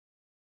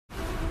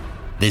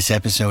This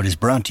episode is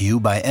brought to you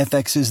by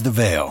FX's The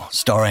Veil,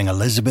 starring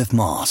Elizabeth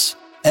Moss.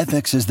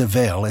 FX's The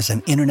Veil is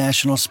an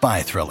international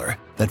spy thriller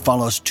that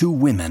follows two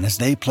women as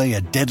they play a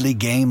deadly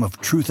game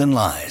of truth and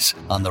lies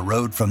on the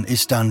road from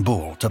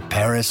Istanbul to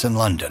Paris and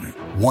London.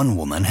 One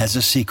woman has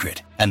a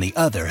secret, and the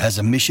other has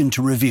a mission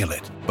to reveal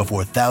it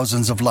before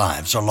thousands of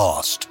lives are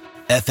lost.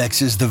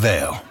 FX's The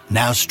Veil,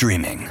 now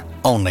streaming,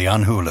 only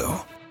on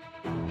Hulu.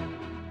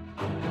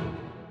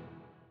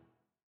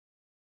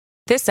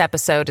 This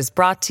episode is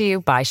brought to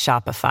you by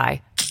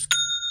Shopify.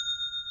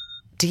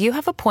 Do you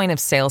have a point of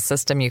sale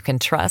system you can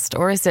trust,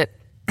 or is it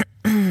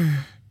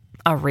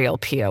a real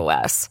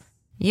POS?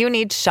 You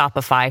need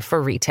Shopify for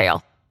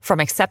retail. From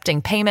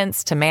accepting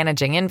payments to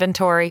managing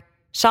inventory,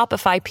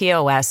 Shopify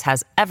POS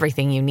has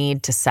everything you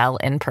need to sell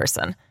in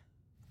person.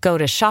 Go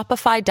to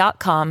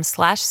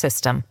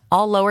shopify.com/system,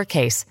 all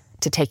lowercase,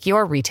 to take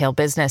your retail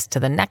business to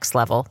the next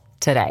level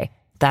today.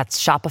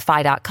 That's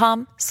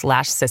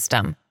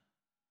shopify.com/system.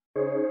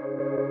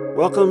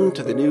 Welcome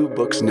to the New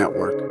Books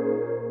Network.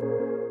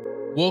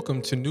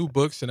 Welcome to New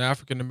Books in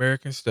African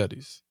American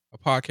Studies, a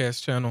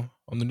podcast channel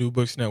on the New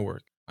Books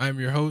Network. I am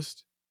your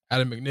host,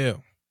 Adam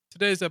McNeil.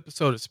 Today's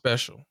episode is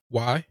special.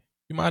 Why,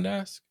 you might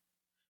ask?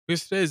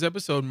 Because today's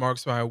episode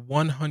marks my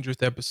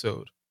 100th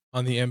episode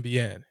on the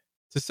NBN.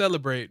 To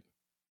celebrate,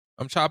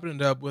 I'm chopping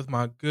it up with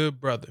my good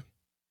brother,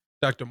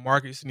 Dr.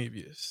 Marcus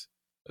Nevius,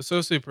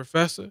 Associate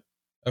Professor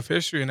of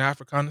History and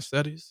Africana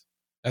Studies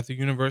at the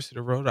University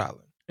of Rhode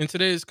Island. In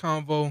today's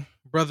convo,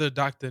 Brother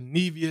Dr.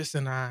 Nevius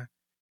and I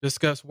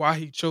discuss why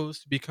he chose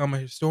to become a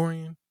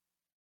historian,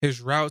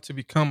 his route to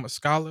become a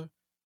scholar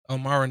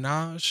on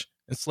Marronage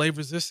and slave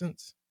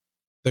resistance,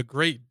 the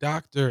great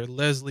Dr.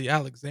 Leslie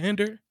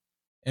Alexander,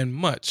 and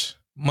much,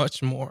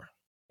 much more.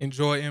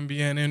 Enjoy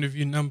NBN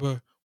interview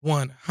number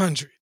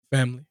 100,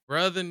 family.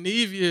 Brother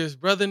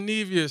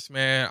Nevius,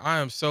 man, I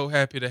am so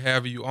happy to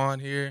have you on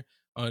here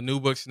on New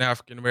Books in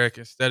African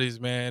American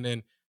Studies, man.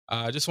 And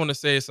I just want to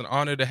say it's an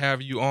honor to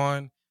have you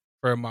on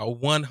for my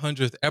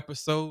 100th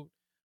episode.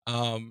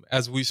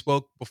 As we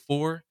spoke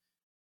before,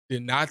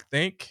 did not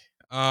think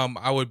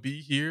I would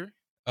be here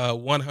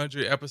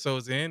 100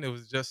 episodes in. It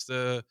was just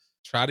to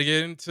try to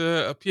get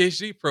into a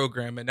PhD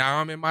program, and now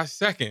I'm in my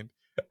second.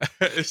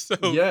 So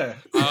Yeah.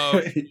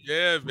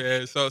 yeah,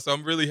 man. So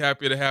I'm really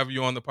happy to have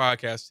you on the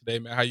podcast today,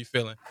 man. How you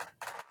feeling?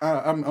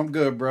 I'm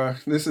good, bro.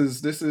 This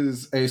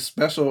is a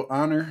special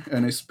honor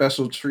and a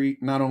special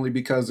treat, not only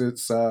because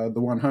it's the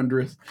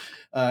 100th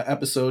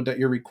episode that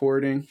you're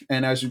recording,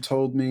 and as you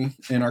told me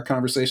in our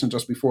conversation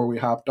just before we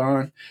hopped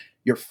on,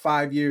 you're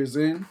 5 years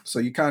in, so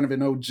you're kind of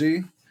an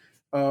OG.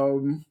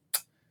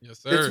 Yes,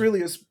 sir. It's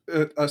really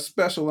a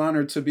special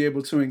honor to be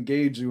able to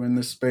engage you in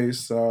this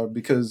space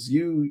because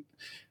you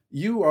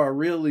are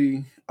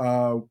really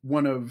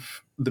one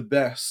of the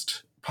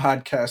best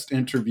podcast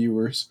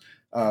interviewers.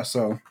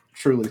 So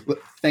truly,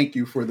 thank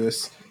you for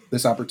this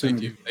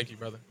opportunity. Thank you,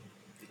 brother.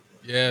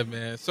 Yeah,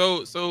 man.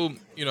 So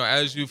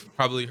as you've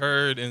probably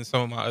heard in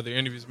some of my other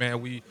interviews, man,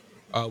 we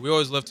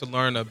always love to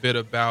learn a bit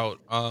about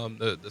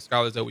the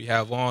scholars that we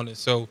have on, and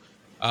so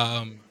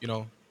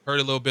heard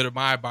a little bit of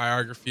my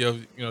biography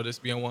of this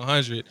being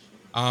 100.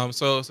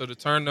 So to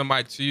turn the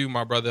mic to you,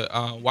 my brother,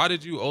 why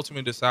did you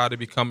ultimately decide to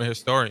become a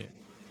historian?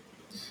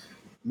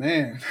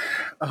 Man,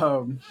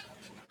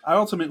 I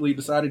ultimately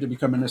decided to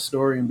become an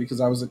historian because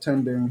I was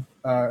attending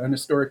an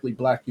historically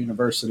black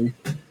university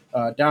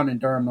down in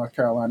Durham, North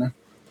Carolina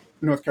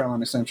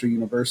Central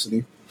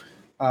University.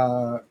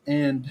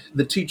 And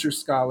the teacher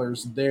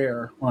scholars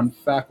there on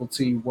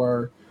faculty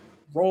were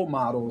role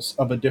models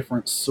of a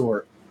different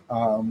sort.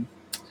 I'm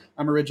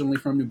originally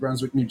from New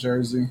Brunswick, New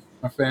Jersey.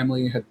 My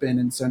family had been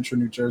in central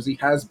New Jersey,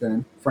 has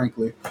been,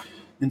 frankly,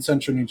 in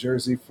central New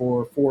Jersey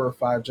for 4 or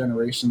 5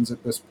 generations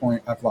at this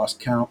point. I've lost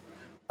count.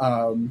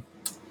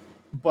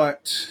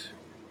 But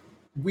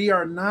we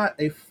are not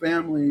a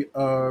family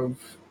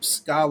of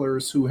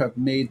scholars who have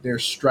made their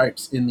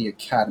stripes in the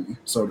academy,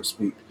 so to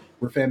speak.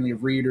 We're a family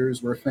of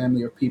readers. We're a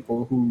family of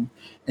people who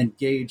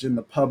engage in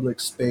the public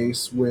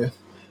space with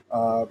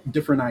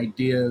different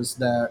ideas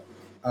that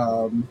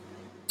are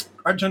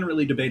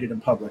generally debated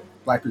in public.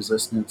 Black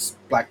resistance,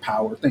 Black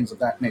power, things of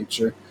that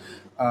nature.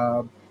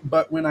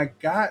 But when I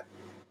got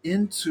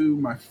into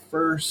my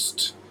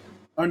first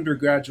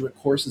undergraduate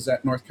courses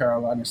at North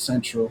Carolina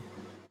Central,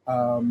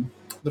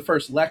 the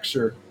first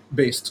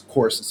lecture-based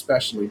course,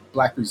 especially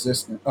Black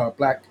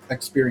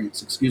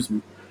experience,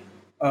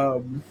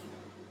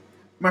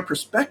 my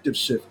perspective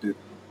shifted.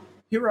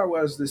 Here I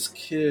was, this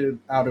kid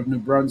out of New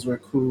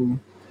Brunswick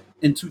who,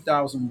 in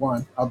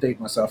 2001, I'll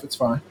date myself, it's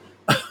fine,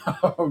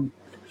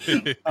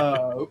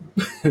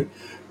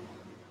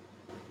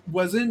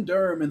 was in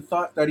Durham and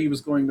thought that he was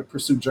going to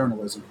pursue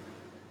journalism.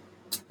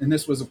 And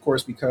this was, of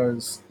course,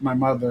 because my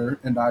mother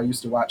and I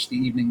used to watch the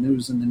evening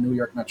news in the New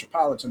York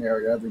metropolitan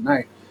area every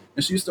night.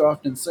 And she used to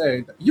often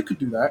say that you could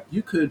do that.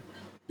 You could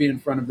be in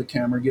front of the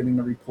camera giving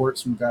the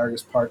reports from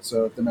various parts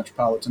of the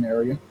metropolitan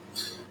area.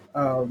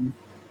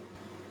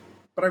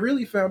 But I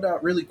really found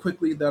out really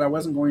quickly that I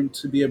wasn't going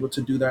to be able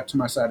to do that to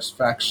my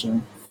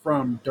satisfaction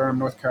from Durham,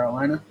 North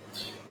Carolina,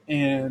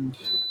 and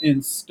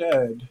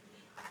instead,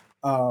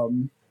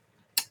 um,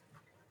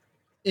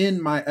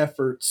 in my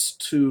efforts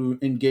to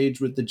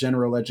engage with the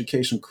general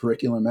education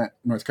curriculum at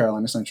North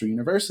Carolina Central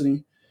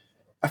University,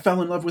 I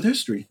fell in love with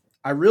history.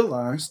 I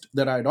realized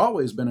that I'd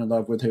always been in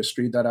love with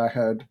history, that I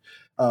had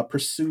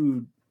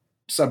pursued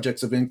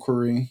subjects of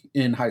inquiry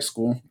in high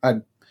school.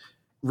 I'd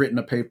written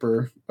a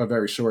paper, a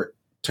very short,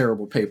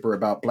 terrible paper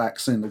about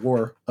blacks in the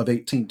War of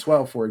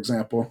 1812, for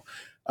example.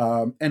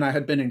 And I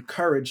had been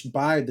encouraged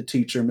by the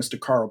teacher, Mr.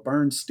 Carl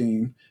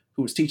Bernstein,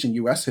 who was teaching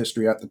U.S.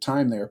 history at the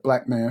time there,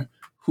 black man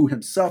who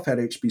himself had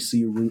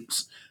HBCU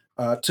roots,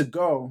 to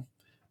go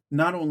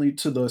not only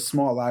to the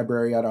small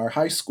library at our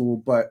high school,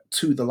 but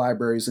to the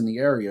libraries in the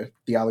area,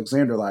 the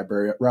Alexander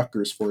Library at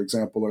Rutgers, for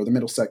example, or the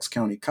Middlesex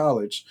County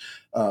College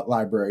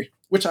Library,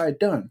 which I had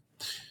done.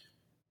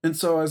 And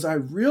so as I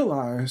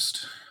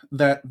realized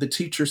that the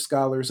teacher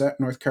scholars at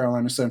North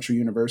Carolina Central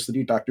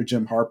University, Dr.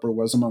 Jim Harper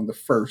was among the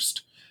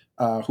first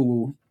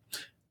who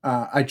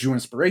I drew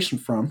inspiration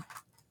from,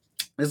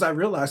 as I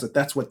realized that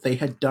that's what they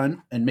had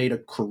done and made a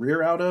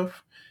career out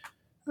of,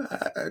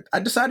 I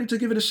decided to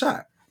give it a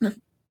shot.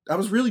 I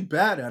was really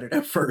bad at it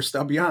at first,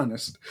 I'll be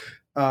honest.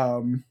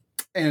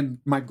 And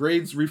my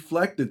grades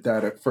reflected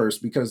that at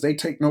first because they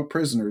take no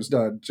prisoners.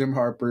 Jim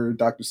Harper,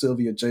 Dr.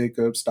 Sylvia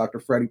Jacobs, Dr.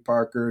 Freddie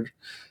Parker,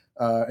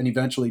 and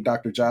eventually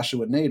Dr.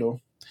 Joshua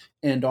Nadel,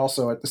 and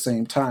also at the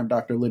same time,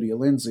 Dr. Lydia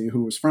Lindsay,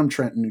 who was from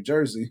Trenton, New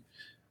Jersey,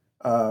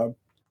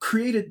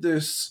 created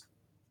this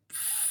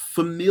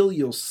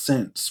familial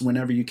sense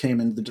whenever you came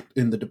in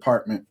the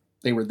department.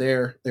 They were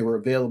there. They were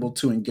available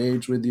to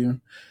engage with you.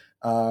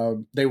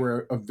 They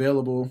were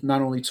available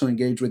not only to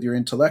engage with your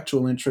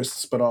intellectual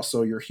interests, but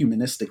also your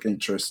humanistic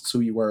interests, who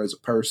you were as a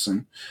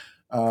person.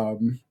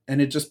 And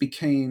it just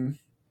became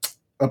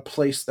a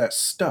place that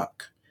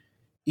stuck.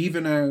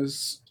 Even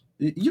as,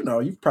 you know,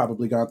 you've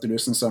probably gone through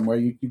this in some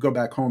way. You go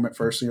back home at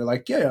first and you're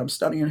like, yeah, I'm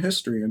studying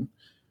history. And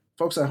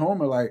folks at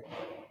home are like,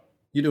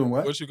 you doing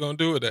what? What you gonna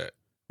do with that?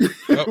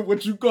 Yep.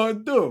 What you gonna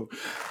do?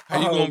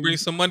 How you gonna bring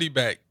some money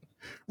back?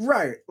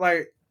 Right.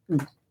 Like,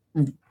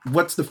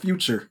 what's the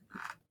future?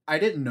 I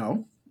didn't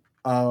know.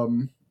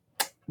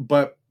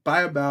 But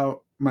by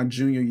about my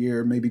junior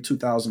year, maybe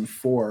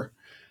 2004,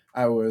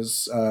 I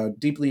was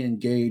deeply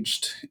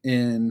engaged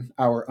in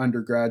our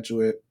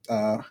undergraduate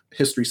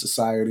history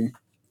society,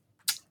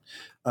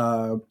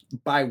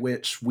 by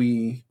which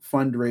we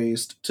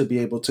fundraised to be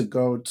able to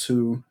go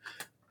to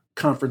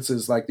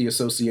conferences like the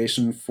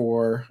Association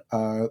for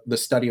the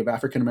Study of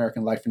African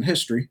American Life and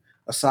History,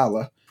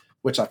 ASALH,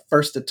 which I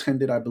first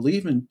attended, I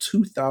believe, in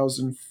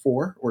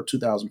 2004 or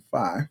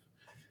 2005,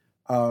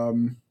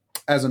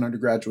 as an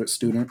undergraduate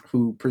student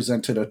who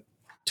presented a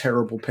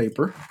terrible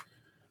paper,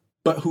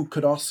 but who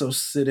could also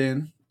sit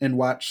in and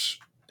watch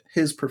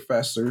his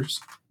professors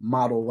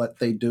model what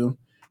they do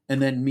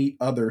and then meet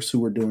others who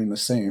were doing the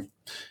same.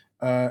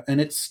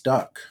 And it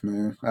stuck,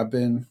 man. I've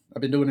been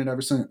doing it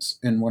ever since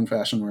in one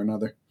fashion or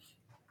another.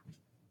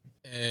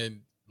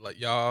 And like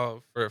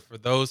y'all, for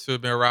those who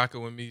have been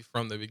rocking with me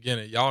from the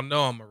beginning, y'all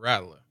know I'm a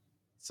rattler.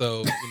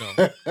 So, you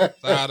know,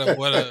 aside of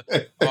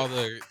all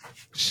the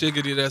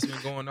shiggity that's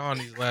been going on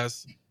these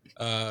last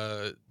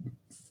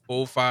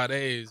 4-5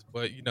 days,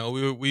 but you know,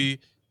 we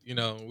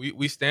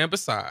stand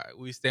beside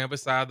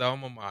the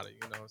alma mater, you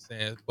know what I'm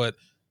saying? But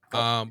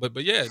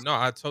yeah, no,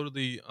 I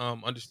totally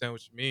understand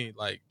what you mean.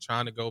 Like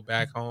trying to go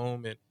back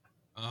home, and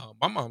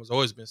my mom has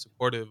always been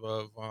supportive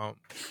of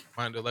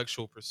my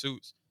intellectual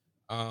pursuits.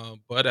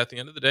 But at the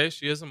end of the day,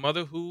 she is a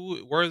mother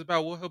who worries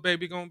about what her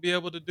baby gonna be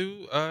able to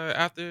do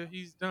after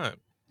he's done.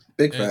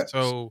 Big And facts.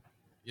 so,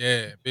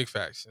 yeah, big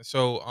facts. And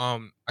so,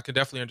 I can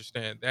definitely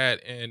understand that.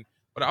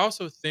 But I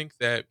also think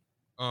that,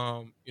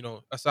 you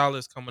know, Asala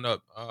is coming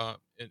up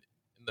in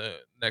the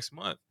next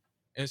month,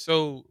 and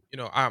so, you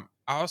know, I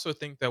also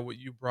think that what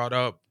you brought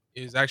up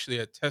is actually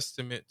a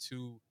testament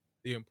to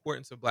the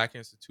importance of Black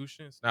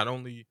institutions, not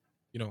only,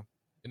 you know,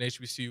 an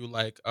HBCU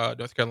like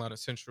North Carolina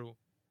Central,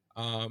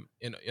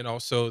 and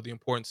also the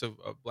importance of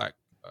Black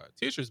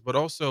teachers, but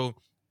also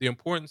the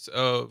importance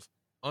of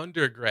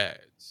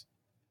undergrads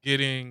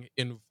getting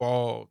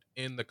involved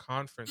in the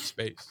conference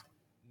space,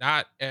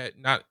 not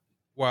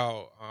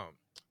while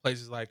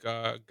places like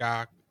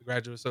GAC, the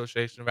Graduate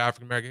Association of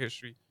African American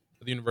History,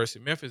 or the University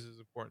of Memphis is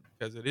important,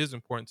 because it is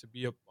important to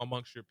be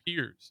amongst your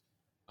peers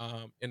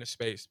in a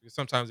space, because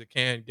sometimes it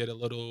can get a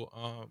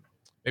little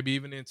maybe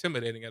even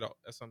intimidating at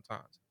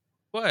sometimes.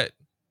 But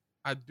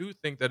I do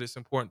think that it's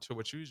important to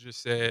what you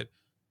just said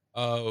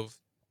of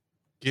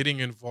getting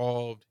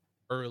involved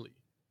early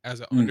as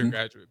an Mm-hmm.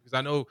 undergraduate, because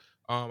I know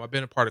I've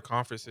been a part of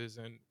conferences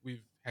and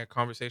we've had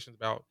conversations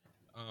about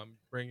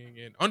bringing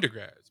in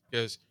undergrads,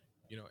 because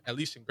you know, at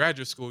least in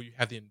graduate school you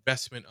have the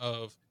investment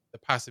of the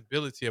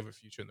possibility of a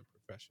future in the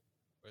profession,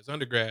 whereas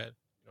undergrad,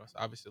 you know, it's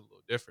obviously a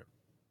little different.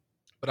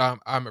 But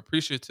I'm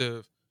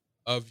appreciative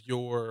of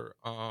your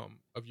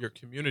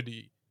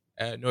community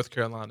at North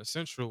Carolina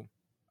Central,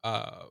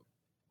 uh,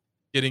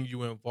 getting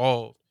you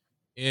involved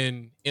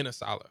in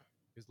Asala,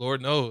 because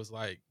Lord knows,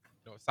 like,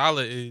 you know,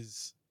 Asala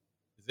is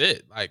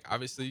it. Like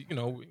obviously,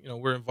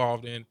 we're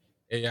involved in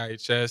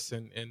AIHS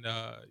and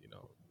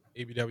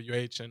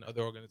ABWH and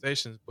other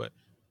organizations, but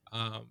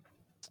um,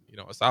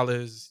 Asala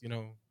is,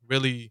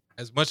 really,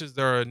 as much as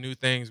there are new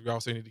things, we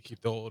also need to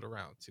keep the old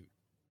around too.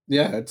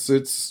 Yeah,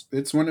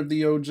 it's one of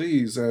the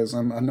OGs.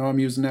 I know I'm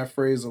using that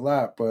phrase a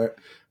lot, but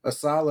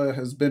Asala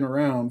has been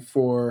around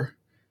for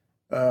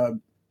uh,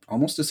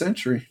 almost a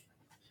century,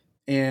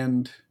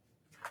 and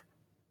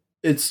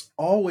it's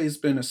always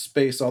been a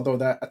space, although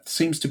that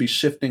seems to be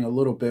shifting a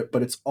little bit,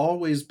 but it's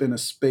always been a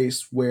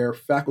space where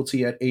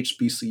faculty at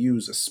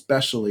HBCUs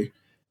especially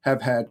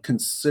have had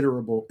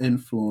considerable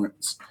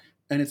influence.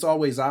 And it's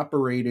always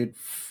operated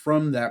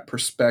from that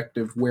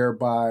perspective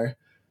whereby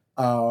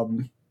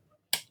um,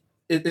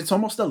 it's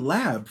almost a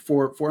lab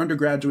for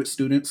undergraduate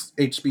students.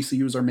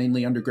 HBCUs are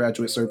mainly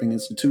undergraduate serving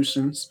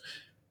institutions.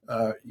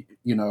 Uh,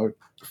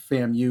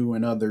 FAMU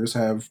and others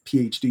have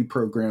PhD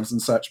programs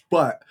and such,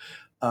 but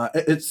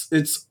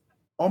it's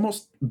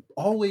almost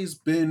always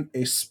been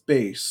a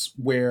space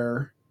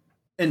where,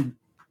 and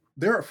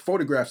there are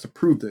photographs to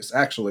prove this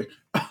actually,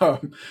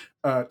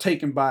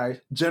 taken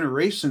by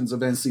generations of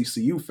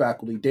NCCU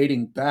faculty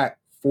dating back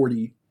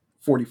 40,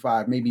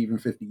 45, maybe even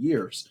 50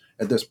 years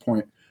at this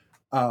point,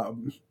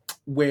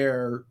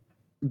 where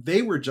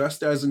they were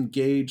just as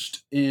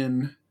engaged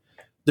in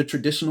the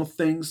traditional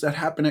things that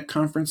happen at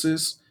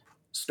conferences,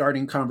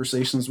 starting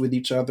conversations with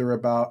each other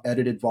about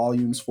edited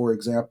volumes, for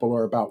example,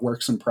 or about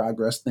works in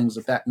progress, things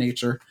of that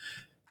nature.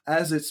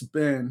 As it's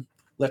been,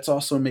 let's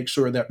also make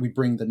sure that we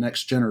bring the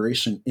next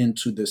generation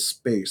into this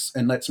space,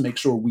 and let's make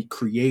sure we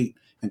create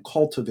and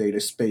cultivate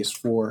a space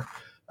for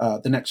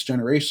the next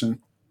generation.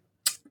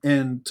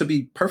 And to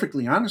be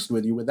perfectly honest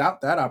with you,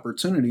 without that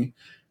opportunity,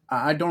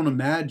 I don't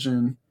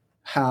imagine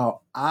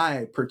how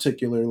I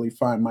particularly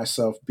find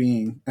myself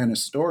being an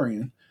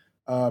historian,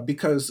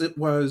 because it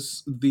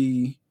was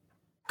the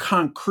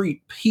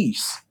concrete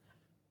piece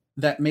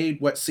that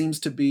made what seems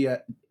to be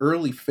at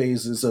early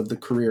phases of the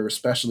career,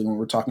 especially when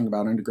we're talking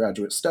about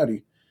undergraduate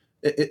study,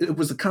 it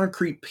was a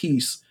concrete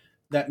piece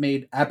that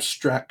made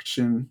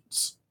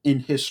abstractions in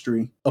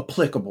history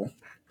applicable.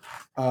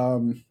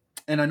 And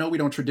I know we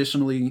don't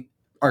traditionally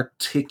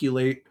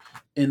articulate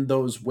in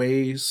those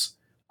ways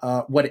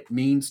what it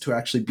means to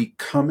actually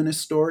become an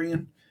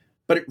historian,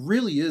 but it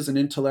really is an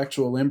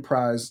intellectual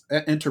enterprise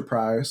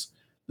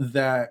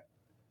that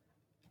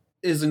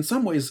is in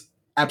some ways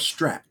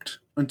abstract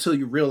until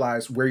you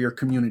realize where your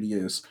community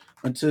is,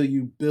 until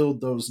you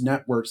build those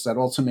networks that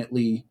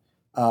ultimately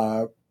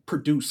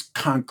produce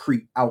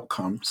concrete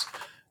outcomes.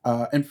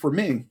 And for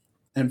me,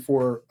 and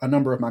for a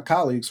number of my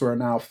colleagues who are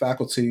now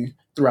faculty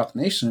throughout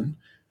the nation,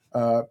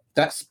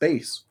 that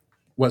space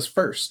was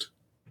first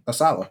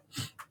Asala.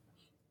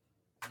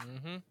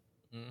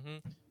 Mm-hmm. Mm-hmm.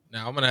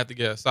 Now I'm gonna have to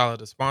get Asala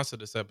to sponsor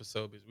this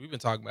episode because we've been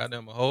talking about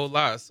them a whole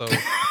lot. So,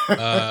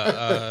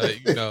 I'm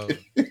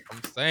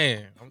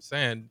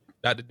saying,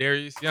 Dr.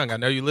 Darius Young, I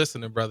know you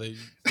listening, brother. You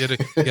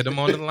get him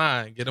on the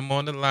line. Get him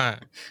on the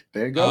line.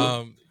 There you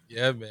go.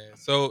 Yeah, man.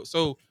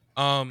 So,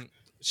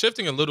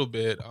 shifting a little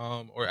bit,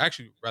 or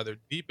actually rather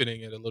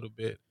deepening it a little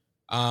bit.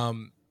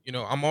 I'm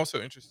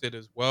also interested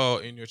as well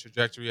in your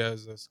trajectory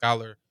as a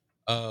scholar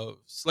of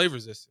slave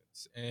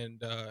resistance,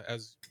 and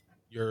as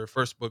your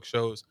first book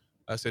shows,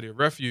 City of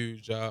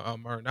Refuge,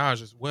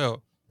 Marinage as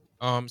well.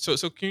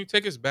 So can you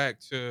take us back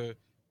to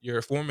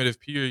your formative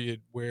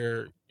period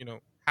where,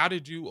 how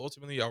did you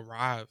ultimately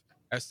arrive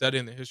at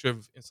studying the history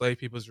of enslaved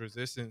people's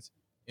resistance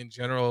in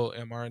general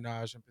and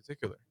Marinage in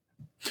particular?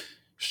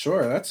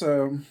 Sure,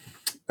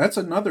 that's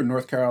another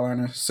North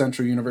Carolina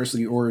Central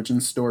University origin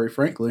story,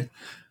 frankly.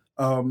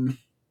 Um,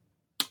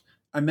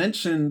 I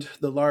mentioned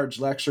the large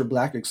lecture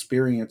Black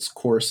Experience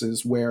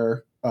courses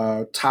where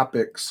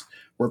topics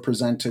were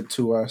presented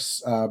to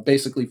us,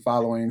 basically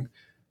following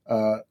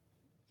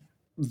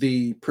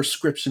the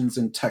prescriptions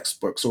in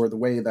textbooks, or the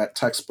way that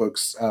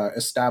textbooks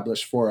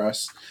establish for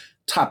us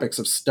topics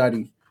of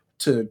study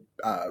to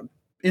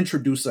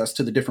introduce us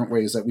to the different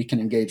ways that we can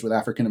engage with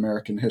African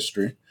American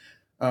history.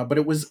 But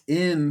it was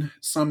in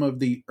some of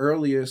the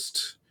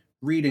earliest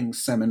reading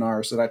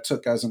seminars that I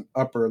took as an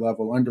upper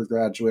level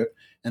undergraduate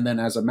and then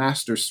as a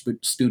master's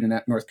student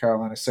at North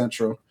Carolina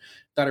Central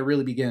that I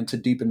really began to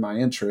deepen my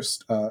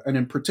interest. And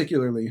in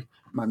particularly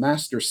my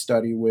master's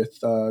study with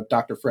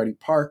Dr. Freddie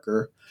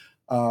Parker,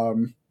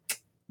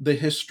 the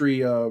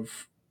history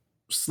of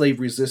slave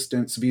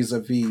resistance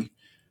vis-a-vis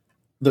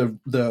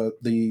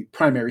the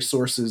primary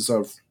sources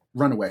of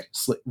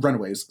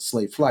runaways,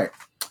 slave flight.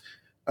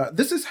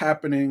 This is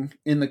happening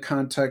in the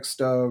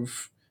context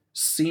of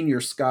senior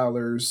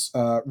scholars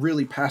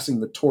really passing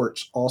the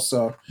torch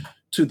also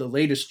to the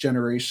latest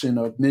generation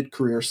of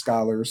mid-career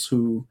scholars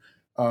who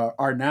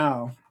are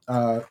now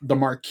the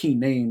marquee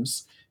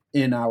names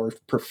in our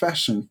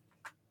profession.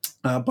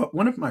 But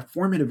one of my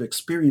formative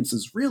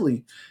experiences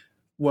really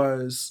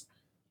was,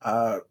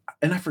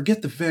 and I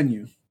forget the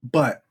venue,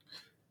 but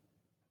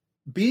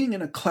being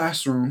in a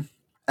classroom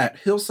at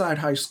Hillside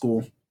High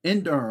School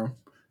in Durham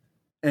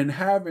and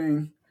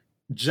having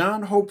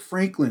John Hope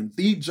Franklin,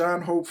 the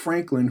John Hope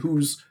Franklin,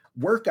 who's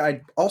work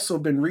I'd also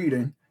been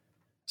reading,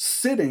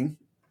 sitting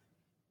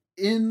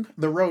in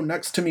the row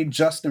next to me,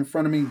 just in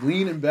front of me,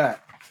 leaning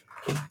back.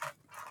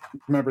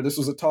 Remember, this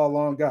was a tall,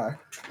 long guy,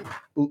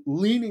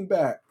 leaning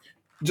back,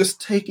 just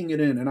taking it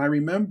in. And I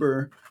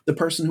remember the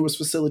person who was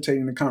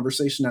facilitating the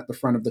conversation at the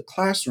front of the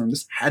classroom,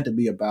 this had to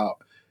be about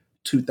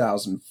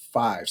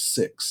 2005,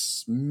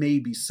 6,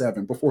 maybe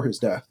 7, before his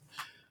death,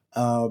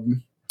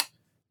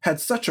 had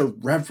such a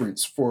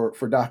reverence for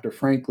Dr.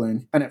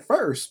 Franklin. And at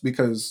first,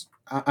 because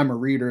I'm a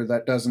reader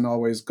that doesn't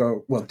always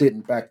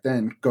didn't back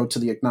then go to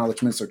the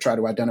acknowledgments or try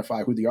to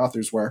identify who the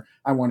authors were,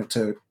 I wanted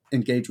to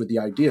engage with the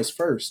ideas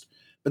first.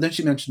 But then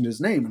she mentioned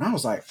his name, and I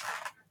was like,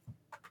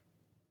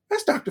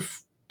 that's Dr.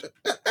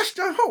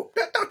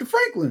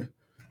 Franklin.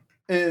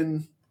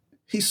 And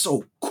he's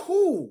so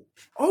cool.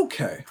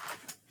 Okay.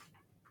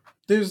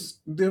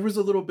 There was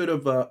a little bit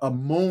of a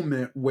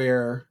moment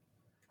where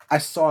I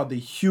saw the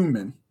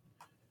human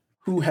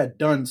who had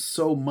done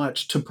so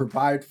much to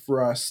provide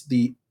for us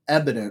the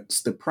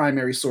evidence, the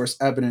primary source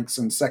evidence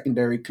and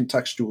secondary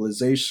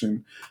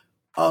contextualization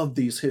of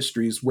these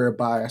histories,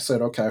 whereby I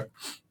said, okay,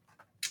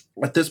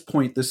 at this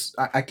point,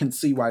 I can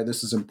see why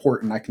this is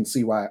important. I can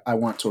see why I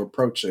want to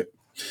approach it.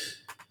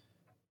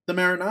 The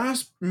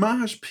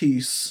Marinage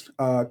piece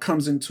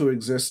comes into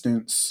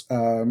existence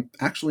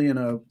actually in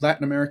a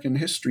Latin American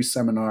history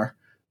seminar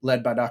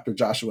led by Dr.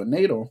 Joshua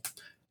Nadel,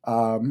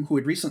 who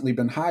had recently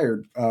been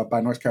hired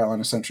by North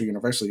Carolina Central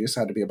University. This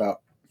had to be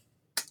about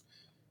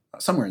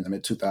somewhere in the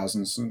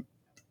mid-2000s.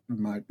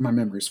 My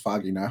memory is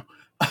foggy now.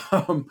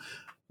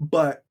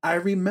 But I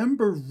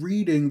remember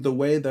reading the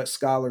way that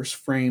scholars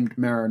framed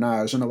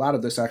Marinage, and a lot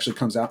of this actually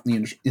comes out in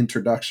the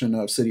introduction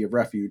of City of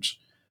Refuge,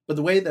 but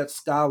the way that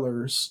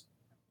scholars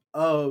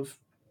of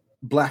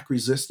Black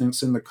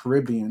resistance in the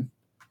Caribbean,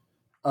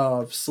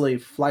 of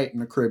slave flight in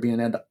the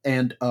Caribbean,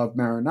 and of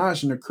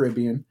Marinage in the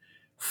Caribbean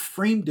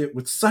framed it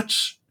with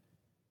such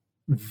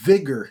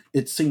vigor,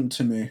 it seemed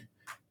to me,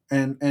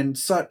 and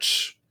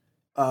such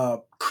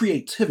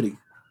creativity,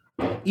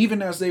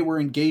 even as they were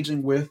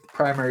engaging with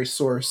primary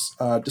source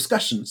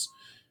discussions.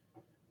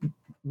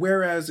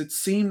 Whereas it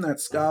seemed that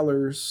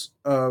scholars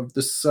of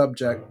the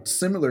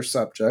similar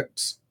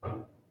subjects,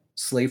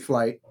 slave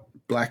flight,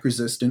 Black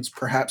resistance,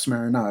 perhaps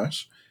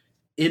Marinage,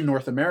 in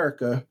North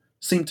America,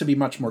 seemed to be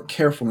much more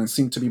careful and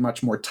seemed to be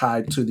much more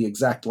tied to the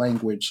exact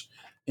language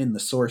in the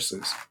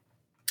sources.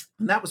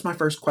 And that was my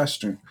first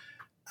question.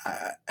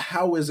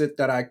 How is it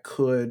that I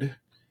could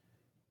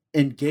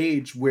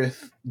engage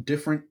with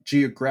different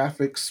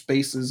geographic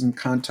spaces and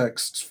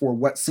contexts for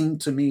what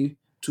seemed to me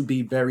to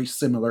be very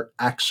similar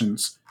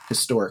actions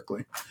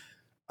historically?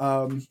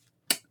 I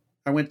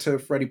went to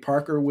Freddie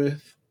Parker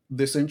with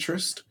this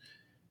interest,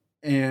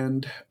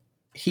 and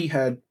he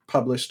had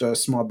published a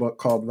small book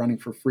called Running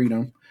for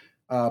Freedom,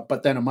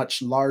 but then a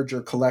much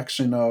larger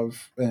collection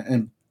of,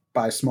 and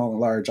by small and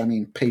large, I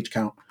mean page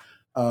count,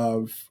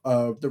 of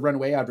the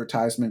runaway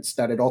advertisements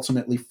that had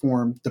ultimately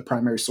formed the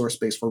primary source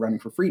base for Running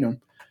for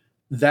Freedom.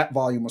 That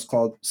volume was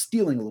called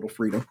Stealing a Little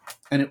Freedom,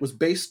 and it was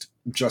based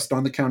just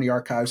on the county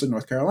archives in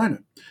North Carolina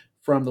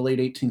from the late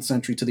 18th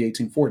century to the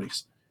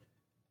 1840s.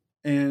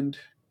 And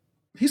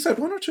he said,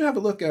 why don't you have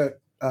a look at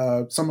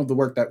some of the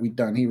work that we'd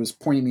done? He was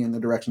pointing me in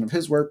the direction of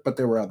his work, but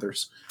there were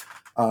others.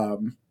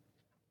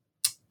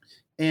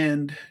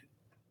 And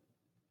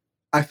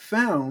I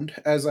found,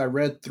 as I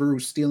read through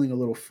Stealing a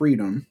Little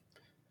Freedom,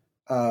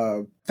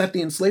 that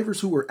the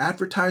enslavers who were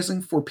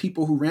advertising for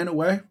people who ran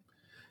away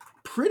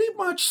pretty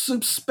much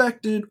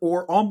suspected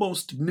or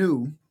almost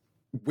knew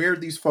where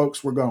these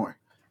folks were going.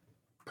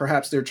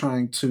 Perhaps they're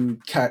trying to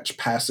catch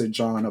passage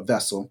on a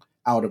vessel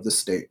out of the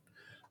state,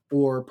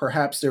 or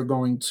perhaps they're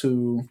going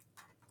to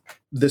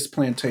this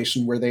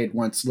plantation where they had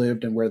once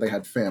lived and where they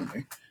had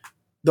family,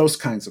 those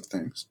kinds of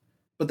things.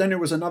 But then there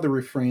was another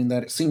refrain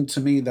that it seemed to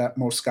me that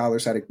most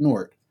scholars had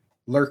ignored,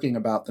 lurking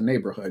about the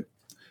neighborhood.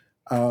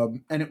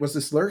 And it was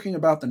this lurking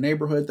about the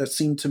neighborhood that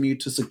seemed to me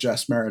to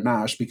suggest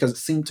Marinage, because it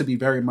seemed to be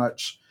very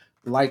much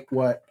like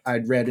what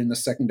I'd read in the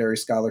secondary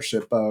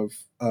scholarship of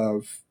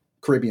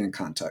Caribbean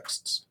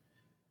contexts.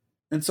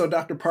 And so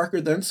Dr. Parker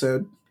then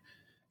said,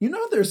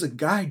 there's a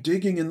guy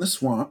digging in the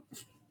swamp,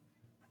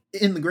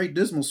 in the Great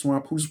Dismal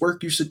Swamp, whose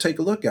work you should take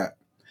a look at.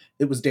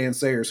 It was Dan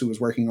Sayers, who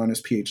was working on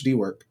his PhD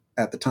work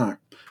at the time,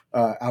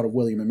 out of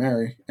William &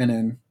 Mary. And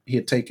then he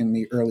had taken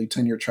the early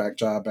tenure track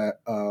job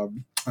at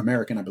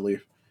American, I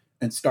believe,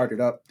 and started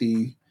up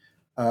the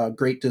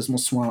Great Dismal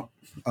Swamp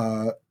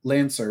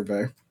Land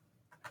Survey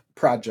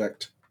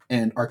Project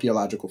and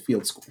Archaeological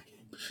Field School.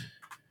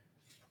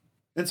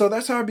 And so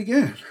that's how I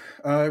began.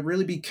 It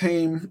really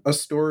became a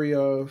story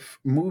of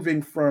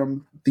moving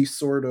from these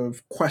sort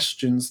of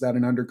questions that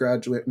an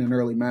undergraduate and an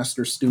early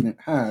master's student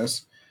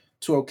has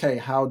to, okay,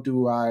 how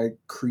do I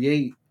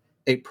create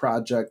a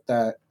project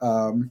that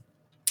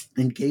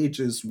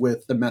engages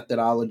with the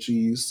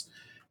methodologies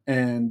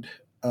and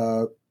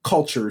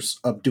cultures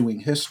of doing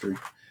history?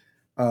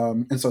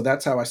 And so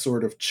that's how I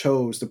sort of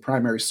chose the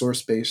primary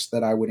source base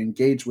that I would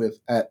engage with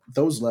at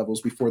those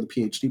levels before the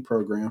PhD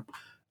program,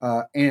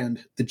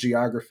 and the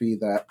geography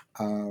that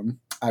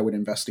I would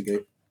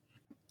investigate.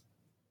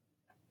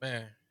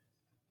 Man,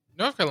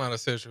 North Carolina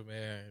Central,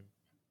 man,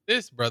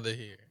 this brother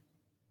here,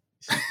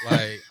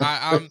 like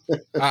I'm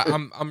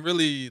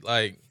really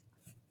like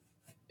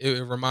it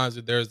reminds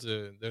me there's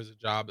a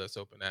job that's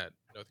open at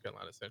North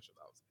Carolina Central.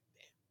 I was like,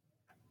 damn,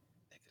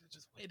 they could have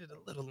just waited a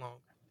little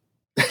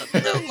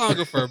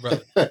longer for a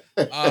brother.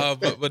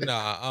 But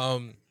nah,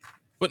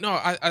 but no,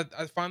 I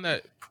find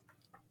that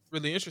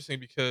really interesting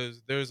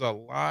because there's a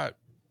lot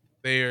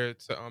there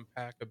to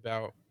unpack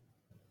about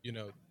you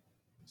know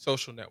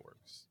social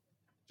networks,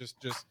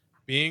 just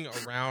being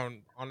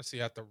around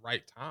honestly at the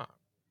right time.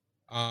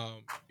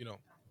 You know,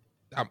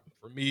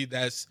 for me,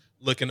 that's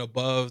looking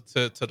above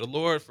to the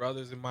Lord. For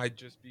others, it might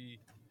just be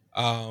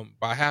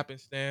by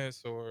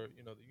happenstance or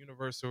the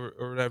universe or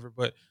whatever.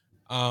 But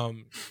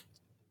um,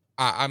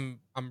 I'm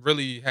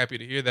really happy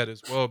to hear that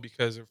as well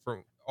because it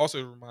from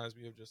also reminds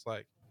me of just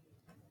like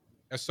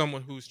as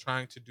someone who's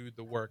trying to do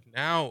the work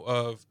now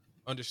of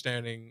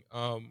understanding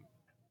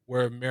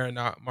where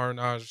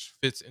Marinage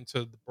fits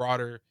into the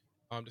broader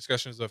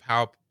discussions of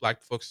how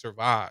Black folks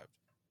survived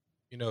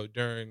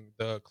during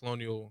the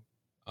colonial,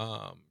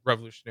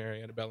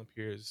 revolutionary, antebellum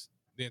periods,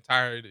 the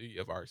entirety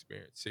of our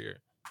experience here,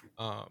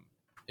 um,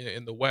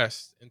 in the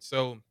West. And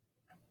so,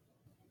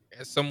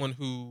 as someone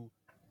who,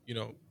 you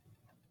know,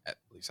 at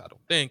least I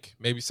don't think,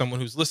 maybe someone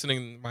who's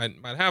listening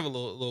might have a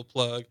little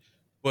plug,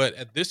 but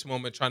at this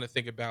moment, trying to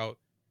think about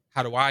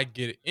how do I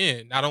get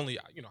in? Not only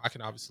I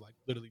can obviously like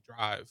literally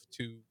drive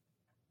to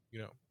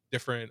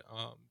different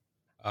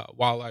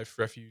wildlife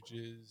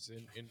refuges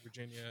in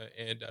Virginia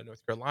and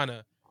North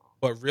Carolina,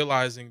 but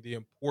realizing the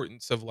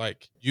importance of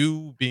like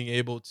you being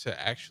able to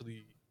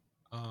actually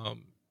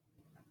um,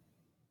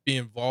 be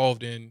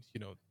involved in,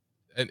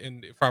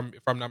 and if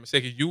I'm not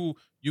mistaken, you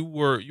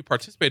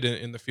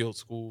participated in the field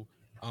school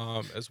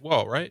as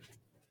well, right?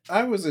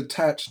 I was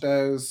attached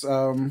as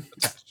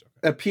Attached.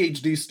 Okay. a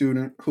PhD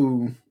student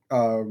who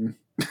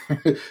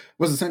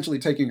was essentially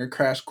taking a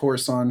crash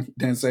course on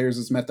Dan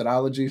Sayers'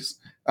 methodologies.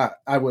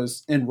 I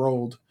was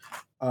enrolled,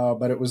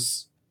 but it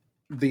was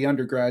the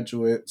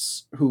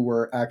undergraduates who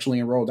were actually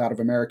enrolled out of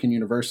American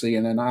University,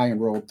 and then I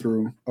enrolled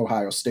through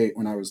Ohio State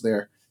when I was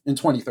there in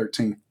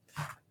 2013.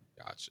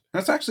 Gotcha.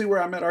 That's actually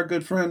where I met our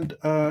good friend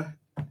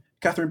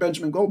Catherine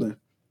Benjamin Golden.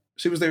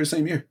 She was there the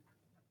same year.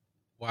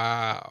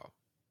 Wow.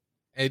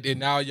 And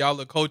now y'all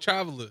are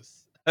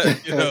co-travelers.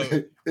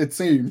 It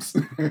seems.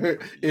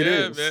 It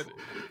is. Man.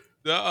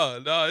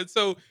 No. And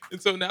so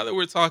now that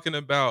we're talking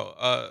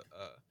about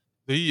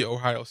the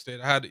Ohio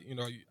State, I had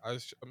I'm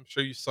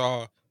sure you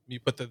saw me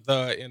put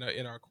the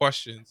in our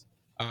questions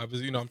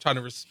because I'm trying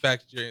to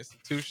respect your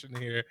institution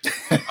here.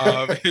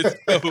 It's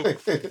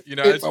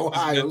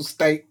Ohio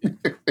State.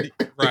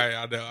 Right,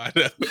 I know.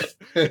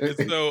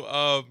 And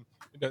so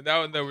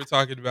now that we're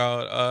talking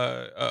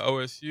about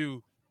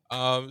OSU,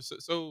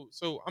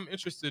 so I'm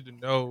interested to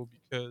know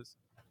because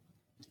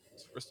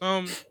for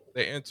some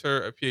they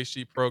enter a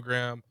PhD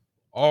program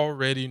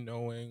already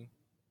knowing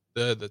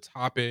the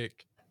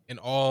topic and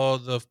all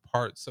the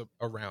parts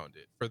around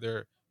it for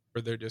their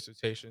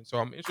dissertation. So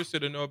I'm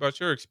interested to know about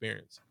your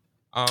experience.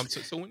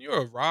 So when you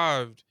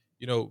arrived,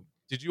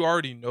 did you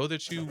already know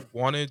that you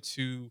wanted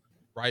to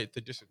write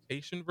the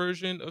dissertation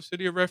version of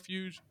City of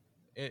Refuge?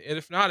 And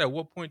if not, at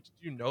what point did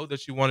you know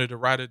that you wanted to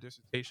write a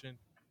dissertation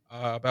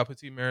about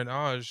Petit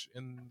Marinage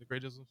in the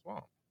Great Isle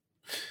Swamp?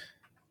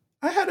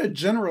 I had a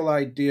general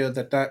idea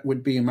that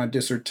would be my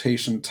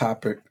dissertation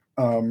topic.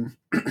 I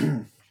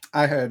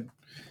had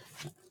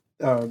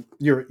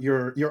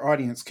your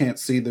audience can't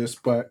see this,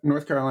 but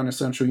North Carolina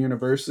Central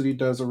University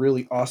does a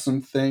really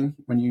awesome thing.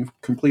 When you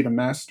complete a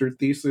master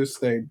thesis,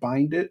 they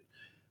bind it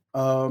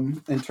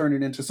and turn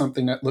it into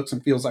something that looks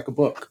and feels like a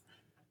book.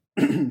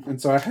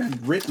 And so I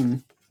had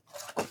written,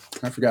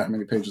 I forgot how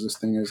many pages this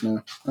thing is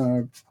now,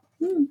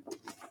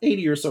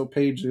 80 or so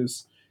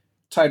pages,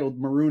 titled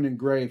Maroon and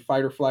Gray,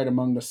 Fight or Flight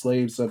Among the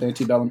Slaves of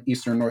Antebellum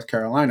Eastern North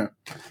Carolina.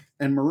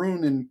 And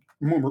Maroon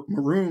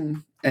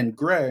and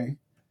Gray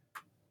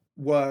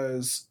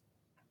was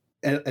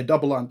a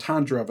double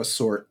entendre of a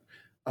sort.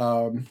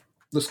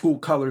 The school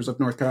colors of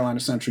North Carolina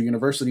Central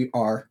University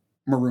are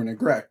maroon and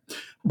gray.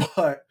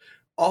 But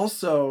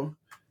also,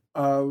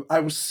 I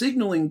was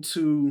signaling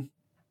to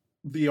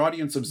the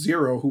audience of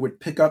zero who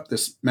would pick up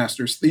this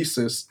master's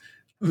thesis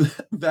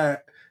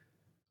that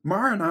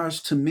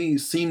Marinage to me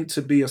seemed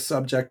to be a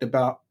subject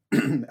about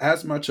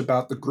as much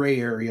about the gray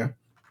area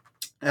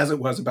as it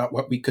was about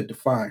what we could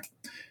define.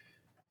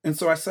 And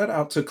so I set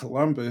out to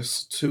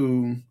Columbus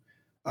to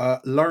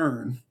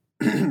learn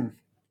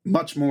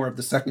much more of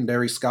the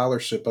secondary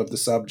scholarship of the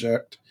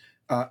subject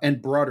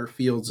and broader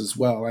fields as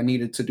well. I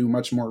needed to do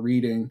much more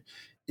reading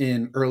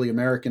in early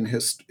American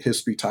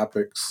history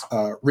topics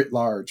writ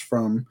large,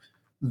 from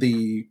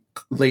the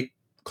late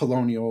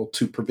colonial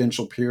to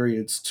provincial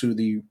periods to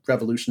the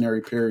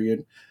revolutionary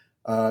period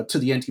to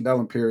the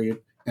antebellum period.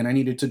 And I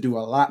needed to do a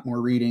lot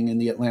more reading in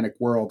the Atlantic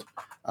world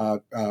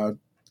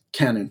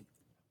canon,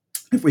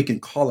 if we can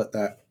call it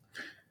that.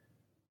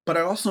 But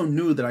I also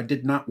knew that I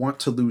did not want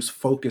to lose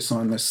focus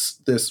on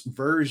this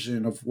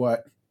version of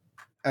what,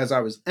 as I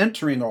was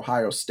entering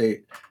Ohio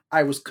State,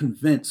 I was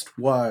convinced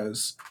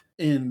was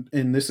and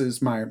this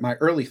is my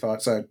early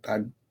thoughts. I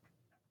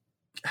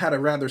had a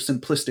rather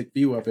simplistic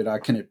view of it, I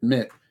can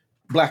admit.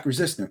 Black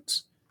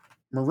resistance.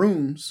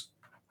 Maroons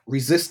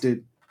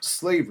resisted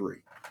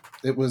slavery.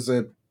 It was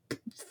a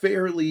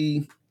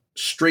fairly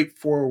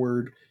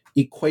straightforward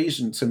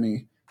equation to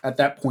me at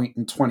that point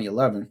in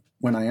 2011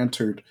 when I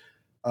entered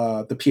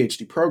the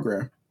PhD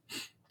program.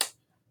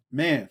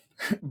 Man,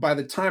 by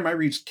the time I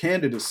reached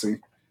candidacy,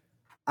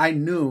 I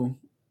knew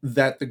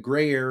that the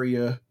gray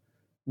area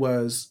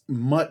was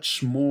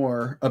much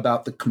more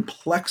about the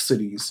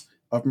complexities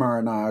of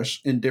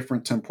marronage in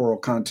different temporal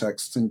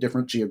contexts, in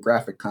different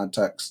geographic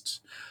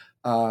contexts,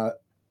 uh,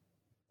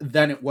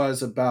 than it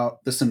was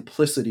about the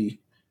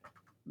simplicity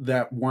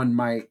that one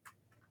might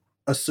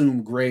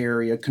assume gray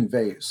area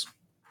conveys.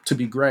 To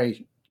be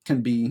gray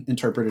can be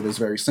interpreted as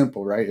very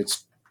simple, right?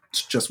 It's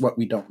just what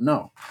we don't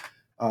know.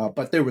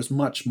 But there was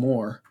much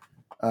more,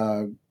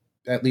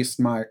 at least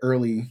my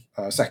early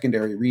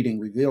secondary reading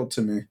revealed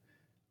to me,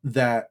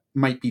 that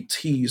might be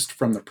teased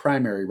from the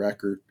primary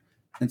record.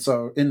 And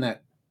so in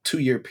that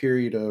 2-year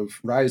period of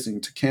rising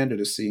to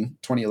candidacy,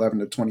 2011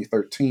 to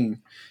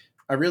 2013,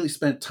 I really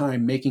spent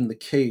time making the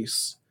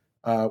case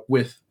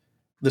with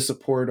the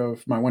support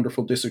of my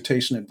wonderful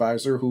dissertation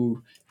advisor,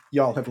 who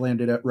y'all have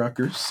landed at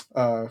Rutgers,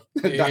 Dr.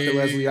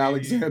 Leslie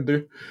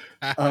Alexander.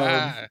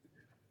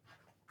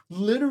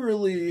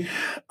 Literally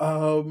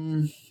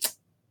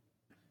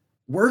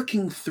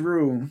working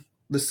through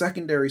the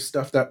secondary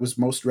stuff that was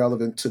most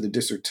relevant to the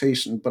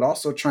dissertation, but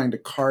also trying to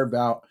carve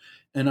out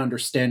an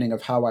understanding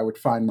of how I would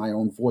find my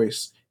own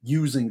voice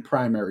using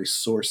primary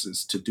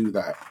sources to do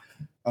that.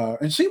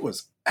 And she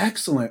was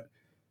excellent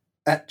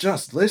at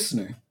just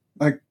listening.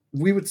 Like,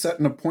 we would set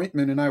an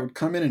appointment and I would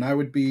come in and I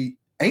would be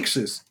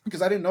anxious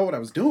because I didn't know what I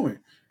was doing.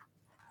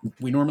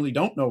 We normally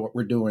don't know what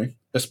we're doing,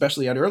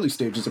 especially at early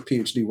stages of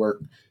PhD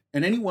work.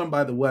 And anyone,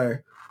 by the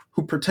way,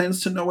 who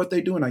pretends to know what they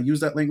do, and I use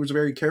that language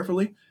very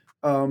carefully,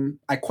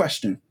 I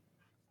question.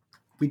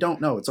 We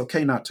don't know. It's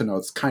okay not to know.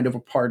 It's kind of a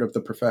part of the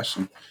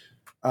profession.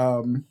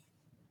 But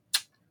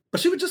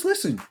she would just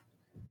listen.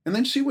 And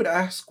then she would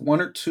ask one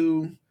or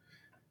two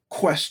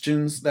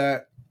questions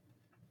that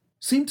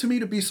seemed to me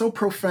to be so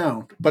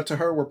profound, but to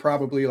her were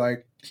probably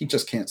like, he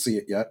just can't see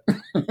it yet.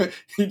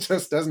 He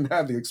just doesn't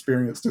have the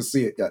experience to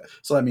see it yet.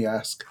 So let me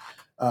ask,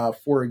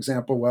 for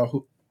example,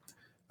 well,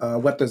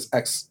 what does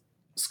X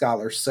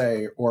scholar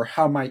say, or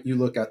how might you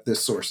look at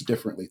this source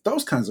differently?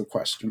 Those kinds of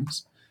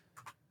questions.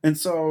 And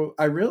so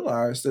I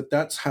realized that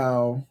that's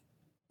how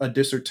a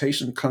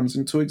dissertation comes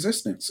into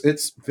existence.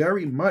 It's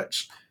very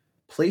much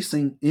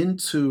placing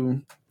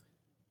into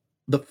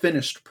the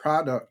finished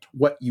product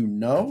what you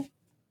know,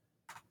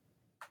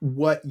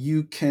 what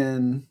you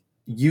can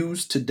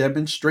use to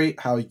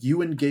demonstrate how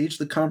you engage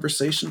the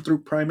conversation through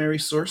primary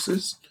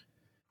sources,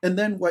 and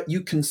then what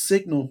you can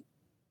signal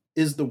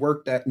is the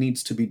work that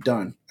needs to be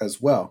done as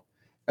well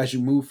as you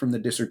move from the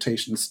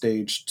dissertation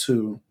stage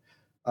to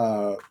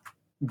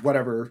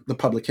whatever the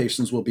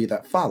publications will be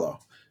that follow.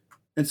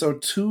 And so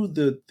to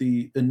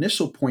the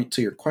initial point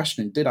to your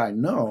question, did I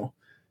know?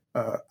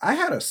 I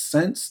had a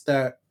sense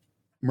that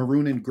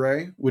Maroon and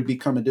Gray would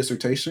become a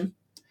dissertation.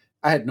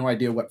 I had no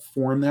idea what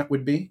form that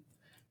would be.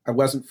 I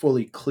wasn't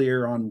fully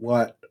clear on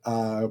what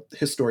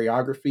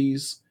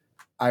historiographies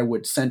I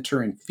would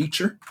center and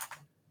feature.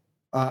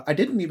 I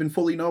didn't even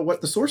fully know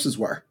what the sources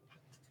were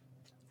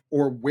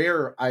or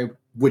where I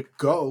would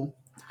go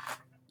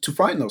to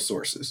find those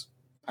sources.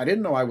 I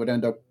didn't know I would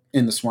end up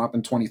in the swamp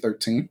in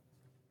 2013.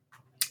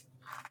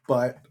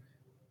 But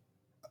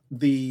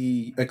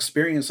the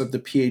experience of the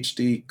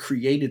PhD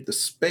created the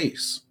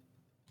space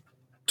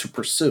to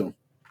pursue,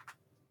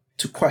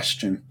 to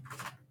question,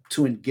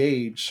 to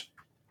engage.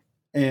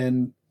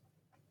 And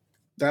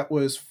that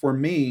was, for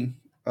me,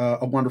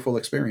 a wonderful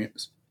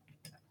experience.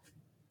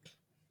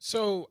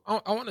 So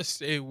I want to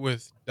stay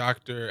with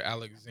Dr.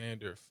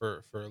 Alexander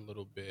for a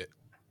little bit.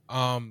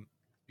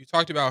 You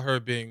talked about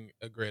her being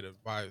a great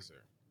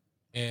advisor,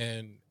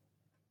 and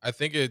I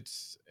think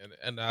it's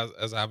and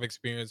as I've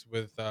experienced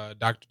with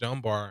Dr.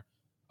 Dunbar,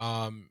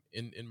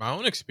 in my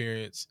own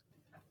experience,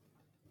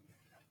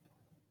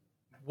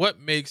 what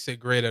makes a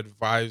great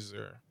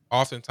advisor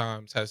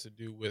oftentimes has to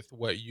do with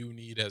what you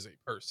need as a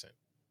person.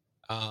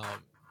 Um,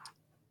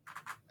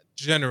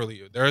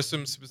 Generally, there are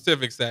some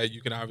specifics that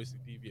you can obviously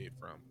deviate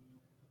from.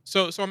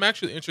 So I'm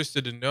actually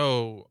interested to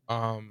know,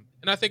 and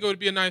I think it would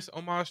be a nice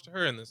homage to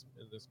her in this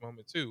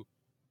moment too.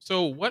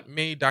 So, what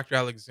made Dr.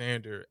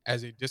 Alexander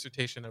as a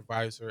dissertation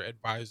advisor at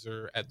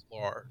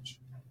large,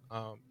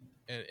 um,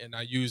 and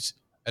I use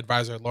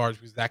advisor at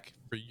large because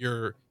for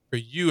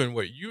you and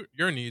what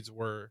your needs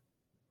were,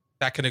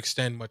 that can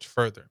extend much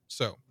further.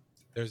 So,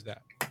 there's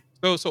that.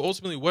 So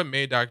ultimately, what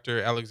made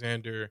Dr.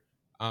 Alexander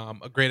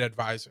a great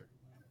advisor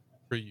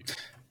for you?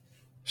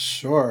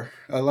 Sure.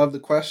 I love the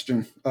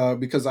question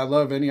because I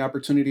love any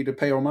opportunity to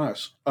pay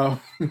homage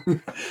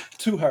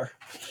to her.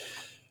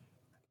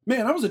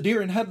 Man, I was a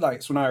deer in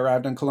headlights when I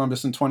arrived in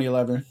Columbus in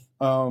 2011.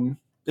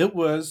 It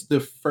was the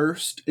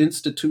first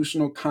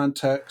institutional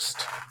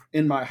context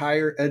in my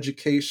higher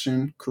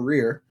education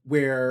career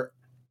where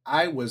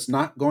I was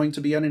not going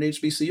to be at an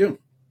HBCU.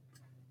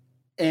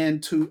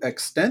 And to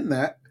extend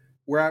that,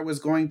 where I was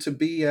going to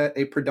be at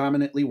a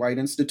predominantly white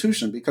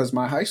institution, because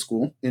my high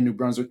school in New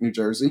Brunswick, New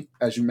Jersey,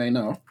 as you may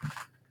know,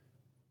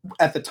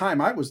 at the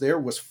time I was there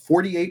was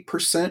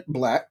 48%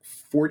 Black,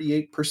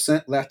 48%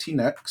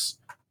 Latinx,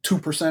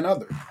 2%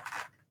 other.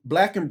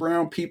 Black and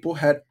brown people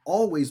had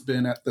always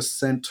been at the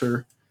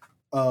center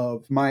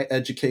of my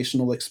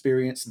educational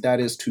experience, that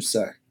is to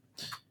say,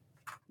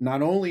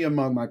 not only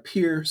among my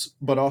peers,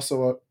 but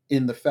also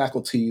in the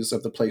faculties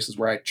of the places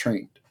where I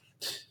trained.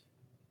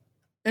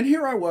 And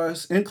here I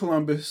was in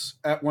Columbus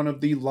at one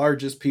of the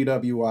largest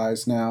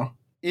PWIs now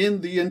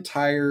in the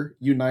entire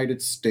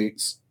United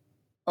States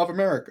of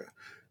America.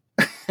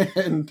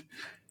 And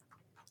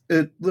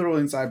a little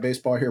inside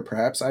baseball here,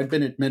 perhaps. I'd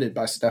been admitted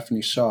by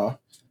Stephanie Shaw,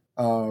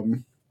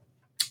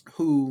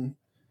 who,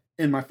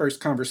 in my first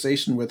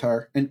conversation with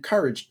her,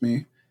 encouraged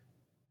me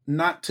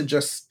not to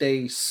just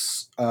stay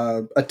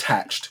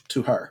attached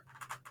to her,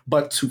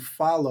 but to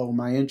follow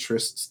my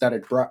interests that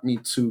had brought me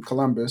to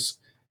Columbus.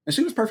 And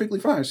she was perfectly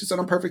fine. She said,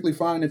 I'm perfectly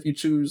fine if you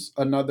choose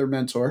another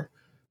mentor,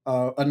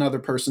 another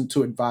person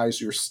to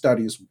advise your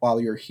studies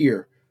while you're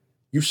here.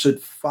 You should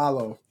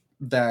follow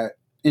that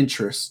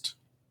interest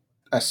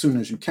as soon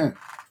as you can.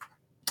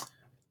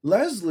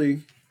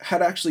 Leslie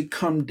had actually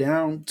come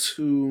down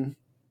to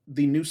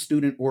the new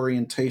student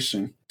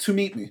orientation to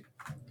meet me.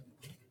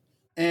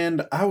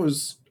 And I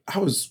was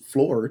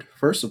floored,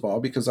 first of all,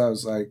 because I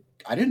was like,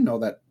 I didn't know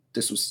that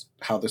this was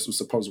how this was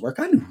supposed to work.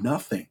 I knew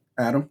nothing,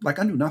 Adam. Like,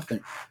 I knew nothing.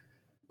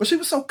 But she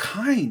was so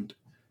kind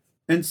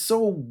and so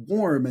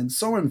warm and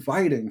so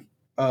inviting.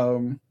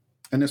 And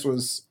this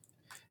was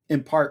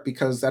in part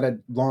because that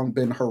had long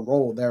been her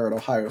role there at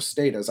Ohio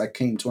State, as I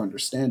came to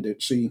understand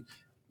it. She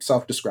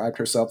self-described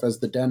herself as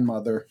the den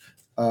mother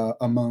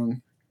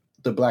among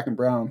the Black and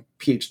brown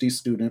PhD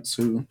students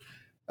who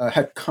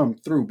had come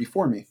through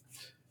before me.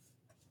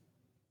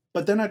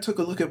 But then I took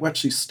a look at what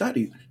she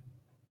studied,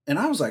 and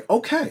I was like,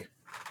 okay,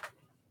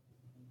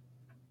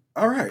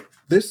 all right,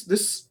 there's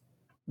the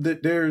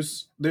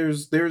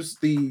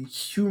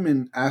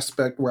human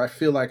aspect where I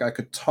feel like I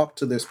could talk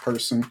to this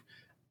person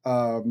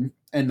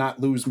and not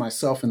lose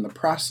myself in the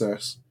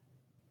process,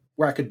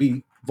 where I could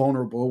be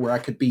vulnerable, where I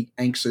could be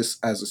anxious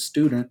as a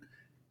student,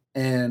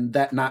 and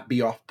that not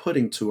be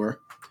off-putting to her.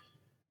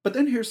 But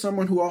then here's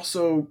someone who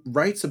also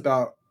writes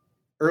about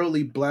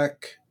early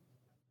Black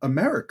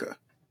America.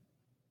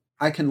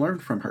 I can learn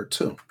from her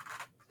too.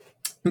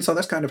 And so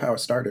that's kind of how it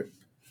started.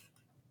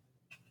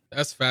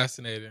 That's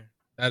fascinating.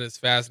 That is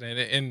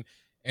fascinating.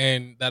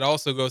 And that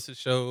also goes to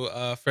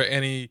show for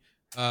any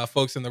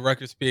folks in the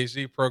Rutgers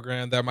PhD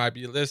program that might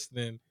be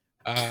listening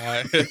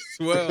as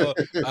well.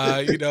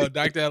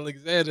 Dr.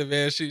 Alexander,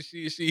 man, she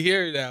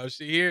here now.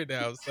 She here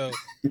now. So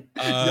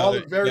y'all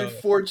are very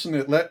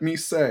fortunate, let me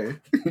say.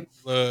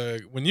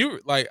 Look, when you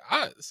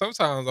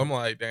sometimes I'm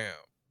like, damn,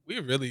 we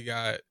really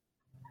got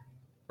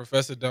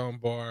Professor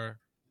Dunbar,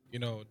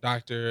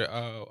 Dr.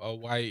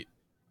 White,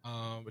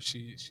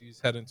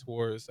 she's heading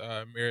towards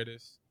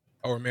emeritus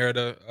or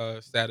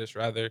emerita status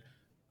rather,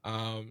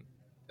 and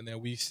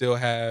then we still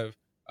have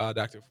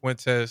Dr.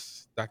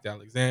 Fuentes, Dr.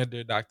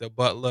 Alexander, Dr.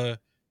 Butler,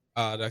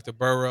 Dr.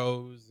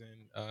 Burroughs,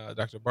 and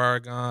Dr.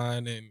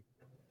 Barragan,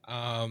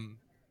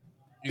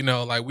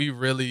 and we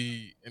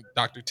really, and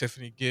Dr.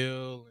 Tiffany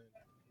Gill,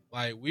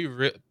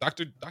 and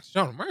Dr.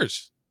 John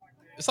Merch.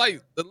 It's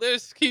like the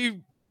list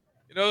keep.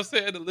 You know what I'm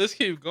saying? The list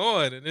keep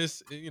going, and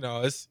it's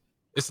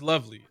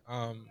lovely.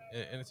 And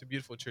it's a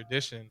beautiful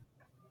tradition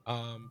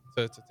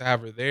to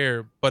have her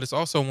there. But it's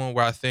also one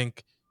where I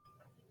think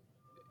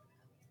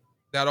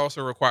that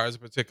also requires a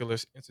particular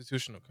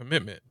institutional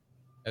commitment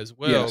as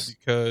well, Yes.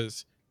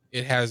 because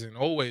it hasn't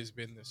always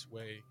been this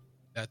way,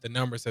 that the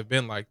numbers have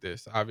been like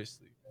this,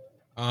 obviously.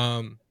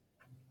 And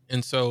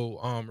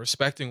so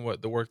respecting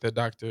what the work that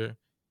Dr.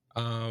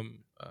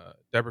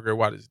 Deborah Gray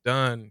White has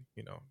done,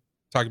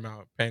 talking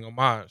about paying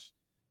homage,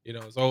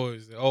 it's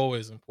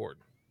always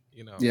important,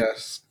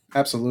 Yes,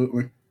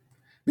 absolutely.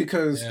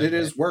 Because Yeah, it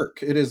is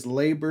work, it is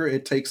labor,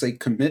 it takes a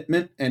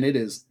commitment, and it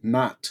is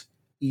not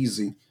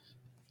easy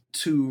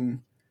to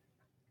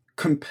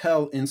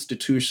compel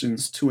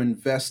institutions to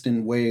invest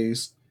in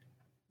ways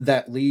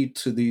that lead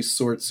to these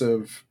sorts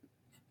of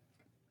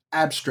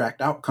abstract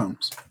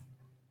outcomes.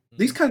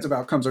 These kinds of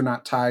outcomes are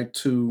not tied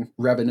to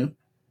revenue.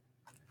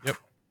 Yep.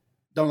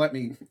 Don't let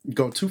me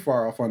go too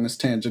far off on this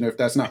tangent if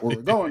that's not where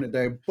we're going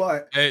today.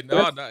 But Hey,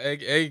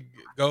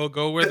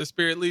 go where the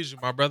spirit leads you,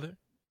 my brother.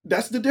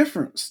 That's the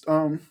difference.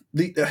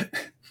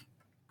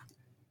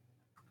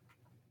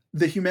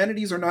 The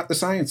humanities are not the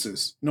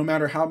sciences. No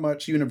matter how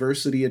much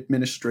university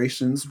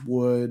administrations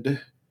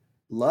would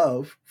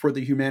love for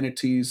the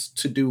humanities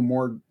to do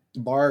more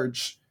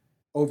large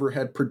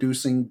overhead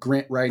producing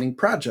grant writing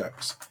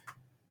projects,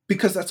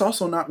 because that's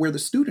also not where the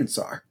students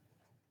are.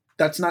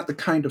 that's not the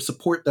kind of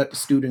support that the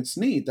students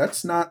need.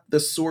 That's not the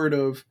sort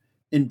of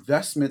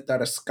investment that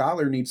a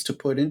scholar needs to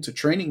put into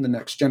training the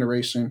next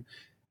generation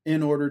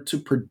in order to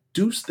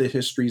produce the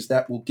histories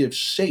that will give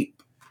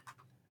shape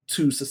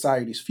to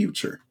society's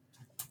future.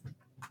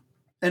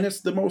 And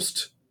it's the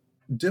most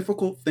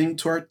difficult thing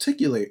to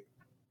articulate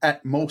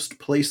at most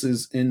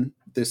places in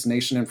this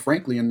nation and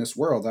frankly in this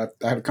world. I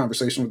had a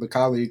conversation with a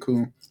colleague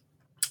who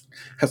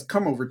has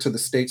come over to the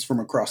States from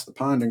across the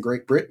pond in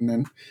Great Britain,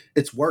 and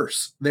it's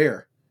worse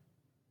there,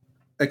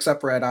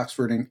 except for at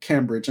Oxford and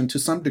Cambridge. And to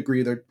some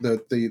degree,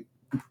 the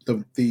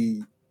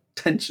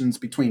tensions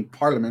between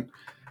Parliament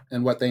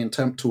and what they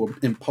attempt to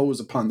impose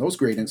upon those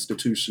great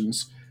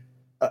institutions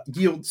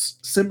yields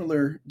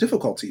similar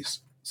difficulties,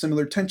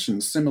 similar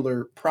tensions,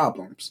 similar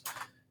problems.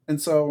 And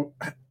so,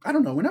 I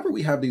don't know, whenever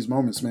we have these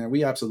moments, man,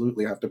 we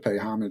absolutely have to pay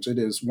homage. It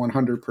is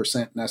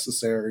 100%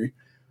 necessary,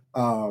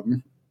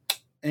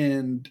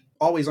 and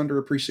always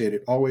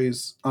underappreciated,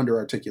 always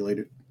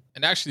underarticulated.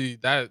 And actually,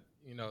 that's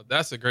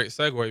a great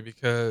segue,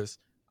 because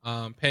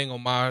paying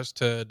homage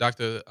to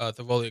Dr.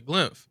 Thavolia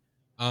Glymph,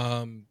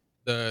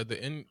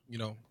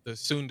 the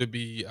soon to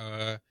be,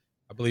 I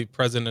believe,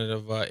 president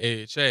of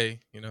AHA.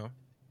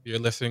 If you're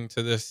listening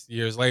to this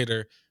years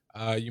later,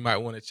 you might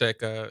want to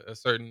check a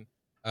certain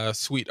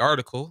sweet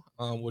article.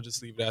 We'll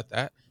just leave it at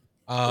that.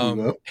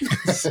 And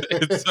so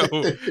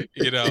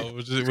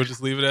we'll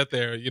just leave it at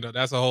there.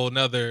 That's a whole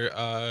nother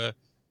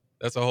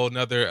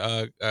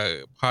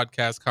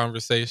podcast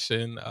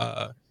conversation.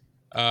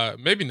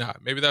 Maybe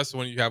not. Maybe that's the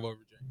one you have over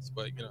drinks,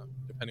 but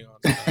depending on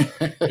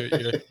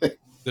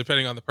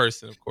depending on the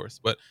person, of course.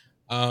 But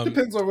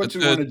depends on what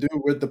you want to do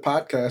with the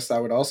podcast, I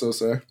would also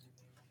say.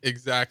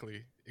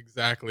 Exactly. If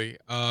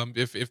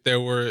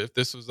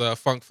this was a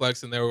Funk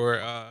Flex and there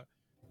were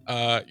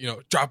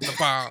drop the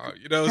bomb,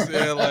 what I'm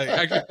saying? Like,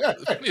 actually,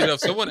 funny enough,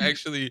 someone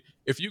actually,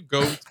 if you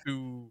go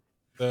to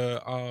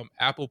the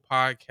Apple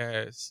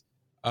Podcasts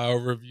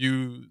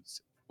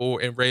reviews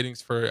and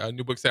ratings for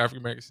New Books in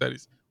African American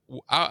Studies,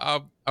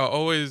 I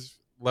always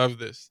love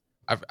this.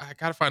 I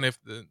gotta find if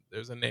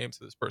there's a name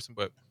to this person,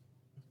 but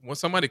when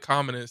somebody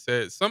commented and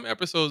said some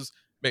episodes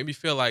make me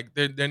feel like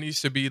there needs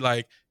to be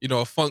like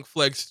a Funk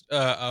Flex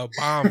a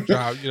bomb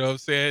drop. You know what I'm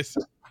saying?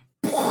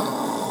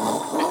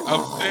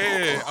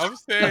 I'm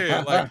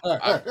saying like,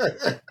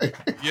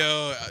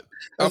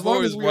 as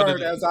long as we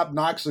aren't as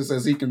obnoxious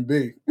as he can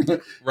be.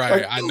 Right,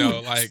 like, I know.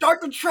 Like,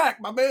 start the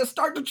track, my man.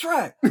 Start the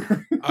track.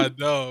 I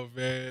know,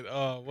 man.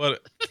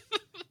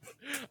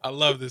 I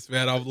love this,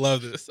 man. I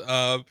love this.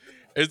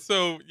 And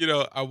so,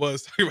 I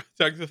was talking about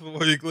Dr.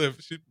 Thavolia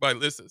Glymph. She might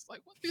listen. It's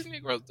like, what these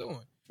Negroes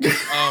doing?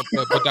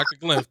 But Dr.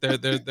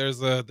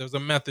 Glymph, there's a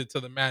method to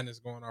the madness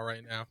going on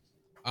right now.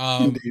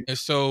 And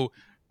so,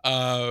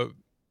 so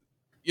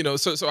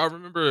I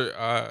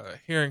remember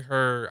hearing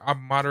her. I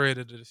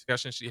moderated a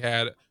discussion she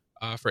had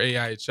for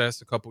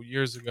AIHS a couple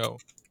years ago.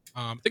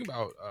 I think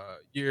about a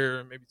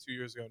year, maybe 2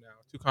 years ago now,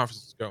 2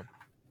 conferences ago.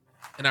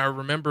 And I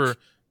remember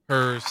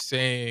her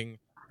saying,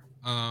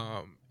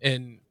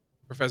 and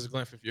Professor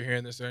Glymph, if you're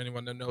hearing this or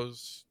anyone that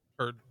knows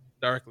her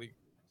directly,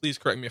 please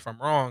correct me if I'm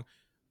wrong.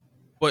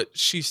 But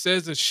she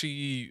says that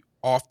she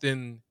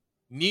often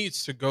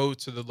needs to go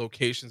to the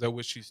locations at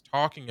which she's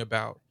talking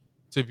about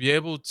to be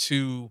able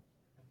to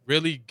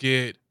really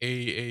get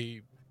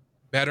a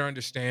better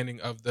understanding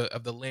of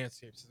the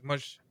landscapes as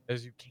much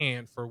as you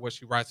can for what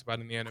she writes about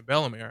in the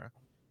antebellum era.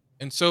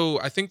 And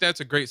so I think that's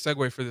a great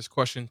segue for this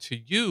question to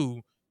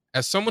you,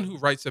 as someone who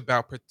writes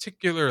about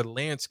particular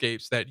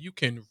landscapes that you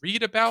can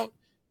read about,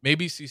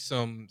 maybe see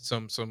some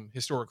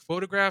historic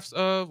photographs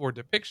of or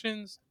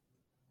depictions,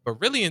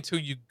 but really until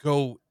you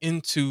go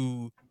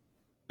into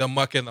the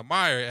muck and the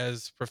mire,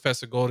 as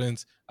Professor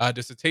Golden's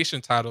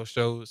dissertation title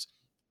shows,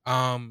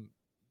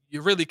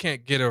 you really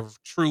can't get a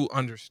true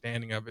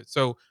understanding of it.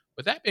 So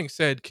with that being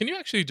said, can you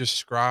actually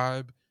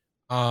describe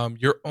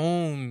your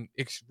own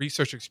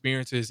research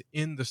experiences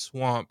in the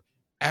swamp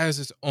as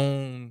its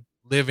own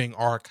living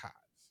archive?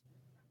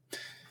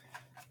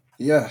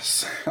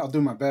 Yes, I'll do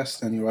my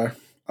best anyway.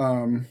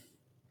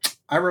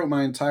 I wrote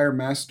my entire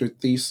master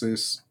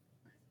thesis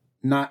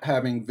not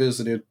having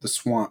visited the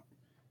swamp.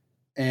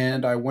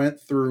 And I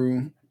went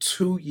through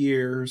 2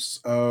 years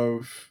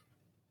of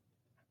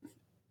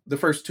the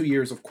first 2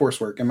 years of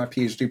coursework in my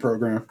PhD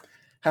program,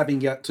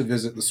 having yet to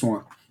visit the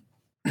swamp.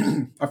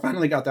 I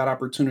finally got that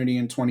opportunity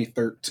in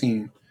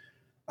 2013.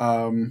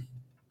 And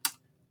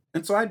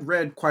so I'd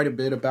read quite a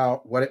bit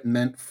about what it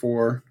meant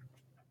for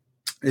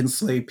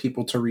enslaved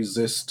people to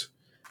resist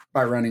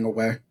by running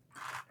away,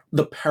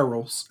 the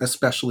perils,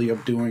 especially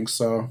of doing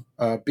so,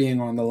 being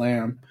on the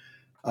lam,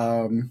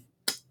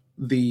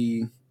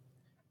 the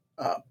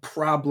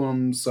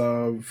problems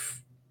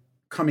of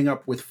coming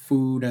up with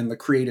food and the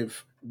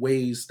creative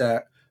ways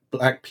that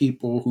Black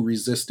people who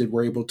resisted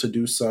were able to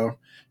do so,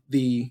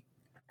 the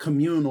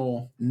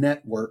communal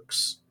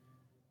networks,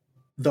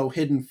 though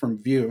hidden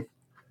from view,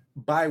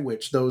 by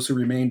which those who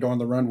remained on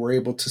the run were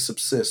able to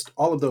subsist,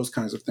 all of those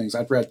kinds of things.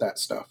 I'd read that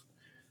stuff.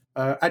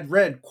 I'd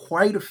read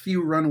quite a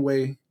few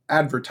runaway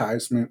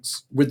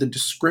advertisements with the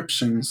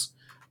descriptions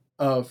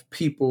of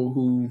people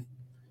who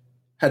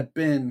had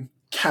been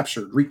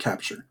captured,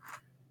 recaptured,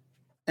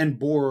 and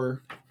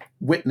bore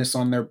witness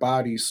on their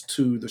bodies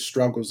to the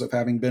struggles of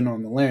having been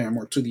on the lam,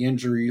 or to the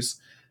injuries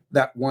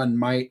that one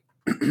might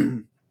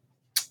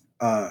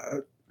uh,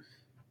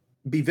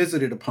 be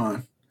visited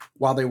upon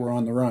while they were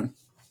on the run.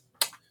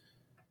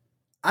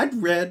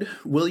 I'd read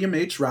William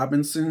H.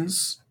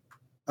 Robinson's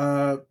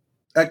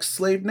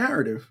ex-slave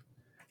narrative,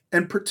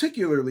 and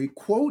particularly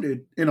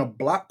quoted in a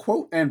block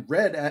quote and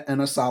read at an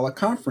Asala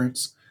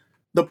conference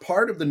the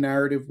part of the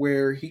narrative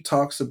where he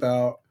talks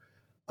about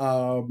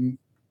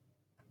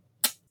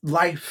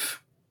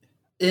life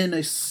in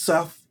a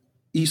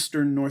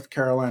southeastern North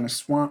Carolina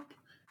swamp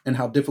and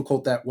how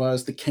difficult that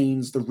was, the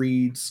canes, the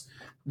reeds,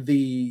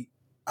 the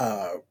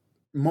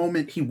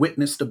moment he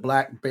witnessed a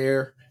black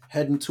bear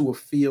head into a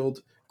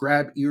field,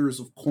 grab ears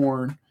of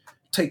corn,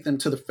 take them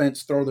to the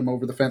fence, throw them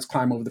over the fence,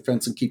 climb over the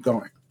fence, and keep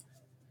going.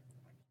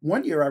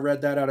 One year I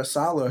read that at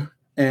Asala,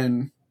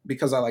 and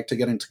because I like to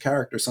get into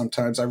character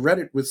sometimes, I read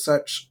it with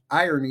such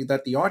irony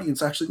that the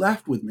audience actually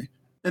laughed with me.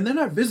 And then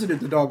I visited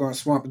the doggone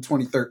swamp in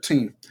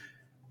 2013.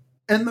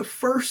 And the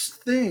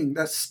first thing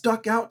that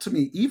stuck out to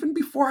me, even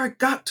before I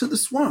got to the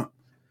swamp,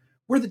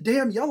 were the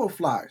damn yellow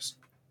flies.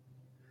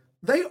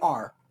 They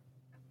are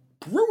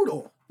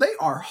brutal. They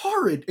are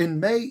horrid in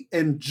May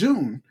and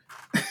June.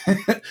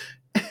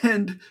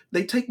 And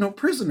they take no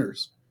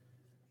prisoners.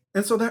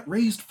 And so that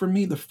raised for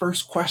me the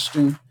first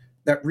question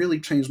that really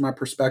changed my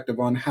perspective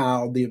on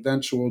how the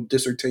eventual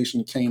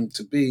dissertation came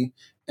to be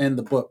and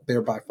the book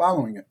thereby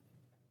following it.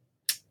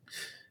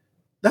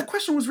 That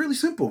question was really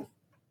simple.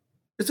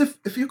 It's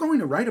if you're going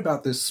to write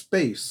about this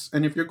space,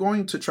 and if you're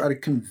going to try to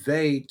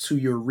convey to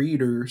your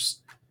readers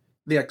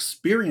the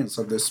experience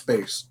of this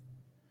space,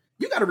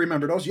 you got to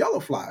remember those yellow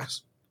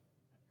flies.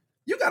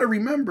 You got to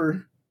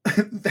remember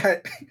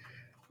that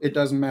it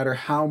doesn't matter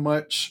how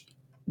much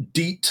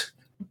DEET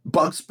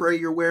bug spray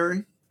you're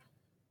wearing.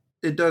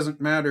 It doesn't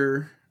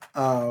matter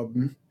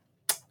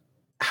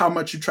how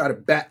much you try to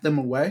bat them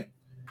away.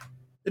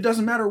 It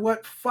doesn't matter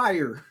what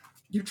fire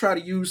you try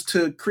to use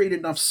to create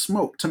enough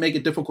smoke to make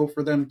it difficult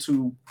for them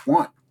to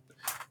want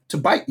to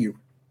bite you.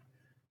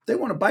 If they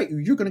want to bite you,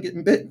 you're going to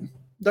get bitten.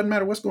 Doesn't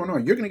matter what's going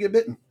on. You're going to get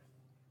bitten.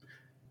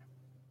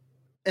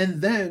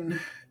 And then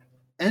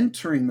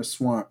entering the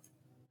swamp,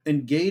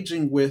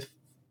 engaging with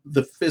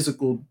the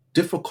physical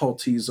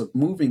difficulties of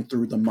moving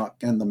through the muck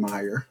and the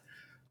mire,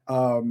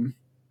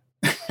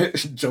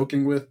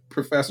 joking with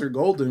Professor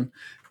Golden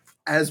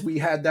as we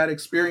had that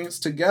experience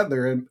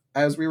together, and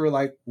as we were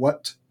like,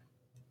 what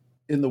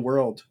in the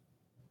world?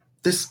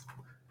 This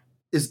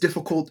is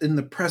difficult in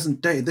the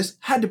present day. This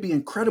had to be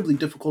incredibly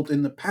difficult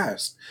in the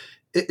past.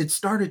 It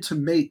started to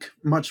make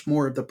much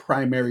more of the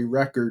primary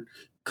record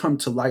come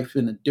to life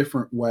in a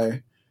different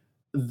way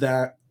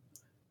that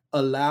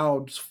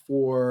allowed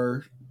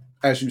for,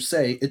 as you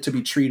say, it to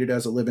be treated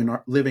as a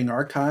living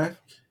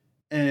archive,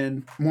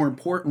 and more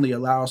importantly,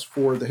 allows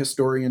for the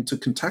historian to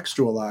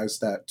contextualize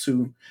that,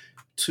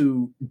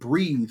 to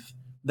breathe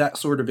that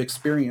sort of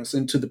experience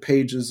into the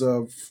pages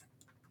of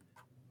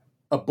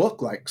a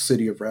book like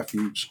City of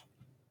Refuge.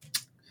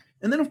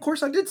 And then, of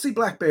course, I did see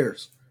black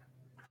bears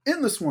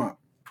in the swamp.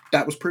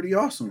 That was pretty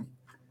awesome.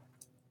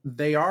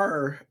 They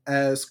are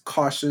as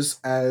cautious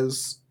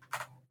as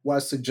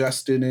was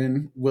suggested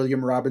in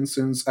William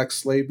Robinson's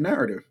ex-slave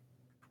narrative.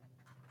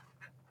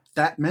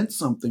 That meant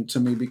something to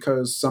me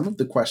because some of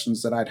the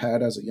questions that I'd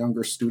had as a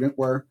younger student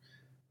were,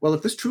 well,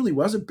 if this truly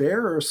was a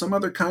bear or some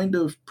other kind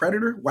of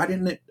predator, why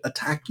didn't it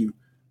attack you?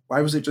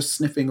 Why was it just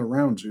sniffing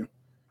around you?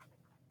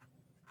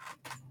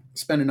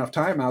 Spend enough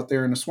time out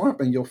there in the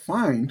swamp and you'll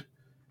find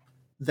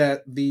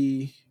that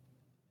the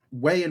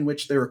way in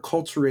which they're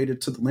acculturated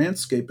to the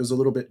landscape is a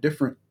little bit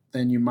different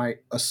than you might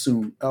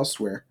assume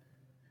elsewhere.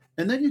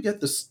 And then you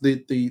get this,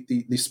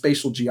 the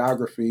spatial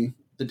geography,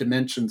 the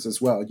dimensions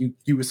as well.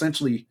 You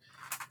essentially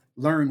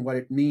learn what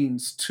it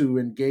means to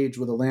engage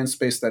with a land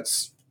space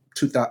that's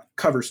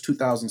covers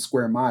 2,000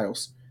 square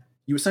miles.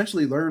 You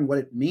essentially learn what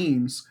it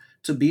means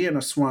to be in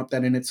a swamp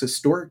that in its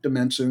historic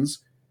dimensions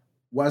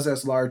was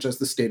as large as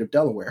the state of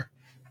Delaware.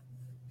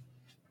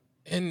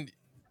 And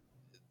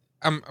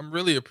I'm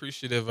really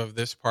appreciative of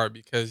this part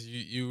because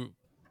you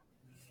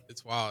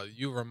it's wild.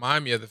 You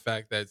remind me of the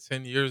fact that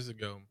 10 years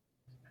ago,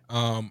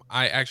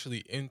 I actually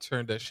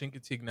interned at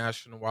Chincoteague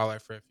National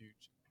Wildlife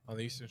Refuge on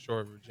the eastern shore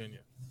of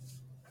Virginia.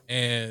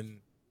 And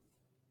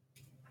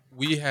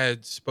we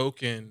had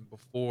spoken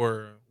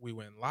before we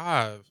went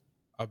live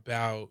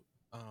about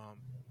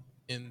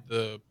in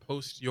the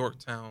post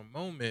Yorktown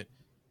moment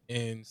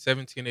in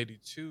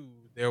 1782,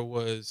 there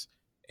was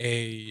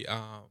a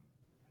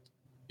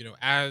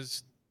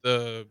as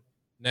the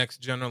next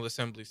General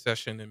Assembly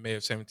session in May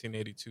of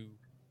 1782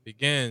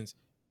 begins,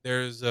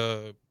 there's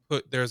a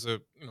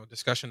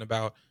discussion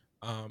about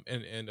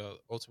and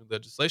ultimate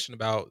legislation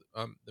about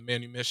the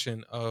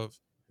manumission of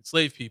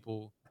enslaved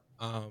people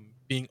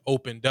being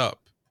opened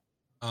up,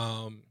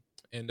 um,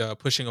 and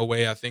pushing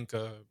away, I think,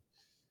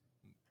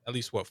 at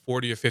least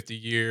 40 or 50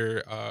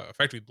 year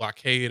effectively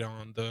blockade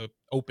on the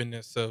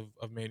openness of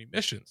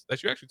manumissions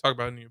that you actually talk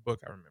about in your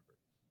book, I remember.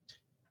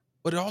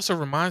 But it also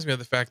reminds me of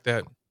the fact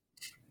that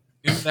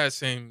in that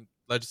same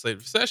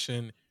legislative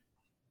session,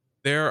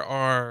 there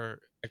are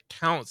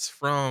accounts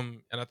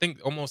from, and I think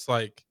almost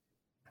like,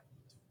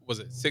 was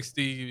it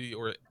 60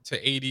 or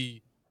to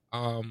 80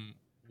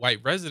 white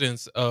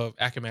residents of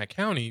Accomack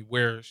County,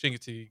 where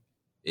Chincoteague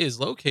is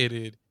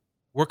located,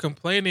 were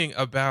complaining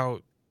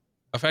about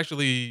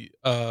effectively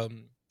a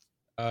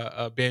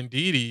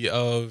banditti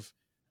of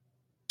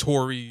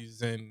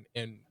Tories and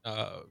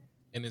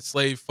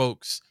enslaved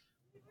folks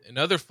and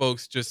other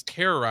folks just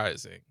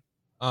terrorizing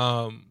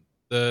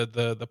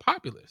the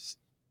populace.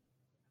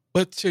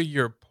 But to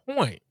your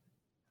point,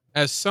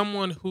 as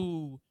someone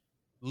who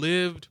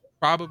lived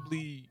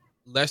probably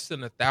less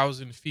than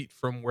 1,000 feet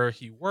from where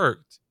he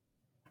worked,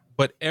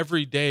 but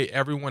every day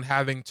everyone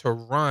having to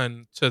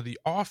run to the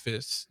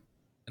office,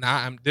 and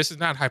I'm this is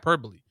not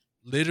hyperbole,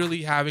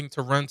 literally having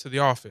to run to the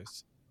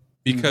office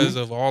because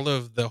of all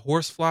of the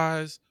horse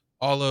flies,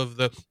 all of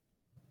the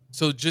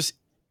so just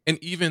and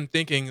even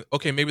thinking,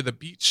 okay, maybe the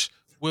beach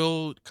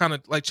will kind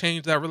of like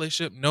change that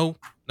relationship. No,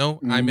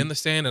 I'm in the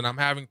sand and I'm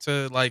having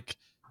to like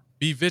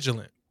be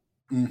vigilant.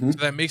 So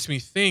that makes me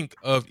think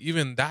of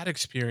even that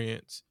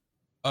experience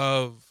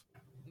of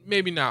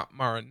maybe not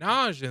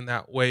marronage in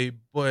that way,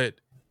 but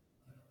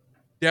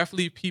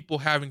definitely people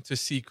having to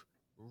seek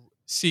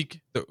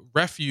the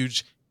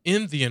refuge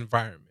in the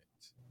environment.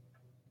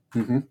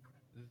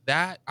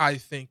 That I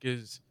think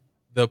is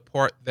the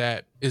part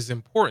that is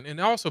important, and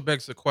it also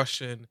begs the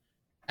question: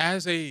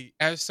 as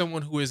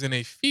someone who is in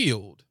a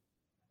field,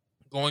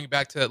 going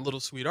back to that little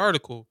sweet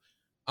article,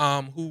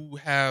 who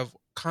have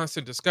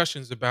constant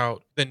discussions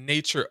about the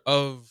nature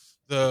of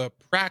the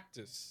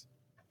practice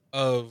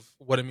of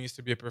what it means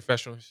to be a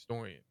professional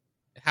historian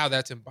and how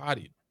that's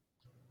embodied.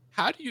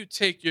 How do you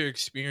take your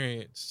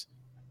experience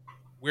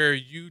where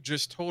you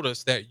just told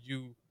us that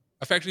you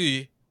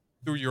effectively,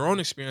 through your own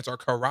experience, are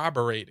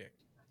corroborating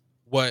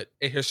what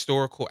a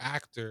historical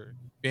actor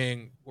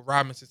being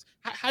Robinson?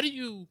 How do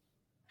you,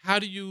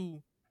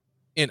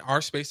 in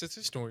our space as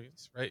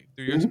historians, right,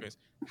 through your experience,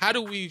 how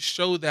do we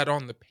show that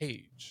on the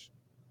page?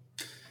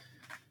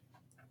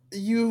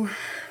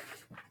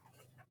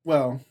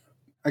 Well,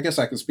 I guess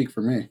I can speak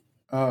for me.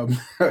 Yeah.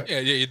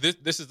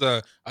 This is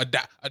a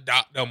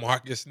Dr.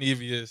 Marcus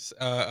Nevius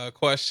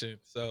question.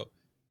 So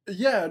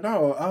yeah,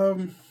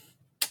 no,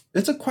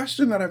 it's a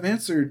question that I've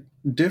answered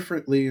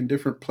differently in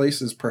different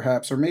places,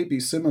 perhaps, or maybe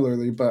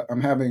similarly, but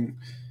I'm having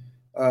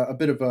a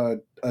bit of a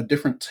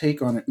different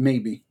take on it,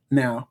 maybe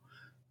now,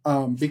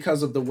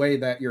 because of the way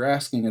that you're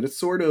asking it. It's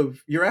sort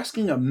of, you're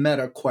asking a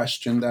meta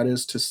question, that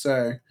is to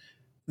say,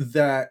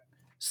 that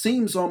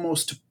seems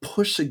almost to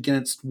push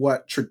against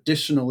what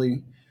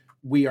traditionally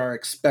we are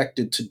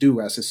expected to do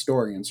as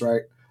historians,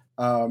 right?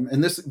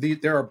 And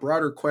there are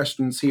broader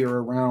questions here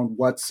around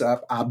what's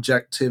up,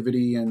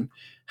 objectivity, and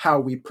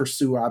how we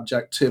pursue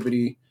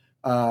objectivity.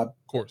 Of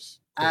course.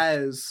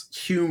 As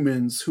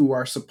humans who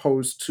are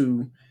supposed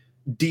to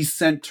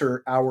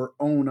decenter our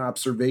own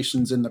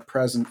observations in the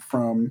present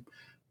from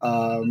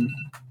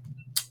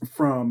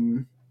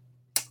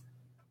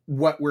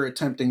what we're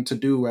attempting to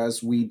do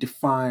as we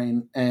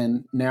define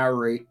and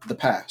narrate the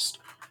past.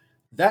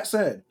 That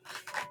said,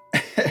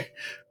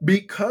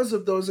 because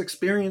of those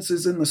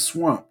experiences in the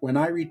swamp, when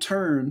I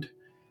returned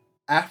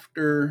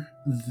after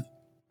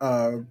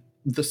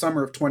the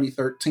summer of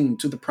 2013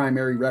 to the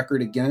primary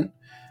record again,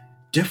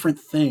 different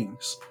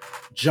things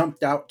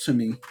jumped out to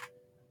me,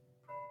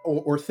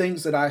 or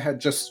things that I had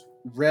just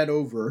read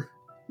over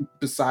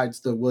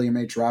besides the William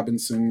H.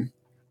 Robinson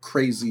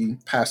crazy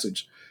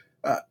passage,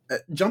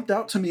 jumped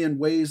out to me in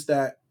ways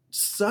that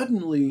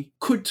suddenly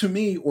could to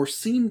me or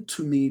seemed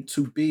to me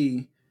to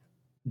be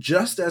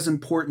just as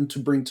important to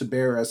bring to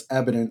bear as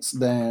evidence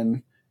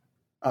than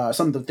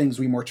some of the things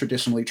we more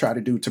traditionally try to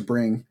do to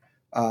bring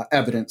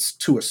evidence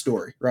to a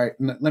story, right?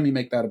 And let me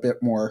make that a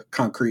bit more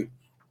concrete.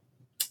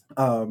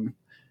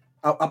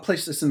 I'll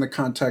place this in the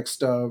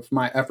context of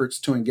my efforts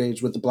to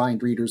engage with the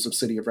blind readers of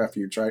City of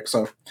Refuge, right?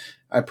 So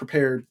I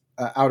prepared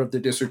out of the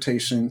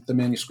dissertation, the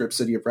manuscript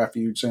City of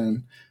Refuge,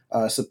 and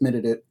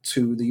submitted it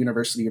to the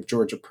University of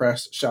Georgia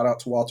Press. Shout out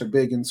to Walter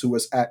Biggins, who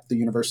was at the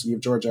University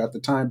of Georgia at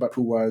the time, but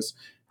who was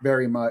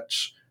very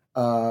much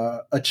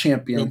a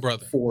champion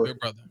for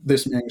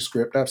this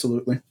manuscript.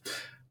 Absolutely.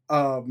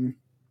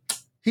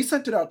 He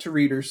sent it out to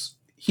readers.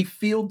 He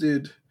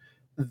fielded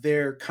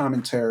their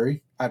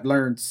commentary. I've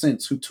learned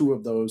since who two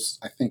of those,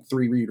 I think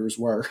 3 readers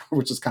were,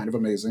 which is kind of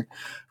amazing.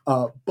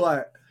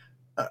 But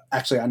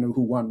actually, I knew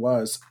who one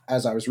was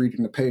as I was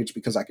reading the page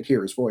because I could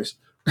hear his voice.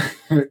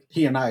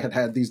 He and I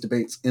had these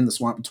debates in the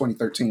swamp in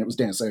 2013. It was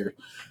Dan Sayer.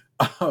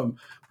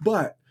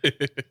 But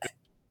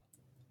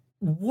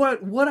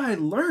what I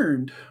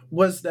learned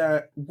was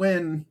that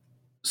when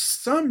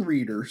some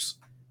readers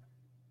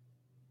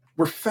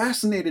were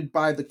fascinated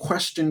by the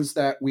questions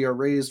that we are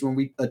raised when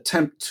we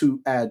attempt to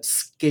add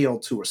scale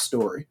to a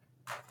story,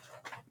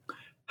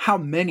 how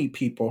many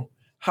people,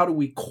 how do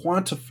we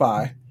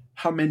quantify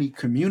how many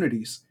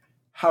communities?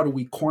 How do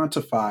we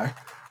quantify?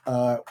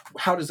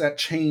 How does that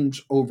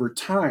change over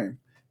time?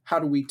 How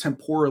do we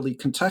temporally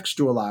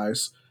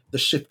contextualize the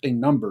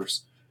shifting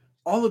numbers?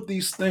 All of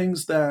these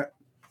things that,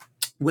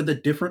 with a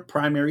different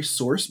primary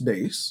source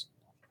base,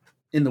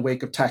 in the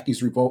wake of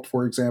Tacky's Revolt,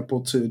 for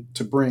example, to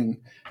bring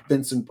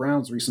Vincent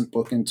Brown's recent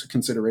book into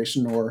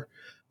consideration, or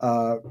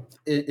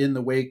in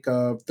the wake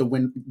of the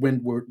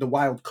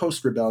Wild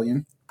Coast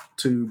Rebellion,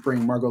 to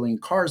bring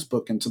Margolene Carr's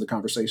book into the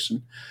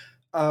conversation,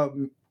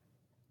 the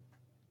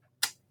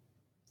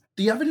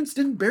evidence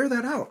didn't bear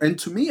that out. And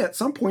to me, at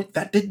some point,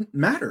 that didn't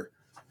matter.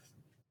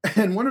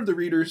 And one of the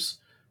readers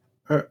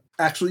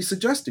actually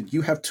suggested,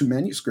 you have two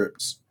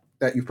manuscripts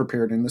that you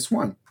prepared in this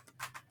one.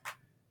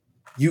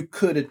 You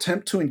could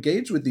attempt to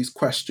engage with these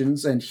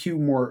questions and hew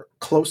more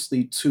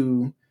closely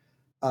to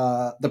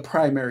the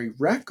primary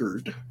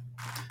record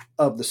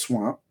of the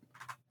swamp,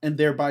 and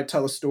thereby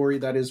tell a story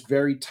that is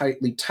very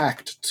tightly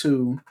tacked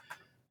to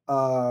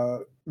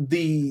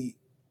the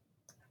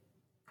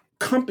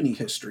company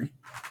history,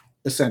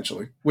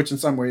 essentially, which in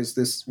some ways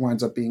this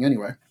winds up being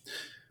anyway.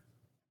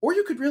 Or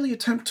you could really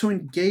attempt to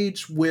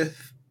engage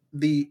with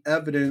the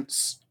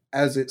evidence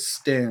as it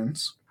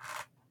stands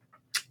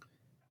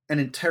and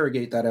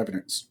interrogate that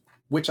evidence,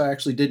 which I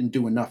actually didn't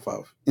do enough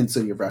of in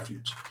City of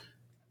Refuge.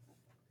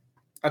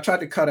 I tried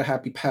to cut a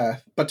happy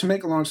path, but to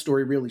make a long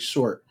story really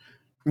short,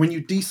 when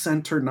you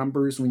decenter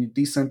numbers, when you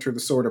decenter the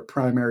sort of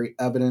primary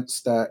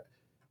evidence that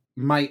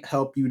might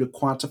help you to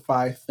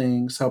quantify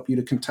things, help you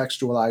to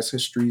contextualize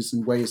histories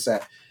in ways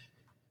that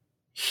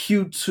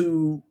hew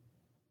to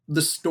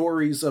the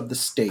stories of the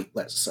state,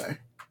 let's say,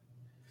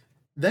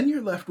 then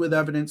you're left with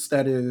evidence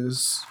that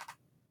is,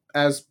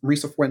 as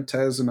Risa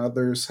Fuentes and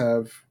others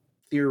have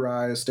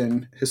theorized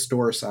and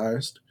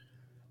historicized,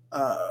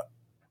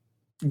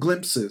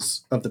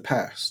 glimpses of the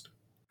past.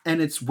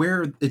 And it's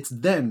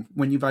then,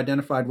 when you've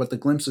identified what the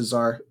glimpses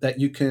are, that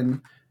you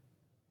can,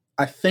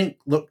 I think,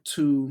 look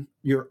to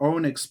your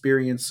own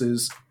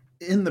experiences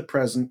in the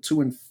present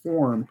to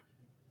inform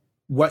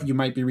what you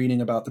might be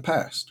reading about the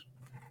past.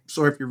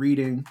 So if you're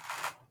reading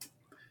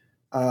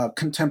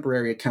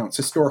contemporary accounts,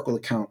 historical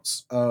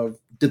accounts of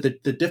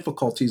the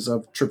difficulties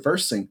of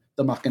traversing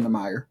the muck and the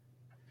mire,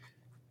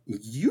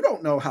 you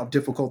don't know how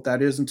difficult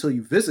that is until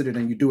you visit it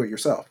and you do it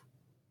yourself.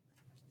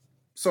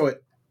 So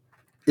it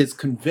is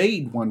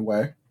conveyed one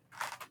way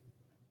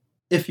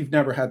if you've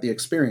never had the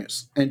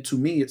experience. And to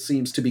me, it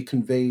seems to be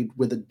conveyed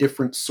with a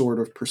different sort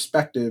of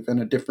perspective and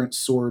a different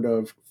sort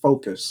of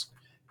focus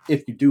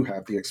if you do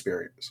have the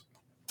experience.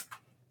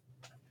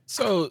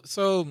 So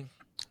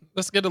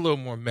let's get a little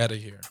more meta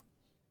here.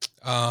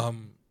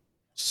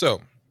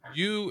 So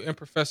you and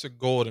Professor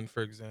Golden,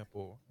 for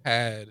example,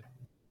 had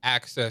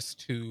access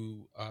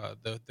to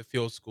the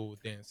field school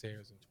with Dan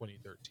Sayers in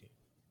 2013,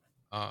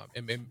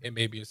 and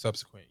maybe in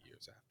subsequent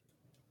years after.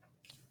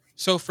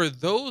 So for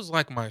those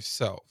like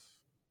myself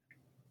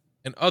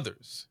and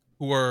others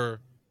who are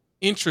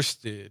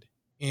interested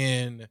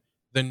in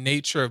the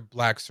nature of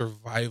Black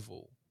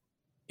survival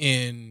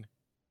in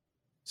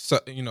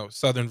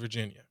Southern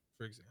Virginia,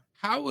 for example,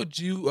 how would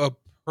you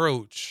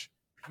approach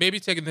maybe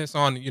taking this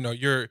on?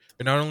 You're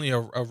not only a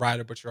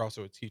writer, but you're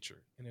also a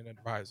teacher and an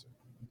advisor.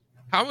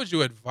 How would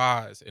you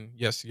advise? And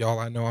yes, y'all,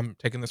 I know I'm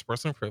taking this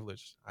personal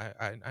privilege.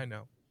 I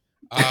know.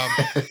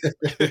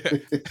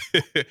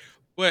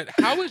 But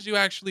how would you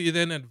actually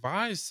then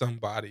advise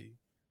somebody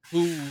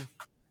who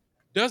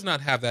does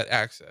not have that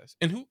access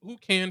and who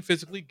can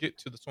physically get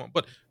to the swamp?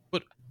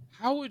 But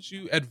how would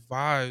you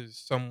advise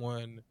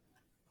someone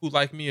who,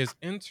 like me, is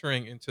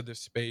entering into this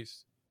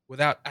space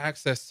without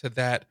access to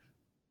that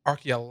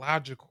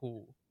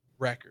archaeological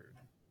record,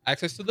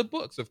 access to the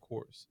books, of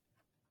course,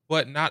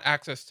 but not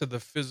access to the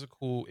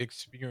physical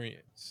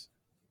experience?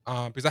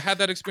 Because I had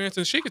that experience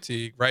in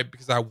Chincoteague, right?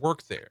 Because I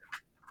worked there.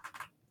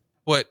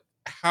 But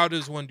how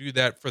does one do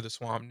that for the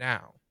swamp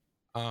now,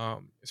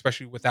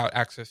 especially without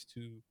access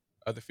to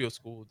the field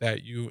school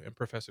that you and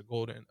Professor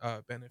Golden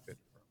benefited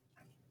from?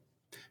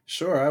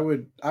 Sure, I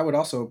would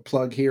also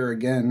plug here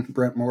again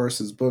Brent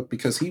Morris's book,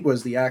 because he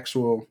was the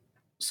actual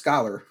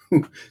scholar,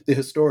 the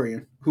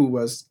historian, who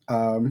was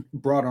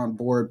brought on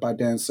board by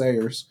Dan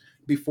Sayers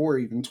before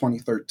even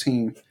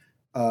 2013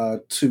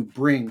 to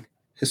bring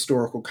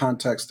historical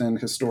context and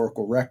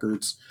historical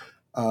records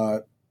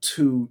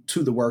to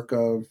the work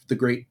of the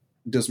Great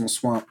Dismal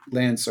Swamp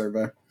Land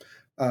Survey.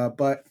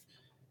 But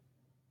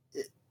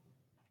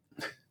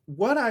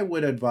what I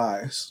would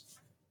advise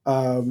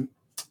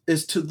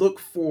is to look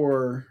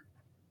for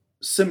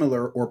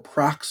similar or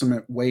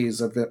proximate ways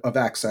of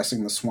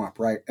accessing the swamp,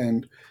 right?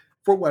 And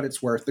for what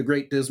it's worth, the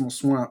Great Dismal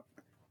Swamp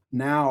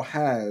now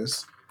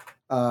has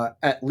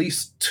at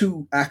least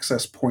two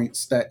access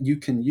points that you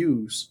can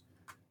use,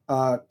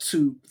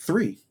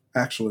 three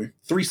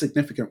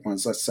significant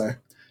ones, let's say,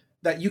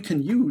 that you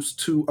can use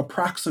to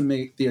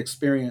approximate the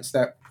experience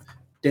that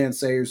Dan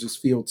Sayers'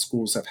 field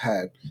schools have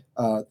had,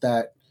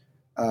 that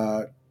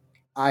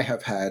I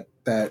have had,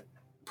 that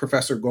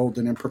Professor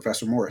Golden and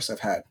Professor Morris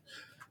have had.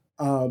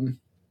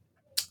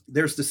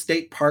 There's the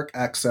state park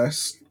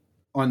access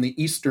on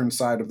the eastern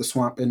side of the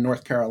swamp in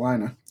North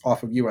Carolina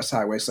off of US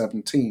Highway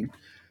 17.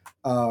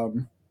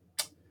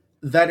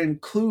 That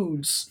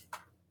includes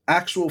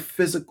actual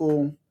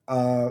physical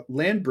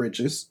land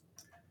bridges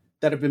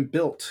that have been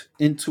built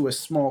into a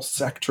small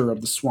sector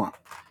of the swamp.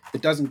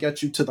 It doesn't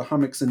get you to the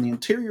hummocks in the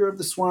interior of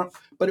the swamp,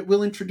 but it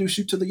will introduce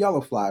you to the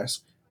yellow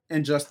flies.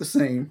 And just the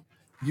same,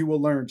 you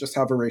will learn just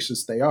how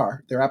voracious they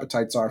are. Their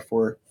appetites are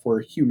for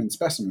human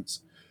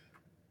specimens.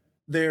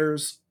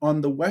 There's,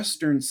 on the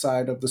western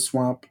side of the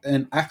swamp,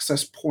 an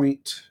access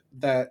point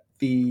that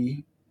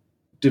the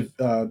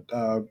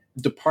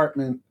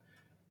Department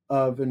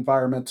of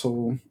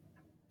Environmental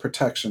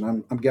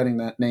Protection, I'm getting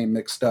that name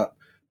mixed up,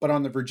 but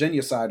on the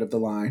Virginia side of the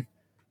line,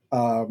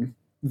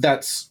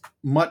 that's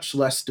much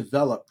less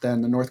developed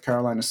than the North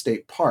Carolina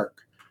State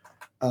Park,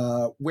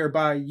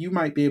 whereby you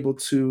might be able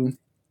to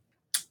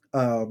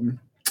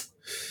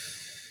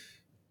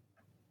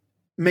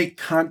make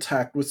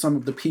contact with some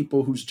of the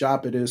people whose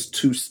job it is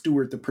to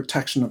steward the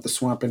protection of the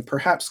swamp and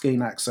perhaps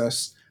gain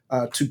access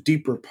to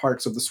deeper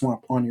parts of the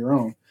swamp on your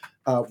own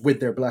with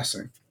their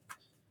blessing.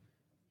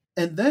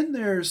 And then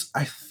there's,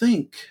 I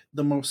think,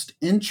 the most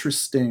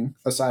interesting,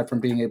 aside from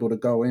being able to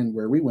go in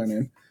where we went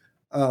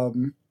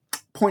in,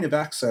 point of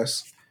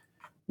access,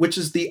 which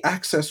is the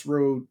access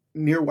road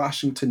near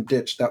Washington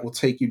Ditch that will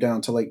take you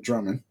down to Lake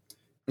Drummond.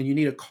 And you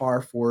need a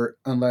car for it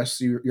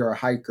unless you're a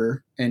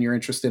hiker and you're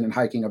interested in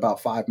hiking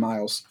about 5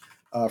 miles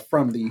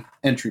from the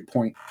entry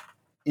point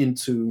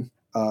into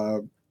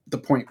the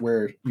point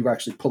where you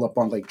actually pull up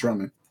on Lake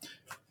Drummond.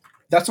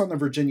 That's on the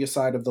Virginia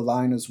side of the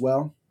line as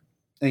well.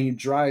 And you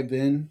drive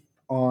in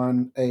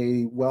on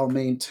a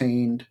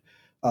well-maintained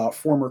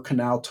former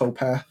canal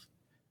towpath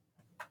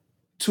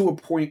to a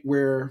point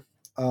where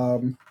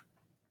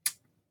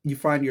you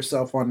find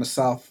yourself on the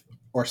south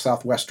or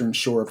southwestern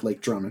shore of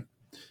Lake Drummond.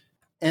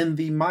 And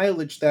the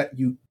mileage that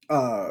you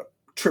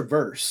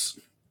traverse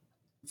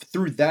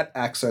through that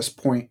access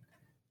point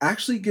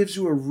actually gives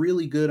you a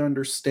really good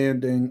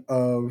understanding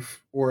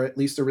of, or at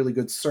least a really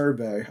good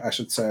survey, I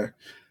should say,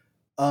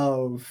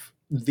 of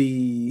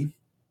the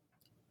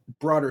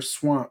broader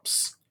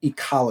swamp's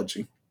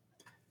ecology.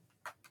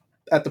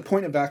 At the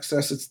point of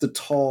access, it's the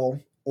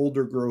tall,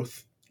 older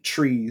growth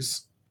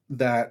trees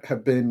that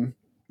have been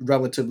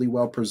relatively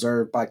well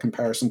preserved by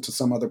comparison to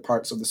some other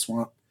parts of the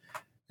swamp.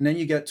 And then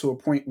you get to a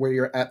point where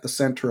you're at the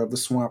center of the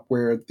swamp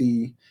where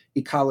the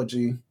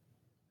ecology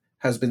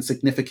has been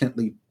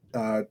significantly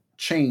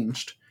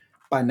changed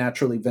by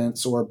natural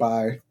events or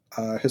by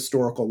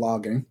historical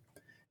logging.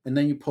 And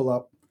then you pull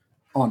up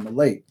on the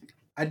lake.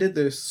 I did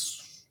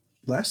this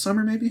last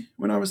summer, maybe,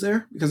 when I was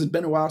there, because it'd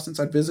been a while since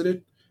I'd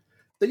visited.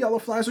 The yellow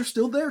flies are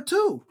still there,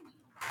 too.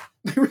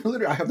 They were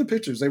literally, I have the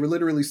pictures. They were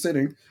literally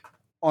sitting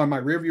on my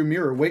rearview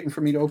mirror waiting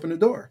for me to open the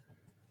door.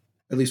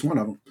 At least one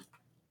of them.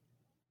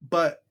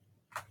 But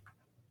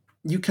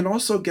you can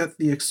also get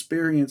the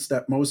experience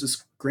that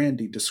Moses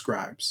Grandy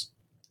describes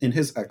in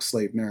his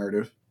ex-slave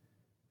narrative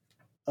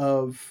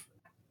of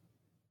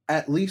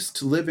at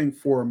least living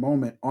for a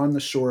moment on the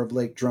shore of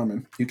Lake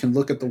Drummond. You can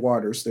look at the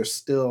waters. They're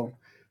still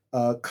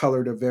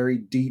colored a very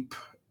deep,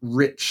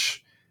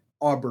 rich,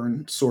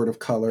 auburn sort of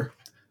color.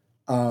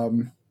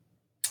 And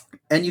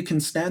you can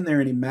stand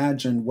there and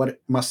imagine what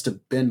it must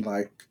have been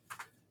like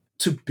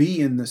to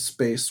be in this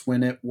space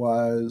when it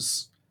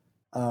was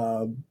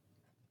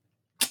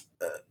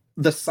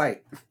the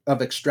site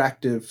of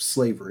extractive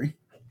slavery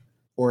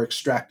or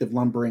extractive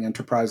lumbering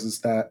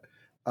enterprises that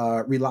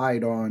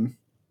relied on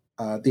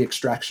the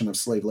extraction of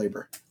slave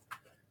labor.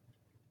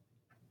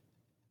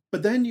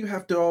 But then you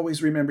have to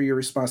always remember your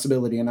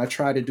responsibility, and I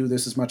try to do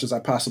this as much as I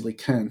possibly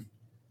can,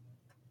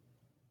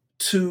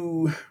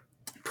 to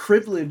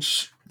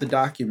privilege the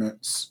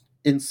documents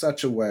in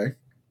such a way,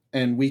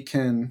 and we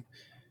can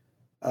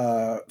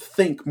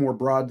think more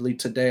broadly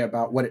today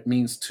about what it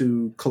means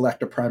to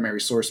collect a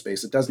primary source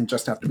base. It doesn't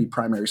just have to be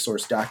primary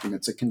source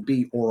documents. It can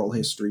be oral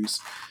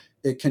histories.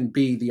 It can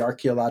be the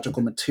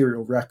archaeological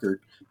material record.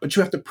 But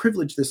you have to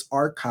privilege this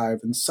archive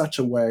in such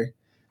a way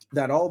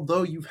that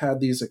although you've had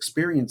these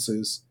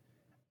experiences,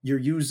 you're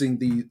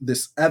using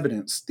this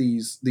evidence,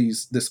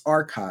 this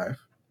archive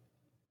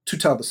to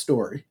tell the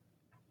story.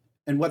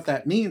 And what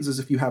that means is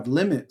if you have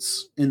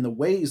limits in the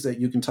ways that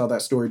you can tell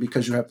that story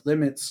because you have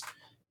limits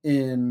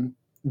in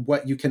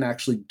what you can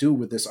actually do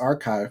with this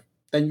archive,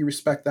 then you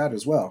respect that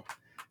as well.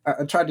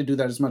 I tried to do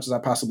that as much as I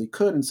possibly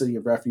could in City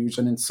of Refuge.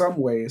 And in some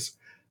ways,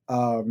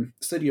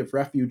 City of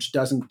Refuge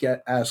doesn't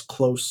get as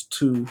close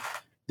to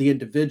the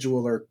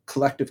individual or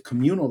collective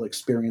communal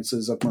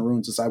experiences of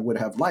Maroons as I would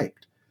have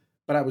liked.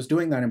 But I was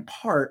doing that in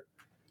part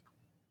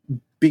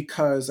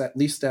because at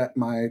least at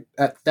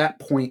that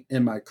point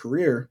in my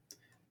career,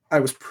 I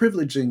was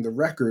privileging the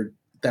record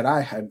that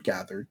I had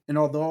gathered. And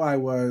although I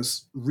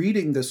was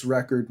reading this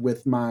record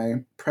with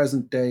my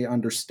present day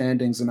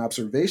understandings and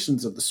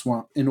observations of the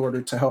swamp in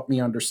order to help me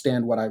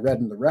understand what I read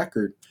in the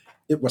record,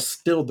 it was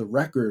still the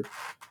record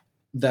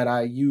that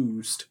I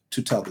used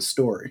to tell the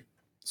story.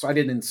 So I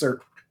didn't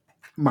insert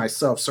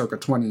myself circa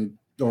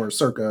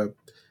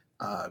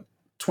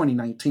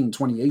 2019,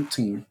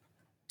 2018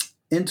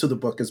 into the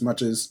book as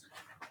much as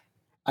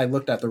I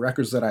looked at the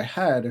records that I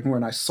had, and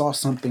when I saw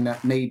something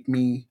that made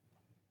me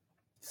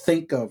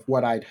think of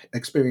what I'd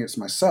experienced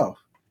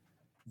myself,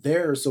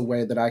 there's a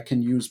way that I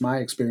can use my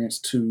experience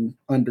to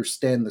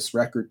understand this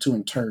record to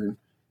in turn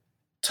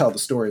tell the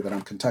story that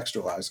I'm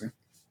contextualizing.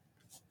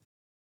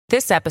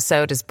 This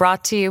episode is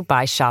brought to you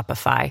by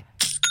Shopify.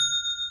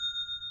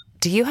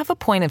 Do you have a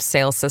point of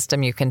sale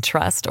system you can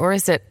trust, or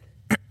is it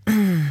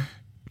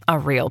a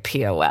real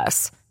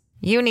POS?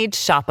 You need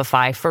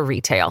Shopify for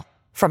retail.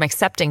 From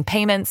accepting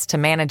payments to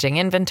managing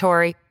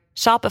inventory,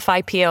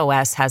 Shopify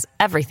POS has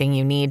everything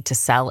you need to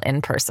sell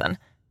in person.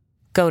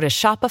 Go to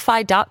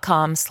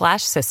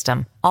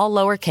shopify.com/system, all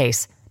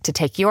lowercase, to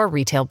take your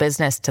retail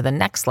business to the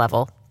next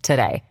level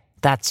today.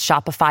 That's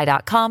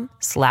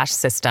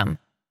shopify.com/system.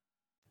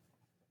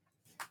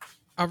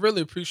 I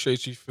really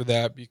appreciate you for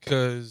that,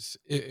 because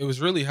it was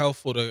really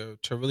helpful to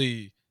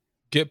really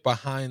get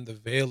behind the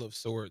veil of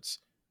sorts,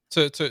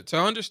 to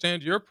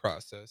understand your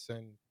process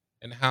and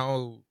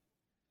how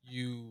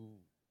you,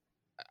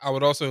 I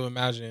would also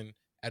imagine,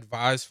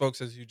 advise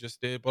folks as you just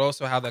did, but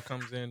also how that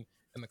comes in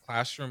the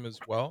classroom as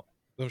well.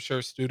 I'm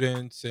sure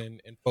students and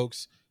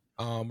folks,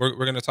 we're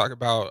going to talk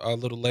about a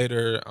little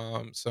later,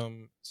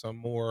 some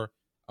more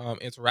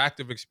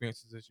interactive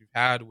experiences that you've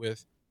had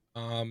with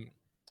um,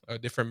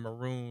 different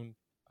maroon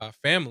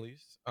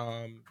families.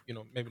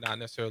 Maybe not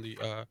necessarily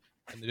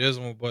in the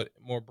Dismal, but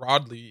more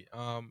broadly,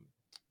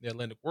 the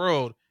Atlantic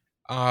world.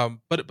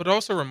 But it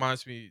also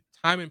reminds me,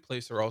 time and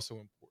place are also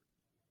important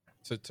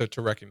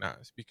to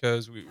recognize,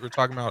 because we're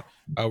talking about,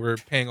 we're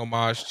paying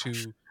homage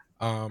to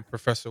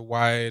Professor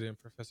White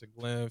and Professor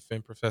Glimpf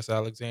and Professor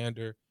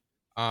Alexander.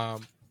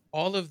 Um,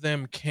 all of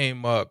them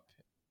came up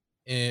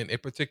in a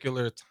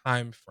particular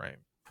time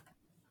frame,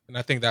 and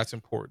I think that's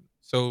important.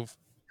 So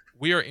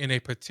we are in a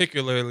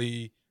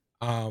particularly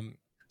um,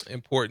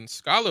 important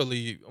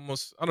scholarly,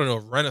 almost, I don't know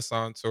if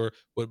Renaissance or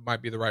what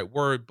might be the right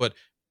word, but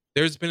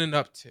there's been an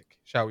uptick,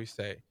 shall we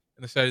say,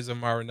 in the studies of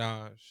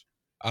Marinage,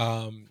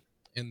 um,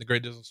 in the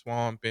Great Dismal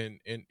Swamp, and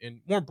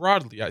more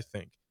broadly, I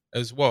think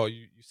as well.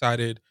 You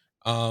cited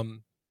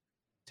um,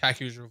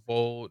 Taku's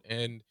Revolt,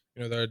 and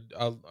there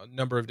are a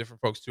number of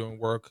different folks doing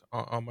work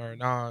on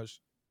Marinage.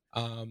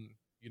 Um,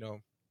 you know,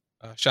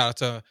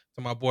 Shout out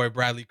to my boy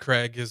Bradley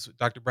Craig, is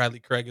Dr. Bradley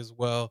Craig as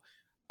well,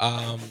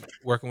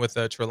 working with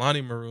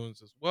Trelawney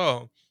Maroons as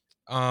well.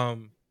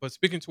 But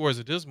speaking towards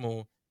the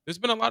Dismal, there's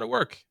been a lot of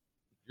work.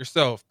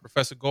 Yourself,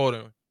 Professor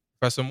Golden,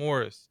 Professor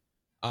Morris.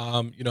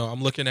 I'm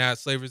looking at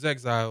Slavers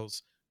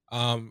Exiles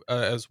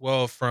as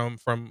well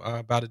from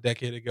about a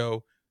decade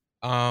ago.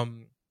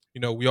 Um,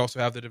 we also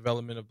have the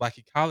development of Black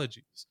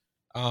ecologies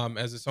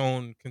as its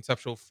own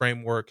conceptual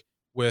framework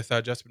with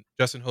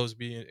Justin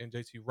Hosby and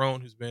JT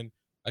Roan, who's been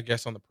a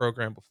guest on the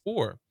program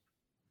before.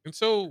 And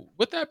so,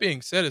 with that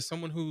being said, as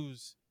someone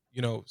who's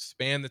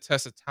spanned the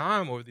test of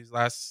time over these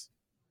last,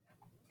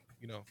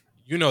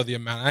 the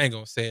amount, I ain't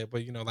gonna say it,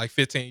 but like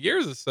 15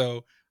 years or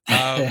so.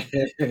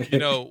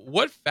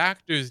 What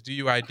factors do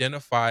you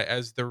identify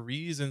as the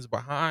reasons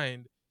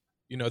behind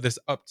this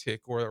uptick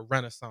or a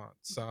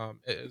renaissance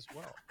as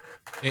well,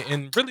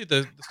 and really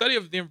the study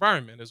of the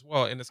environment as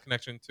well, in its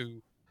connection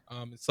to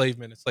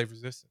enslavement and slave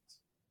resistance?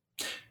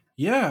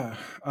 Yeah,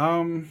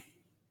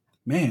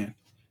 man.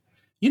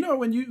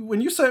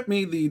 When you sent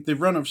me the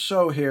run of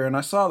show here and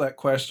I saw that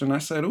question, I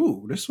said,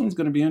 "Ooh, this one's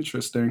going to be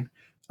interesting."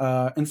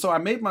 And so I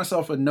made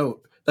myself a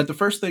note that the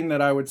first thing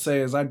that I would say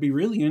is I'd be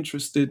really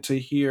interested to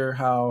hear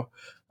how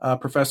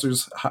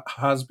Professors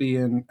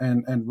Hosby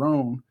and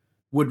Roan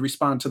would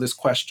respond to this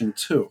question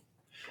too.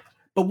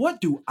 But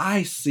what do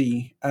I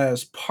see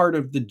as part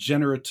of the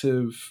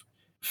generative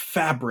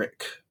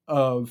fabric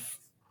of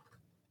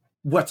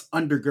what's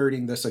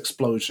undergirding this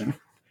explosion?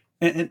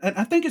 And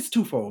I think it's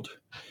twofold.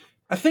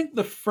 I think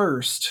the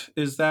first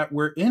is that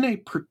we're in a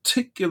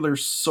particular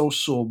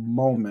social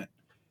moment,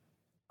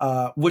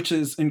 which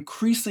is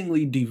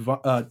increasingly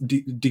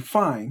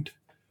defined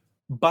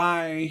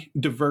by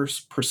diverse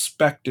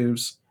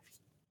perspectives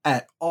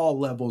at all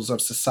levels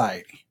of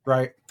society,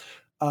 right?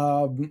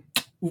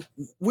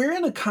 We're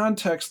in a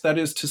context, that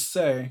is to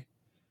say,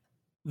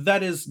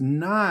 that is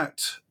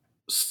not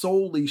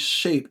solely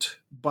shaped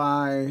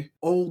by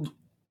old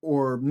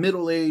or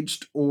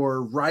middle-aged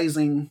or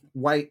rising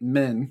white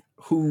men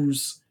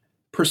whose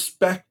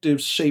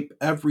perspectives shape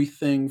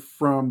everything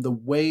from the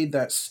way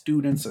that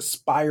students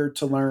aspire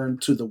to learn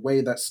to the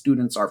way that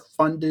students are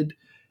funded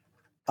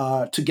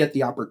to get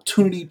the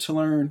opportunity to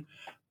learn,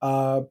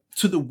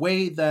 to the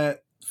way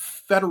that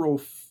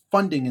federal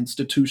funding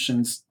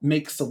institutions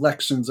make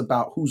selections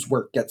about whose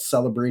work gets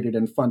celebrated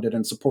and funded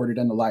and supported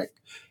and the like.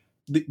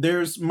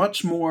 There's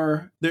much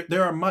more.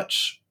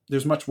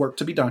 There's much work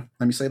to be done.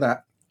 Let me say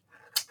that.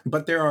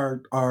 But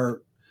there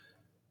are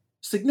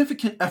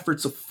significant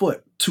efforts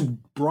afoot to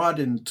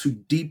broaden, to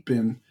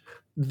deepen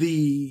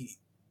the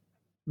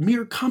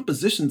mere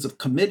compositions of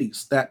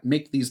committees that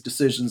make these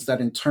decisions that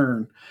in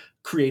turn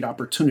create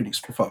opportunities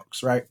for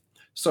folks, right?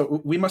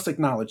 So we must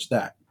acknowledge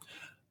that.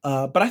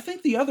 But I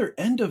think the other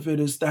end of it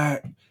is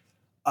that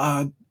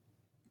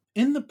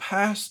In the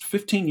past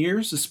 15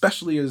 years,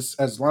 especially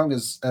as long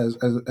as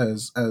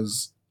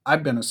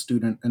I've been a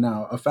student and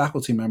now a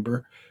faculty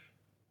member,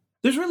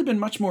 there's really been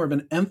much more of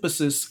an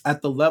emphasis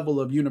at the level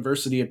of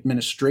university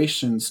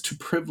administrations to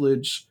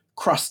privilege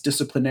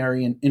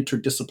cross-disciplinary and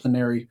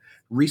interdisciplinary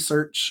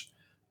research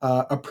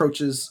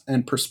approaches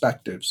and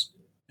perspectives.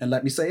 And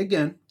let me say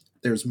again,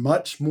 there's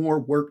much more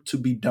work to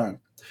be done.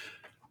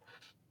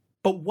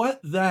 But what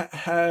that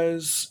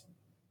has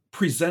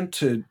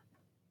presented,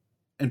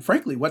 and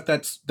frankly, what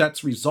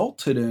that's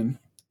resulted in,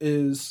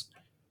 is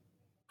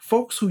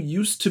folks who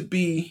used to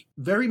be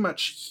very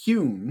much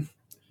hewn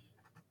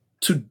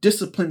to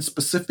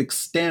discipline-specific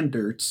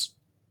standards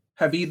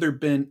have either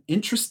been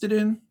interested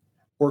in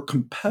or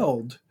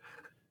compelled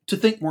to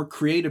think more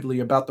creatively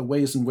about the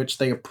ways in which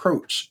they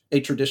approach a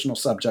traditional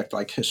subject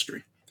like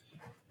history.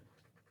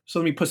 So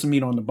let me put some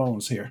meat on the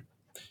bones here.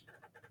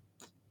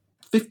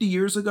 50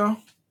 years ago,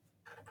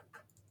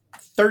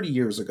 30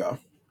 years ago,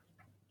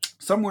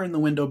 somewhere in the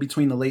window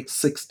between the late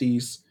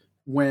 60s,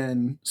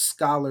 when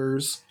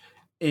scholars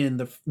in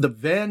the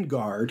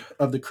vanguard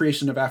of the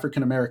creation of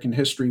African American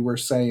history were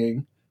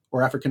saying,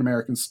 or African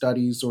American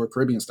studies or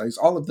Caribbean studies,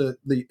 all of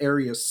the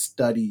area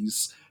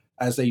studies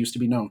as they used to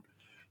be known.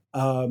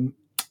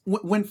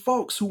 When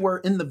folks who were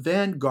in the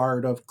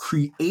vanguard of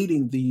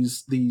creating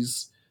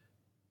these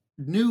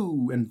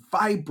new and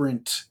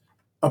vibrant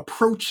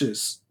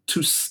approaches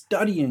to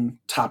studying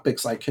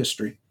topics like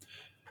history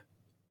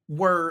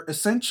were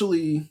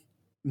essentially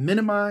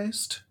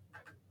minimized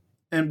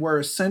and were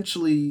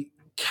essentially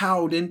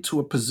cowed into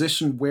a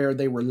position where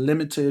they were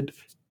limited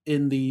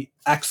in the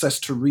access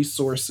to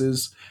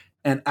resources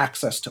and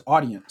access to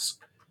audience.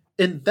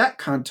 In that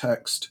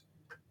context,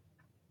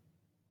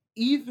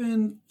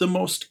 even the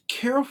most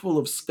careful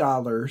of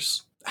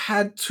scholars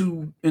had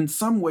to, in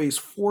some ways,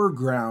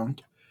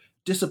 foreground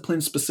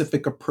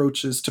discipline-specific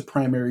approaches to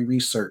primary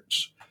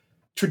research,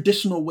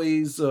 traditional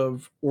ways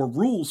of, or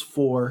rules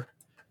for,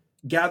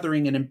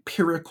 gathering an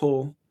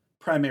empirical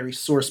primary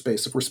source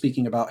base, if we're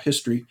speaking about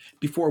history,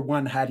 before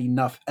one had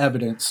enough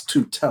evidence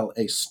to tell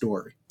a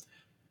story.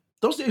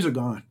 Those days are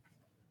gone.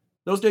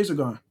 Those days are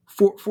gone.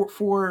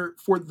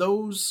 For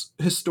those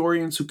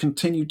historians who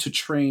continue to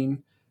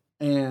train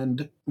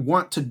and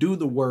want to do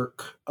the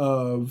work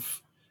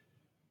of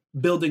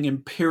building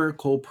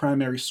empirical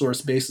primary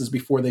source bases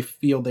before they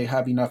feel they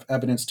have enough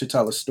evidence to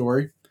tell a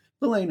story,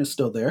 the lane is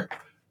still there.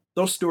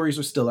 Those stories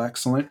are still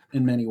excellent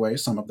in many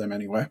ways, some of them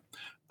anyway.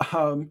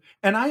 And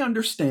I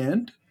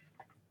understand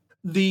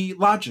the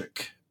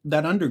logic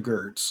that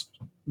undergirds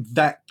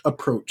that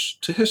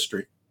approach to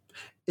history.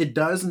 It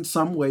does, in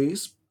some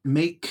ways,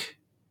 make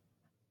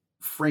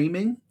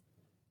framing,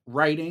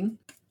 writing,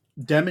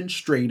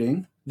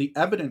 demonstrating the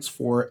evidence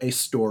for a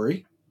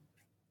story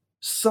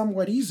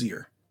somewhat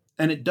easier.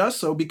 And it does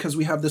so because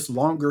we have this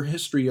longer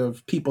history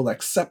of people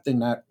accepting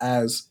that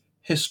as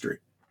history,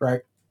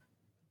 right?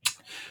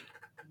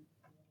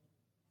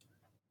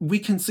 We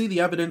can see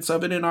the evidence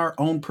of it in our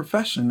own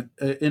profession,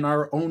 in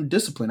our own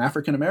discipline,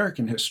 African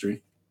American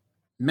history.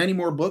 Many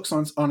more books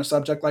on a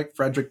subject like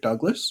Frederick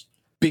Douglass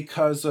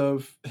because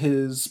of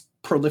his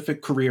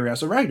prolific career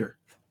as a writer.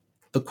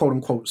 The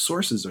quote-unquote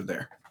sources are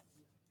there.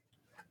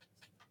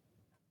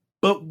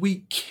 But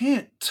we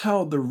can't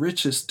tell the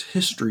richest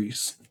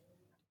histories,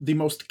 the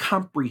most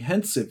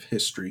comprehensive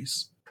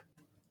histories,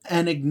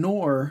 and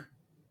ignore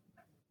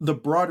the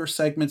broader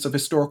segments of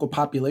historical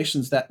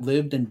populations that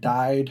lived and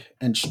died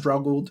and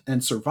struggled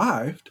and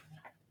survived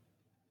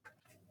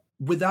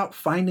without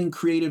finding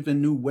creative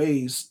and new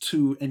ways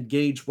to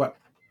engage what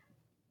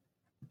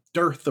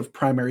dearth of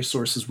primary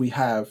sources we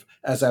have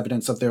as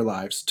evidence of their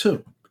lives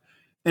too.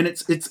 And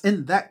it's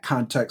in that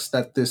context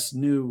that this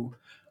new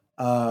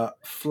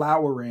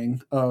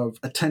flowering of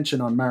attention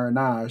on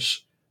Marinage,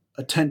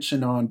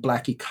 attention on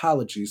Black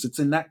ecologies, it's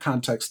in that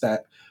context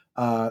that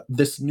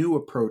this new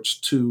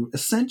approach to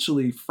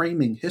essentially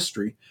framing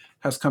history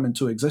has come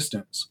into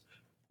existence.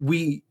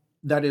 We,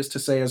 that is to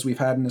say, as we've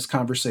had in this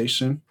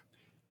conversation,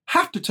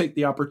 have to take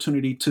the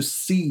opportunity to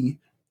see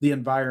the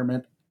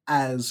environment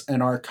as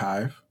an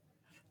archive,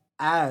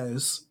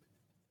 as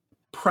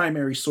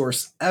primary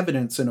source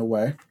evidence in a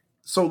way,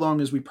 so long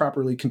as we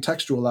properly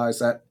contextualize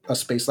that a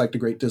space like the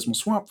Great Dismal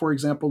Swamp, for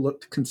example,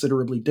 looked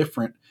considerably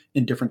different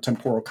in different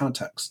temporal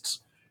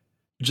contexts.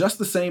 Just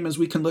the same as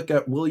we can look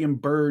at William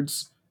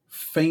Byrd's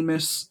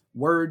famous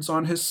words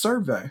on his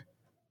survey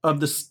of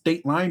the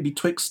state line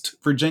betwixt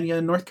Virginia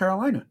and North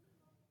Carolina.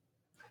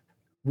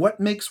 What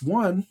makes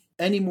one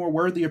any more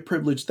worthy of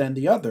privilege than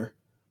the other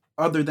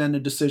than the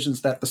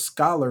decisions that the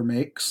scholar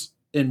makes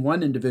in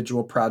one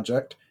individual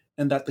project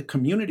and that the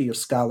community of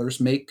scholars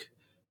make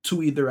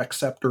to either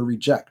accept or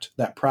reject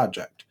that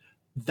project?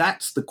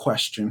 That's the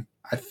question,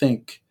 I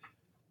think,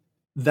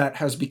 that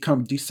has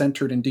become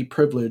decentered and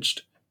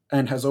deprivileged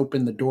and has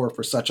opened the door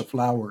for such a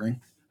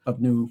flowering of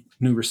new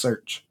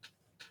Research.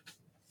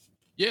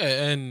 Yeah,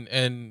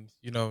 and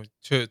you know,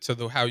 to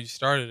how you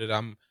started it,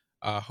 I'm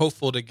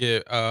hopeful to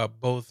get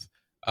both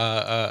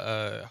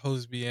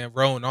Hosby and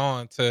Roan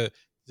on to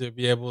to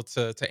be able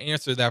to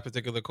answer that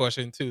particular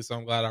question too. So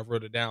I'm glad I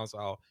wrote it down. So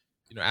I'll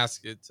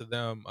ask it to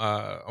them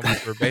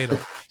almost verbatim.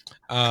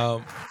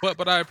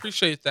 But I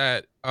appreciate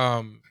that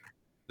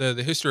the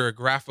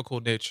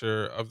historiographical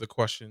nature of the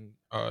question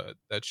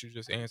that you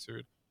just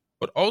answered,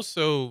 but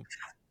also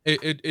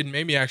it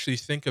made me actually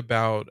think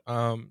about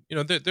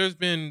there's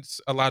been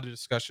a lot of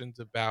discussions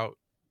about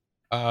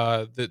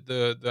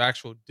the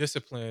actual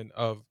discipline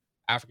of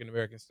African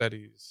American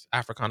studies,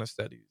 Africana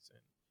studies,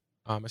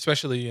 and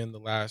especially in the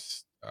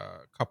last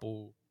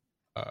couple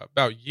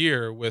about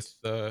year with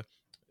the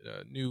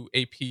new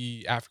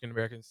AP African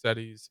American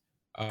Studies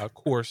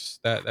course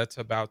that's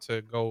about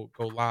to go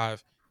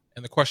live,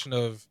 and the question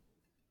of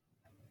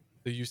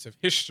the use of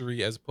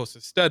history as opposed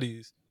to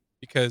studies,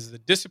 because the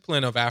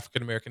discipline of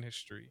African American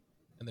history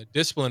and the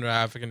discipline of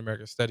African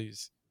American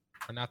studies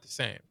are not the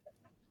same.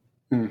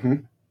 Mm-hmm.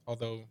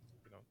 Although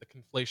the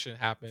conflation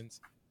happens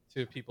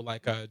to people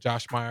like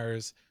Josh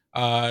Myers,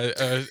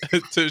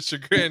 to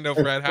chagrin of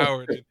Fred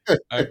Howard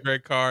and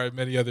Greg Carr and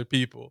many other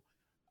people.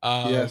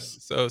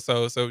 Yes. So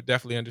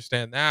definitely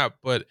understand that.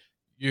 But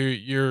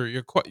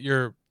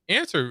your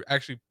answer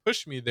actually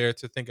pushed me there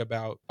to think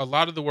about a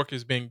lot of the work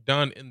is being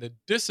done in the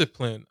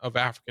discipline of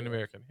African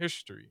American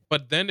history.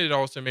 But then it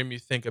also made me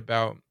think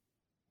about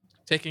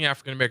taking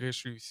African American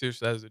history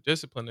seriously as a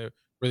discipline to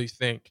really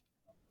think,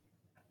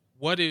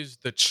 what is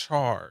the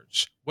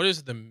charge? What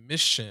is the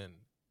mission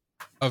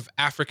of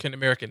African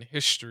American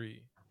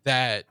history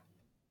that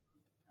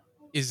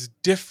is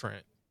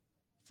different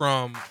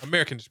from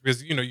American history?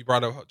 Because you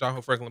brought up John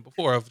Hope Franklin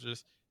before, of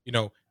just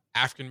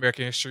African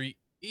American history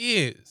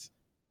is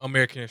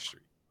American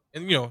history,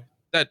 and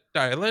that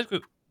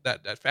dialectic,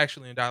 that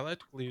factually and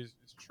dialectically is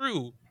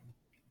true.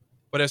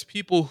 But as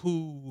people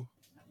who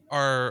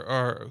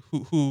are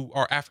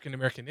African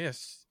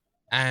Americanists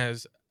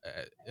as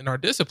in our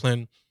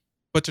discipline,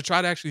 but to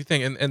try to actually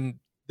think, and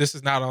this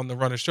is not on the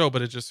Runner show,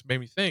 but it just made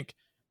me think,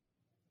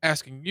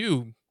 asking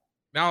you,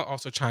 now I'll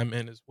also chime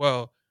in as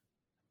well,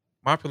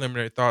 my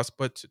preliminary thoughts,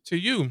 but to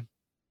you,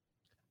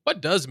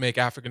 what does make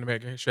African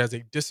American history as a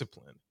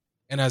discipline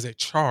and as a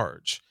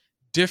charge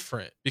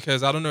different?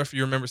 Because I don't know if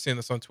you remember seeing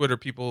this on Twitter,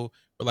 people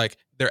were like,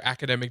 their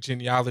academic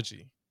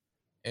genealogy.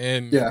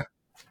 And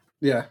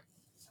yeah.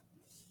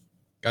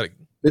 got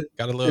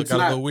a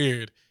little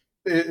weird.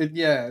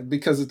 Yeah,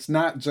 because it's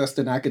not just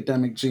an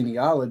academic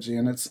genealogy,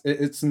 and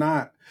it's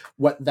not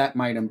what that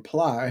might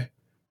imply,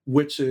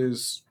 which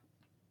is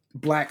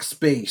Black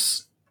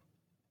space,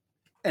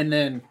 and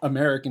then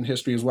American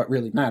history is what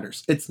really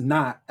matters. It's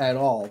not at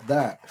all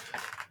that.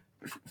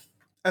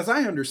 As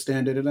I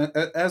understand it, and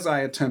as I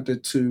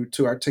attempted to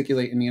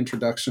articulate in the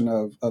introduction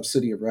of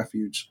City of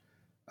Refuge,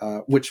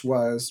 which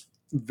was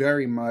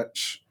very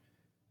much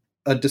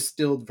a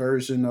distilled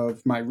version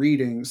of my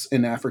readings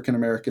in African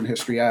American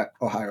history at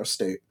Ohio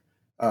State.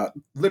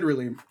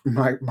 Literally,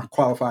 my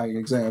qualifying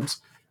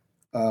exams,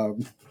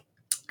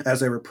 as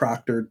they were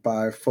proctored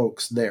by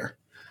folks there.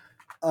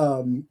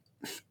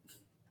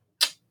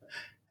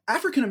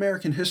 African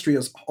American history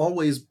has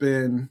always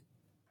been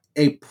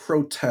a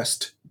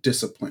protest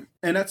discipline.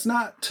 And that's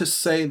not to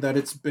say that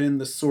it's been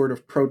the sort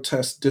of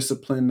protest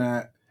discipline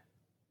that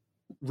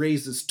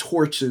raises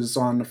torches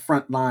on the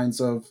front lines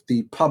of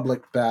the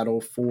public battle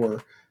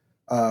for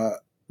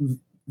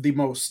the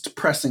most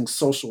pressing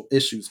social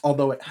issues,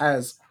 although it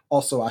has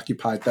also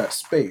occupied that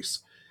space.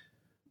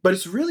 But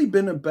it's really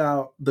been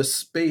about the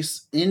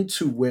space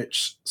into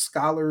which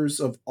scholars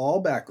of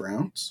all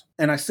backgrounds,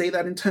 and I say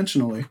that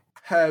intentionally,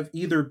 have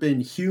either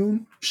been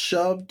hewn,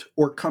 shoved,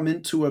 or come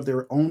into of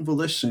their own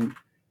volition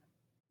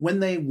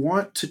when they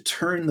want to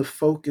turn the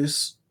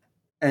focus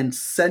and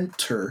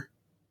center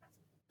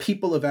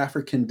people of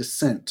African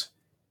descent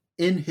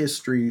in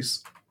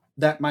histories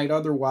that might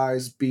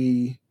otherwise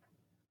be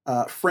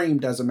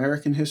framed as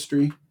American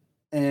history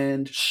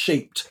and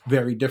shaped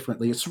very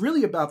differently. It's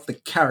really about the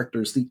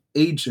characters, the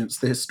agents,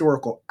 the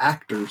historical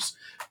actors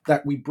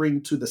that we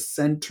bring to the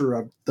center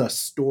of the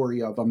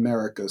story of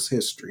America's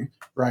history,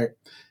 right?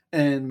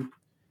 And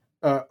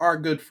our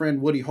good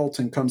friend Woody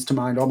Holton comes to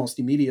mind almost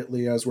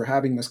immediately as we're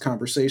having this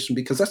conversation,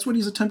 because that's what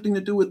he's attempting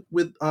to do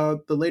with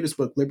the latest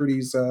book,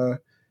 Liberty's...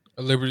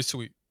 Liberty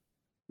Sweet.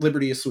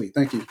 Liberty is Sweet.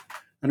 Thank you.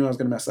 I knew I was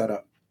going to mess that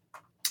up.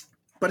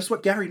 But it's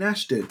what Gary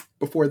Nash did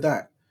before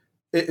that.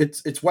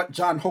 It's what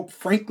John Hope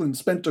Franklin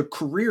spent a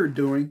career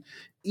doing,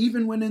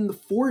 even when in the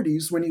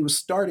 40s, when he was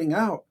starting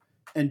out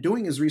and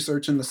doing his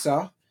research in the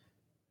South,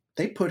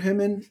 they put him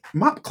in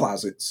mop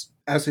closets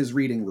as his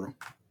reading room.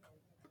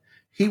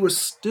 He was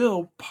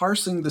still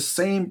parsing the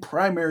same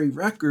primary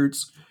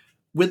records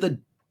with a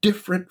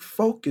different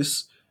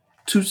focus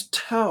to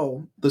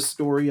tell the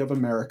story of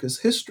America's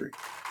history.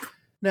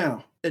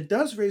 Now, it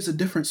does raise a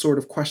different sort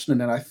of question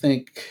that I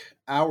think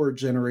our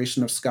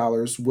generation of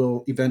scholars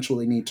will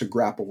eventually need to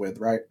grapple with,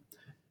 right?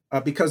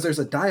 Because there's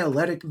a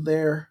dialectic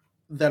there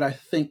that I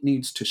think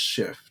needs to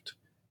shift.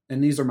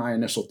 And these are my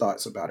initial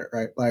thoughts about it,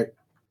 right? Like,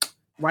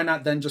 why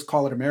not then just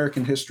call it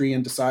American history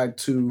and decide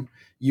to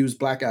use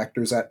Black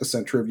actors at the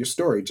center of your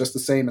story, just the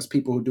same as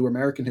people who do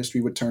American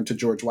history would turn to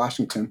George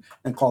Washington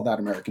and call that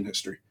American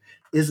history?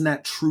 Isn't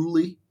that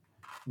truly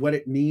what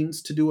it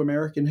means to do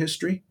American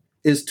history?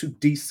 Is to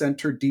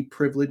decenter,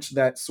 deprivilege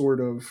that sort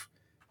of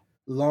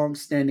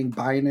long-standing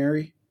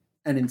binary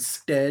and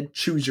instead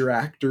choose your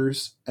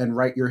actors and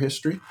write your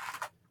history?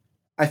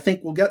 I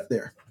think we'll get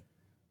there.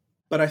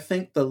 But I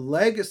think the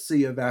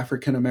legacy of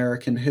African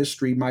American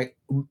history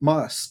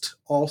must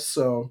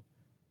also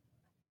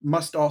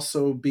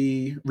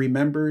be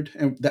remembered,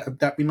 and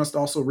that we must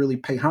also really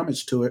pay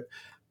homage to it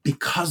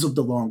because of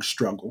the long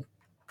struggle.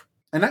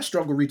 And that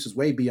struggle reaches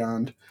way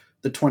beyond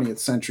the 20th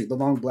century, the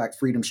long Black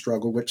freedom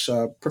struggle, which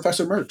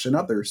Professor Murch and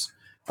others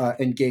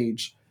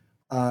engage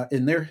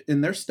in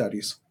their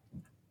studies.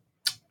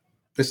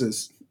 This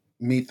is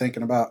me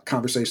thinking about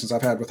conversations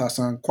I've had with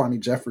Hassan Kwame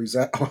Jeffries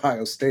at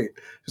Ohio State,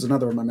 who's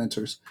another of my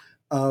mentors.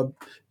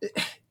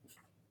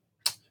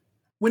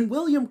 When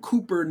William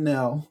Cooper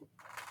Nell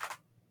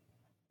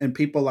and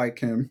people like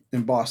him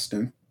in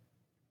Boston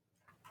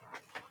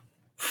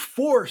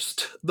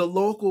forced the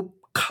local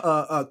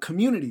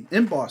community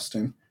in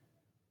Boston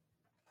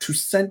to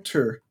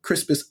center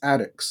Crispus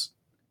Attucks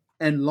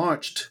and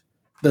launched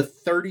the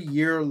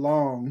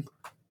 30-year-long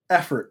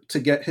effort to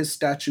get his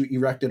statue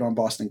erected on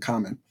Boston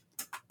Common,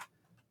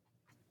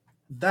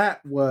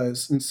 that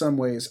was, in some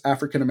ways,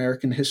 African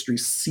American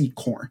history's seed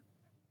corn,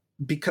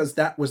 because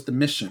that was the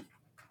mission,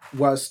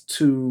 was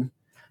to,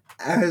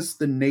 as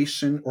the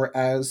nation or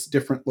as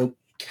different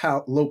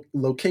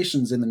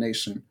locations in the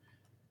nation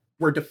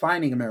were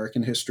defining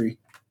American history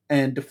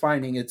and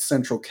defining its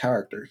central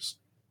characters.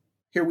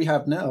 Here we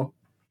have Nell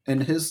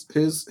and his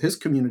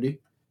community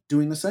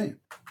doing the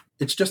same.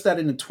 It's just that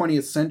in the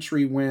 20th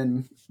century,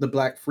 when the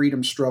Black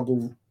freedom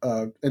struggle,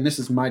 and this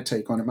is my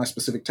take on it, my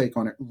specific take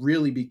on it,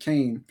 really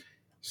became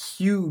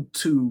hewed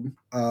to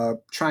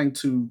trying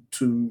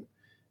to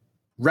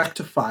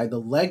rectify the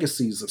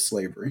legacies of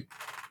slavery,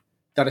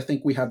 that I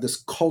think we have this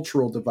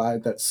cultural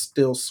divide that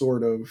still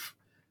sort of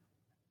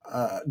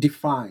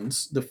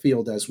defines the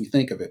field as we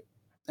think of it.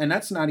 And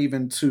that's not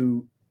even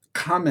to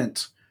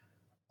comment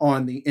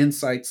on the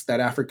insights that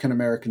African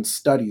American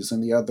studies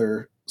and the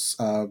other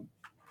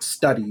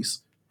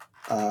studies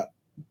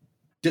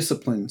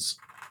disciplines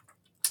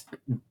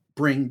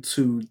bring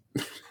to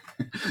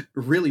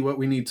really what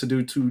we need to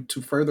do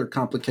to further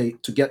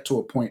complicate, to get to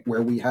a point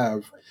where we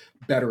have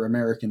better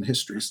American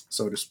histories,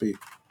 so to speak.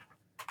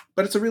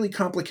 But it's a really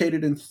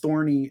complicated and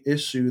thorny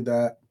issue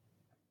that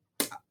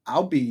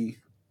I'll be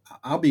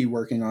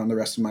working on the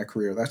rest of my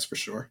career, that's for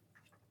sure.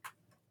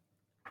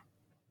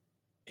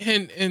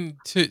 And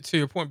to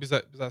your point,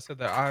 because I said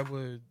that I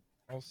would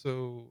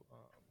also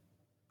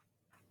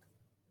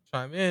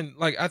chime in.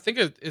 Like, I think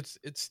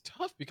it's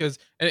tough because,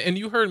 and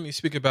you heard me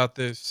speak about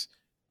this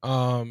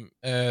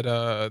at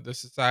the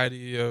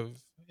Society of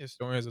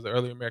Historians of the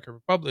Early American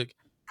Republic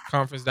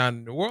conference down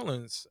in New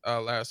Orleans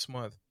last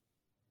month,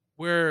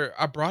 where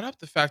I brought up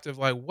the fact of,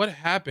 like, what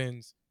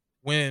happens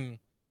when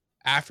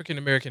African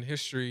American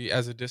history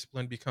as a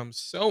discipline becomes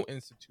so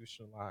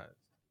institutionalized.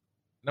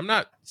 And I'm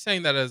not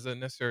saying that as a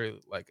necessarily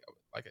like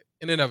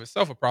in and of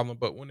itself a problem,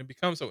 but when it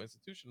becomes so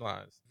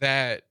institutionalized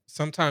that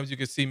sometimes you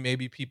could see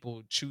maybe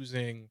people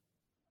choosing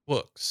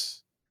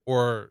books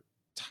or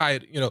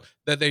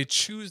that they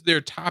choose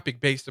their topic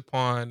based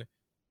upon,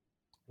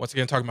 once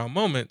again talking about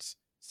moments,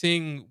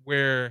 seeing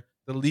where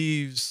the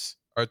leaves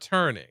are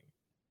turning,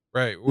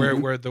 right?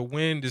 Where the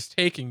wind is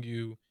taking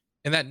you,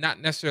 and that not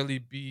necessarily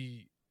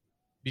be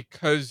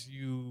because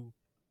you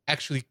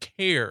actually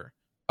care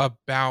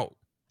about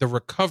the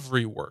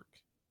recovery work,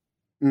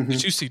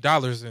 because you see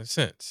dollars and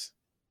cents.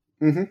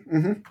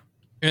 And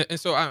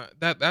so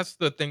that's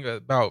the thing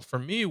about, for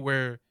me,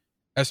 where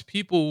as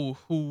people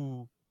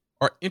who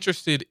are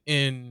interested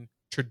in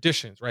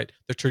traditions, right?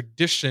 The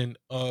tradition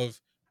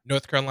of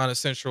North Carolina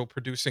Central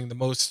producing the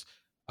most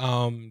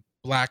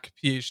Black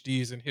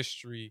PhDs in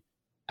history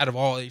out of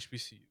all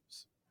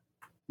HBCUs.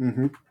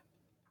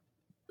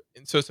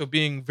 And so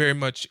being very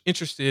much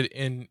interested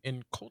in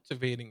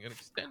cultivating and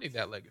extending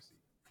that legacy.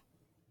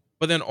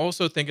 But then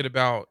also thinking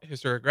about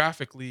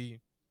historiographically,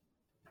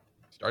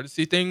 start to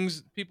see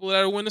people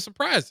that are winning some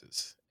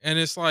prizes. And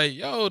it's like,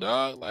 yo,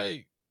 dog,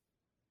 like,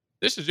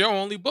 this is your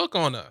only book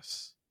on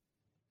us.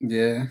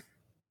 Yeah.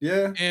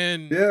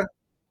 And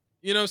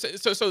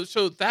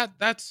so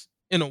that's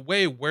in a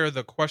way where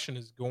the question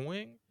is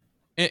going.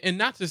 And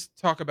not just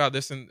talk about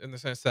this in the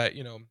sense that,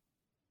 quote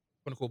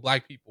unquote,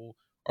 Black people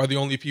are the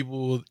only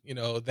people,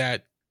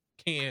 that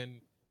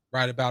can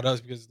write about us,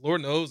 because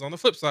Lord knows on the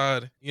flip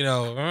side,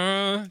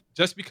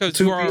 just because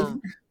you are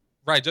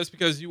right, just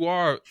because you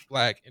are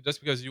Black and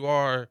just because you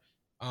are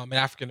an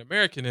African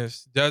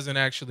Americanist doesn't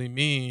actually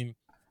mean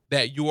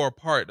that you are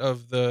part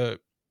of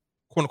the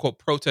quote unquote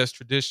protest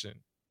tradition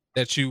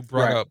that you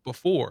brought up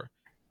before.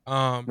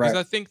 Because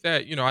I think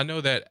that, I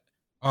know that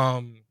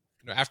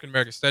African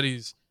American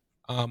studies,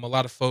 a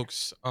lot of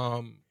folks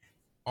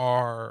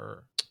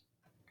are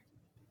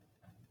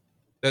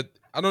that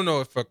I don't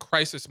know if a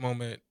crisis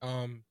moment,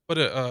 but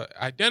a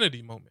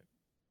identity moment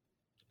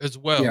as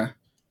well. Yeah,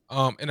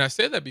 And I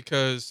say that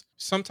because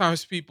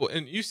sometimes people,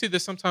 and you see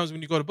this sometimes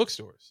when you go to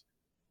bookstores,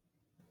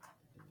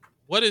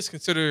 what is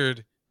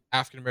considered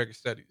African American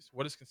studies?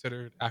 What is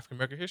considered African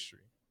American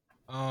history?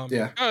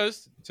 yeah,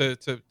 Because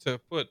to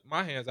put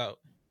my hands out,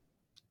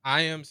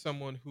 I am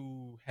someone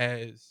who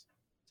has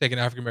taken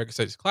African American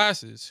studies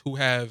classes, who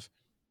have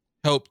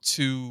helped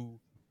to,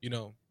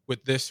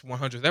 with this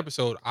 100th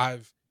episode,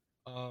 I've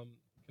um,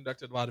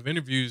 conducted a lot of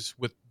interviews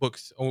with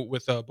books, or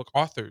with book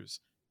authors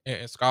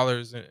and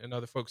scholars and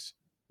other folks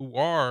who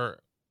are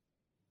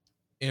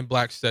in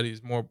Black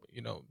studies more,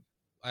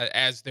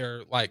 as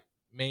their like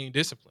main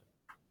discipline.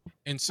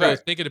 And so right.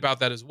 thinking about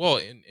that as well,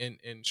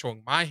 and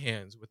showing my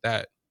hands with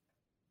that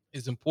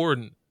is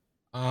important.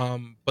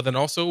 But then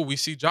also we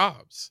see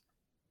jobs,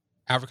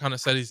 Africana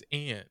studies,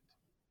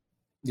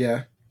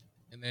 Yeah,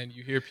 and then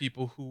you hear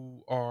people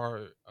who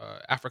are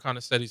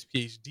Africana studies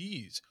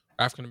PhDs,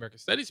 or African American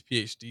studies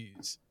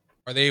PhDs.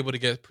 Are they able to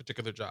get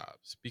particular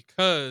jobs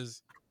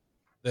because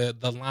the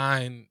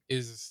line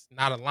is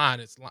not a line;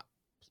 it's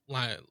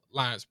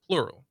lines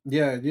plural.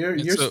 yeah.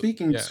 And You're so,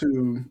 speaking yeah,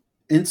 to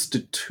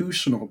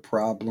institutional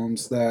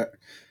problems that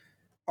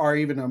are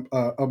even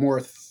a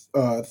more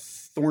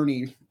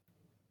thorny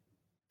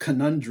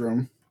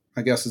conundrum,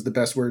 I guess is the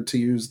best word to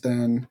use,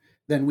 than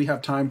we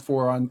have time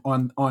for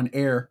on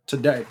air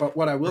today. But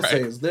what I will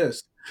say right, is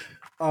this: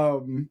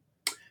 um,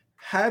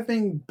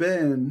 having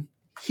been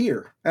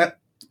here at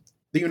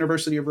the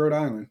University of Rhode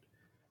Island,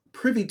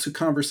 privy to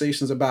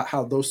conversations about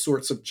how those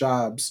sorts of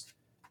jobs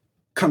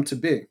come to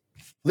be,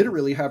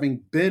 literally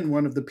having been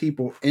one of the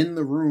people in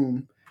the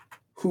room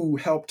who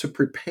helped to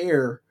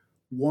prepare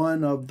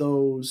one of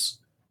those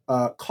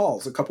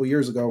calls a couple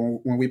years ago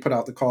when we put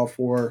out the call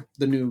for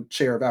the new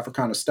chair of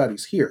Africana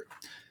Studies here.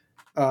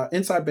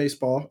 Inside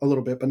baseball, a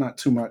little bit, but not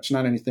too much.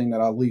 Not anything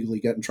that I'll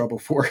legally get in trouble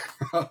for.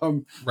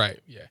 um,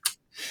 right, yeah,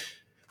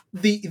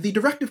 the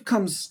directive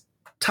comes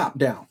top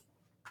down.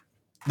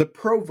 The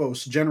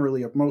provost,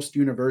 generally of most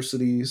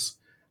universities,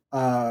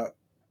 uh,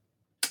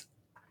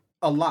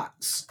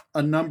 allots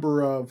a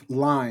number of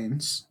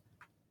lines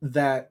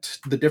that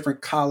the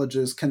different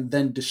colleges can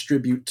then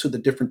distribute to the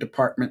different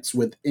departments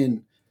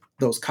within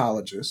those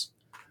colleges.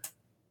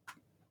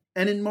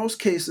 And in most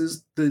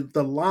cases,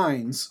 the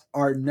lines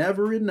are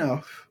never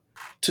enough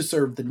to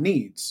serve the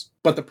needs.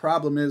 But the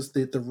problem is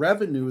that the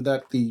revenue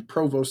that the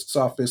provost's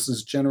office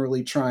is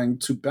generally trying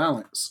to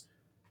balance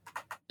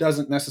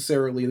doesn't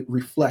necessarily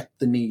reflect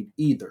the need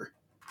either.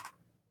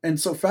 And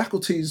so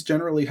faculties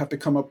generally have to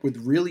come up with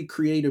really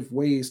creative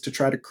ways to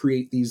try to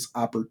create these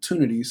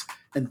opportunities.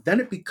 And then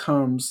it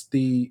becomes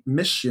the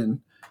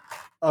mission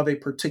of a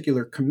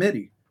particular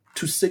committee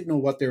to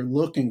signal what they're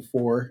looking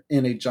for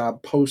in a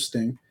job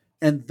posting.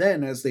 And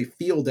then as they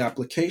field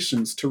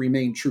applications, to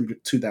remain true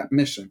to that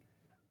mission.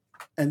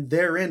 And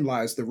therein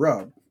lies the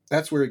rub.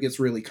 That's where it gets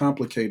really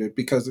complicated,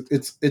 because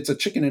it's a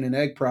chicken and an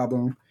egg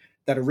problem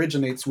that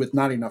originates with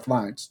not enough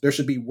lines. There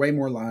should be way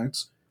more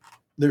lines.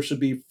 There should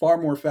be far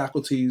more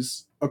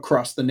faculties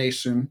across the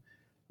nation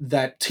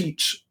that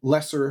teach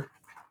lesser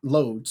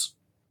loads.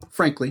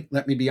 Frankly,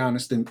 let me be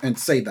honest and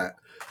say that.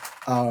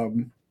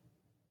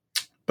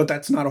 But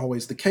that's not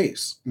always the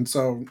case. And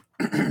so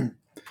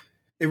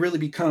it really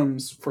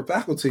becomes, for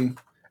faculty,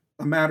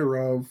 a matter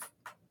of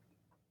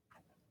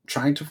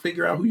trying to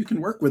figure out who you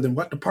can work with in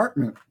what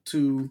department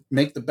to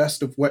make the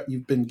best of what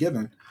you've been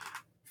given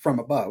from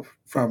above,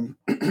 from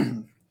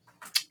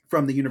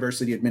the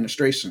university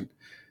administration.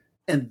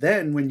 And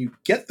then when you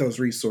get those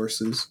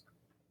resources,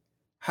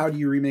 how do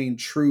you remain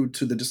true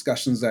to the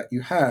discussions that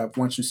you have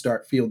once you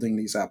start fielding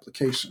these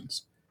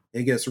applications?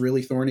 It gets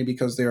really thorny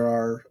because there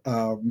are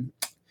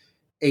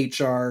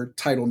HR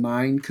Title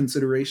IX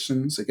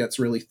considerations. It gets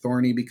really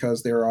thorny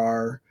because there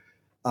are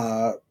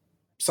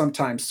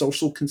sometimes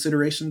social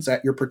considerations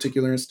at your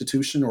particular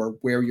institution, or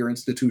where your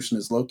institution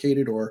is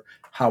located, or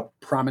how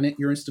prominent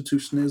your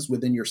institution is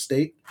within your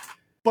state.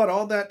 But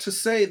all that to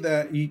say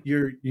that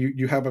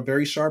you have a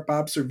very sharp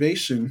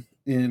observation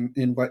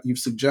in what you've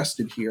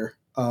suggested here.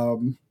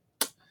 And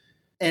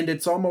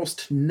it's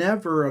almost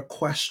never a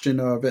question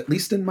of, at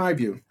least in my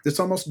view, it's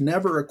almost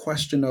never a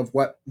question of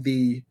what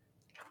the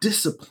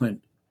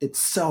discipline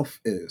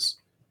itself is.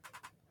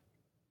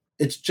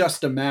 It's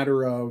just a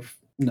matter of,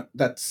 no,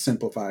 that's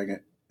simplifying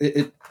it.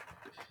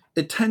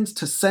 It tends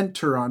to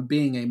center on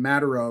being a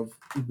matter of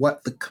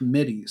what the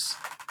committees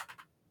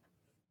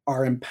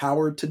are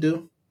empowered to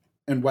do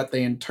and what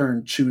they in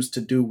turn choose to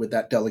do with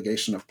that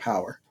delegation of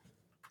power.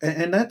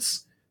 And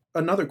that's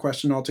another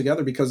question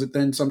altogether, because it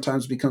then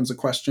sometimes becomes a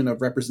question of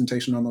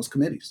representation on those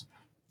committees.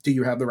 Do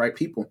you have the right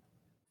people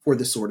for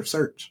this sort of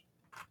search?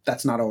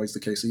 That's not always the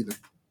case either.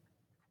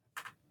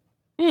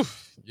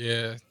 Oof,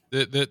 yeah.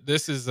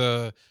 This is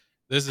an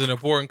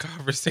important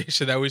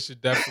conversation that we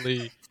should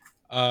definitely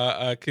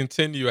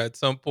continue at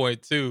some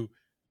point too.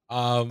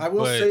 I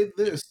will But say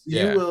this: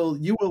 yeah,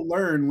 you will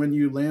learn when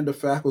you land a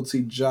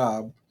faculty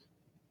job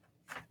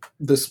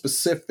the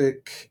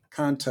specific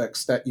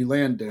context that you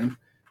land in,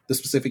 the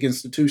specific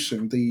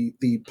institution, the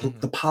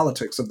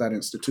politics of that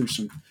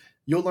institution,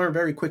 you'll learn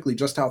very quickly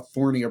just how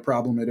thorny a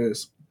problem it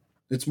is.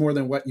 It's more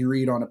than what you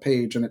read on a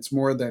page, and it's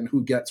more than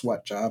who gets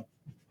what job.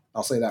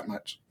 I'll say that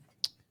much.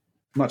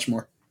 Much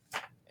more.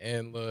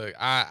 And look,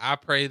 I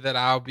pray that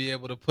I'll be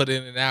able to put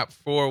in an app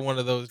for one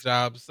of those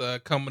jobs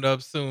coming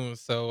up soon.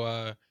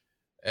 So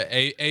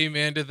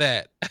amen to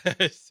that.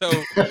 So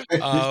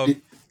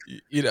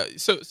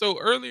so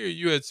earlier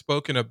you had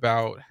spoken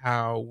about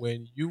how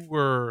when you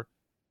were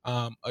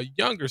a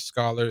younger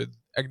scholar,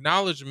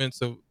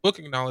 book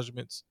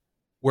acknowledgments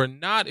were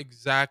not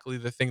exactly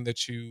the thing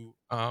that you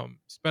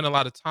spent a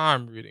lot of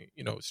time reading,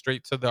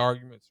 straight to the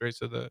argument, straight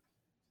to the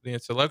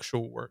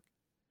intellectual work.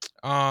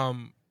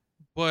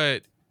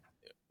 But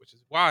which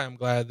is why I'm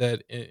glad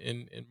that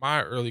in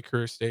my early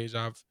career stage,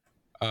 I've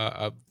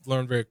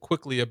learned very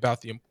quickly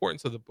about the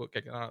importance of the book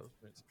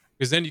acknowledgments,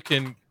 because then you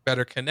can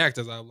better connect,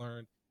 as I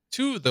learned,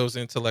 to those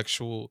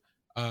intellectual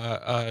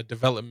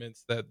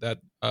developments that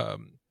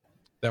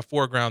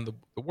foreground the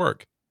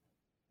work.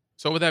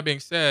 So with that being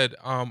said,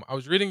 I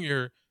was reading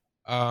your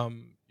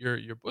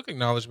book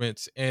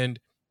acknowledgments, and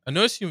I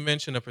noticed you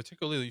mentioned a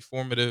particularly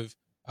formative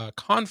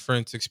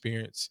conference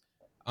experience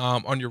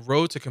on your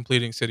road to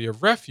completing City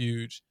of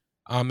Refuge,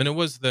 and it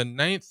was the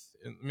ninth.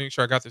 Let me make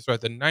sure I got this right.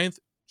 The ninth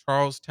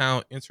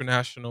Charlestown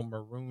International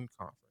Maroon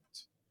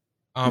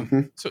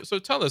Conference. So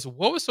tell us,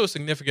 what was so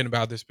significant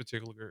about this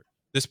particular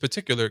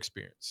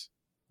experience?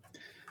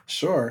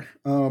 Sure.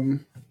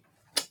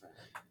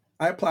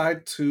 I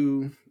applied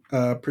to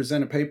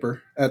present a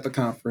paper at the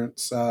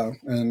conference,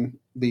 and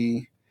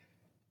the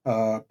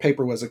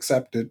paper was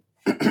accepted.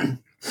 And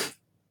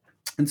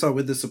so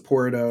with the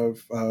support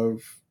of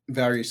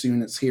various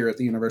units here at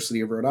the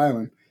University of Rhode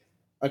Island,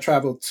 I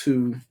traveled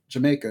to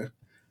Jamaica.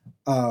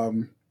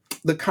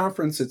 The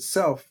conference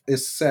itself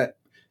is set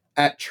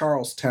at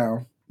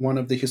Charlestown, one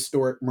of the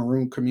historic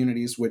Maroon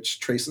communities, which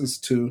traces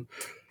to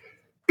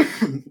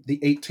the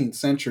 18th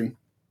century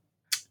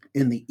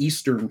in the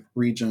eastern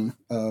region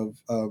of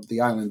the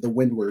island, the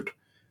windward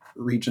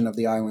region of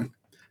the island.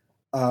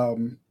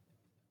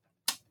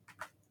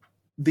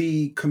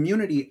 The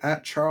community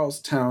at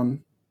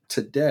Charlestown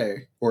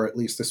today, or at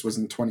least this was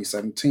in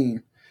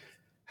 2017,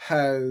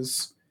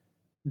 has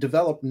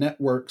developed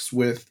networks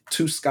with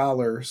two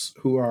scholars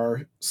who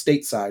are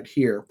stateside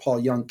here,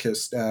 Paul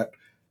Youngkist at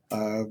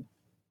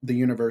the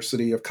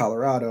University of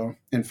Colorado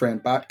and Fran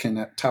Botkin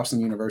at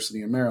Towson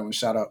University in Maryland.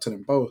 Shout out to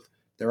them both.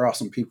 They're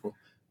awesome people.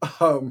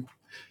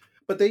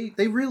 But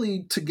they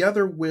really,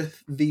 together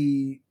with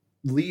the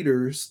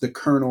leaders, the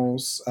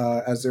colonels,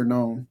 as they're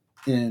known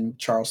in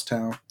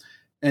Charlestown,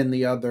 and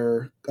the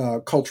other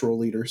cultural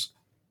leaders,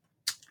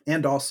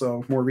 and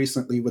also more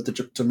recently with the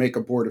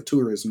Jamaica Board of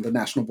Tourism, the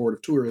National Board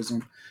of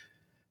Tourism,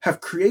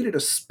 have created a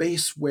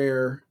space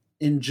where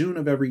in June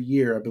of every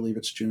year, I believe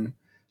it's June,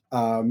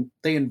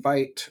 they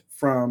invite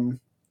from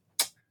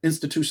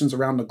institutions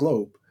around the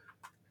globe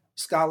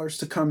scholars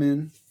to come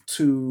in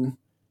to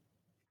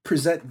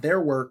present their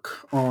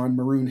work on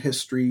Maroon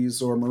histories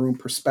or Maroon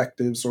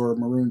perspectives or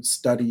Maroon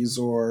studies,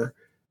 or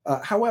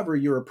however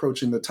you're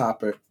approaching the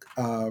topic.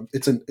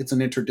 It's an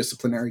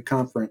interdisciplinary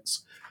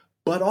conference,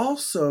 but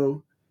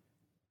also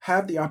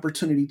have the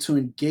opportunity to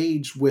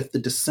engage with the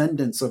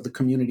descendants of the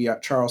community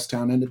at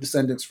Charlestown and the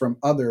descendants from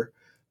others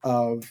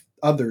of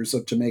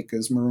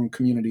Jamaica's Maroon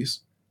communities,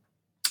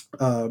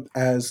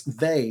 as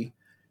they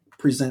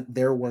present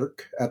their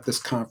work at this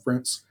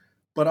conference,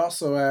 but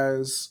also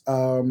as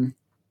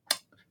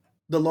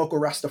the local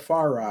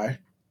Rastafari,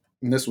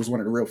 and this was one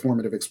of the real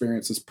formative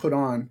experiences, put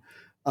on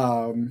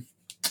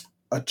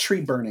a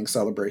tree burning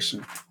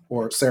celebration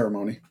or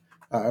ceremony.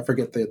 I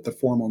forget the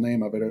formal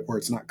name of it, or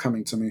it's not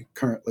coming to me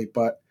currently,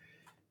 but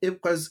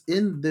it was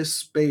in this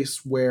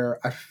space where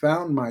I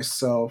found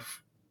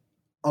myself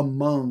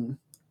among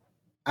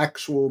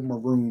actual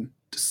Maroon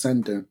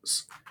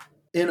descendants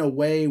in a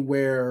way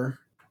where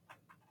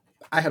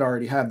I had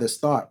already had this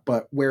thought,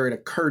 but where it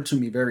occurred to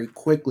me very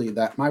quickly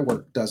that my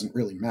work doesn't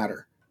really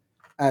matter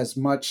as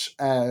much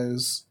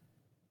as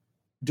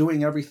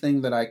doing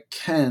everything that I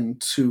can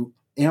to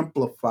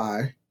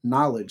amplify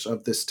knowledge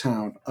of this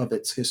town, of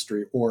its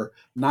history, or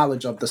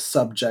knowledge of the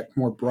subject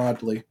more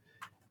broadly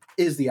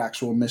is the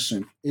actual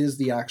mission, is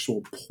the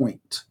actual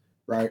point,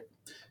 right?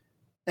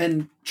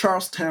 And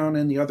Charlestown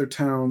and the other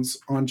towns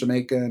on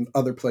Jamaica and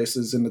other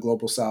places in the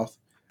global South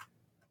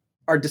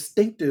are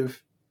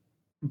distinctive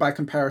by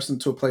comparison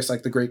to a place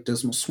like the Great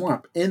Dismal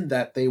Swamp, in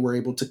that they were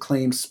able to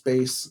claim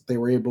space, they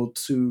were able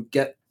to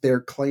get their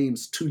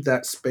claims to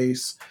that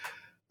space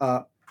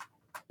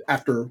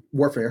after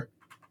warfare,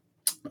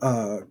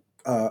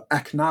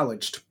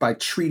 acknowledged by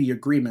treaty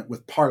agreement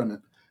with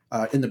Parliament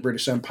in the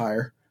British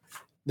Empire.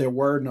 There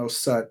were no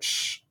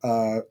such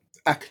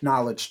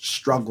acknowledged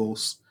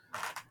struggles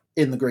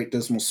in the Great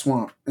Dismal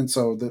Swamp. And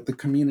so the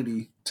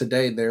community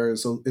today there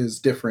is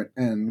different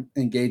and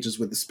engages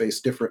with the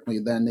space differently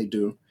than they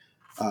do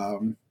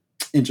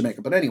in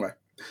Jamaica. But anyway,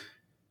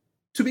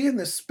 to be in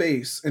this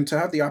space and to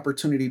have the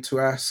opportunity to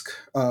ask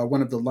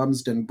one of the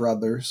Lumsden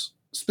brothers,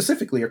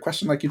 specifically a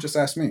question like you just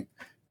asked me,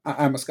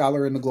 I'm a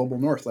scholar in the global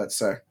north, let's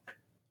say.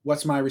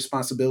 What's my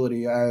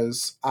responsibility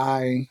as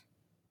I,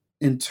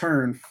 in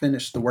turn,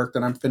 finish the work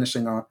that I'm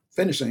finishing,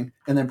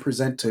 and then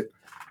present it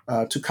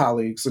to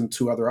colleagues and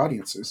to other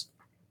audiences?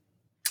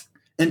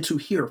 And to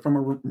hear from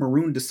a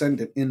Maroon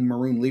descendant in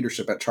Maroon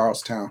leadership at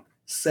Charlestown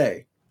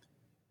say,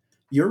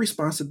 your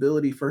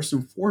responsibility, first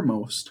and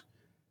foremost,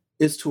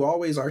 is to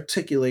always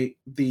articulate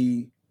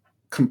the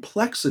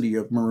complexity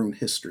of Maroon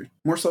history,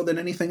 more so than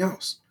anything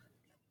else.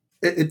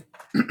 It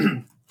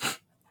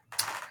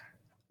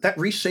that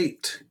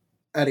reshaped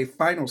at a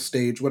final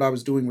stage what I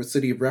was doing with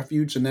City of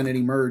Refuge, and then it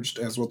emerged,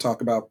 as we'll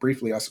talk about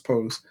briefly, I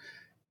suppose,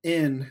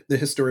 in the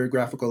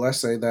historiographical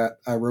essay that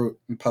I wrote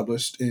and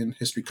published in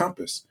History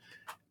Compass,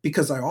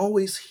 because I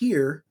always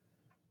hear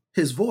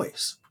his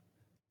voice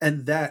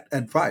and that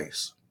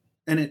advice.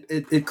 And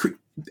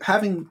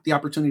having the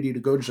opportunity to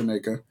go to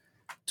Jamaica,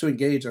 to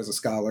engage as a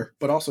scholar,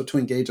 but also to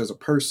engage as a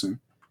person,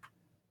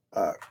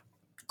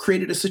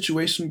 created a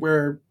situation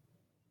where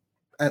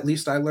at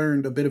least I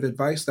learned a bit of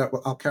advice that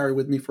I'll carry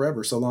with me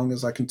forever, so long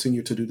as I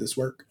continue to do this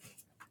work.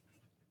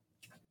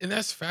 And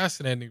that's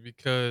fascinating,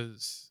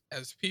 because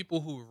as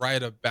people who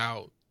write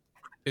about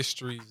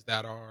histories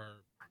that are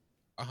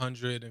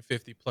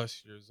 150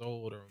 plus years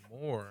old or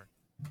more,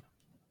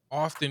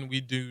 often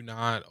we do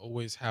not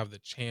always have the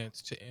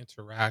chance to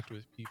interact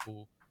with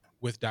people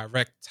with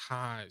direct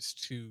ties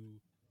to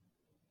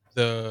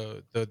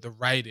the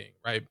writing,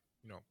 right?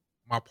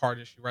 My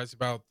partner, she writes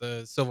about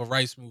the civil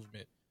rights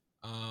movement.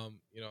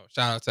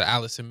 Shout out to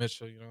Allison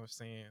Mitchell, you know what I'm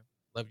saying?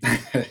 Love you.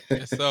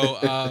 And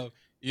so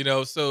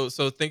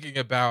so thinking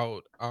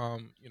about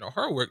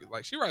her work,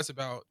 like she writes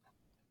about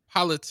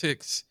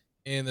politics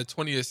in the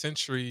 20th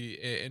century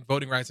and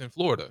voting rights in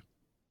Florida.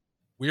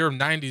 We're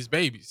 90s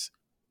babies.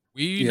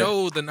 We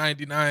know the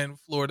 99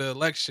 Florida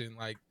election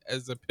like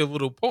as a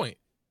pivotal point.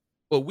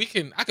 But we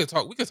can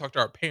talk to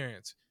our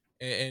parents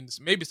and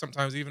maybe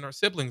sometimes even our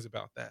siblings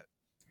about that.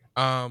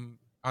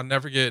 I'll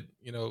never get,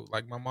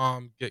 like my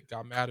mom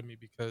got mad at me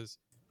because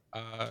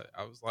I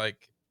was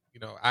like,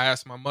 I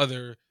asked my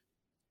mother,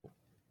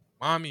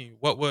 "Mommy,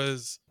 what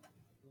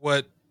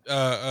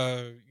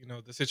the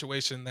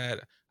situation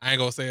that I ain't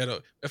gonna say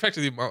it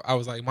effectively." I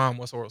was like, "Mom,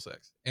 what's oral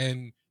sex?"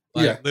 And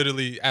like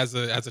literally as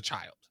a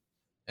child,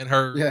 and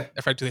her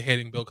effectively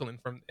hating Bill Clinton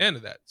from the end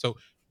of that. So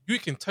you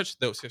can touch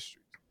those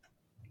histories.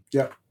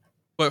 Yeah.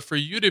 But for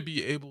you to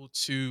be able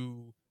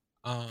to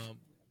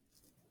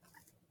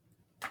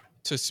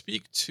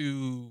speak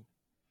to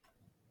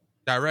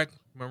direct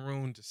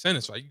Maroon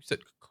descendants, like you said,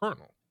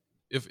 Colonel,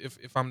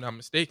 if I'm not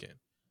mistaken,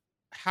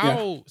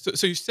 how? Yeah.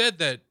 So you said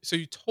that. So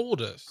you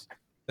told us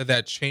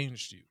that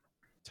changed you.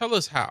 Tell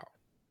us how.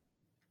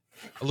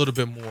 A little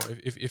bit more,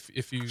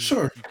 if you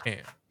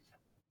can.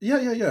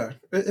 Yeah.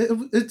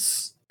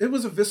 It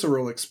was a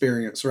visceral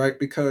experience, right?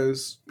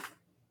 Because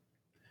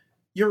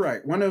you're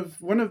right. One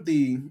of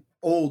the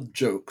old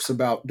jokes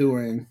about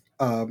doing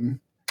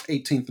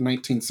 18th,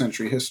 19th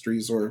century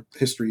histories or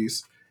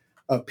histories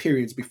of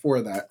periods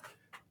before that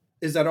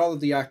is that all of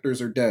the actors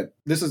are dead.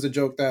 This is a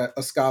joke that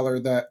a scholar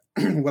that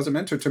was a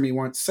mentor to me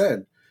once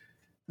said,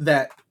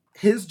 that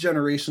his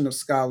generation of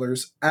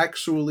scholars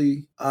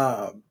actually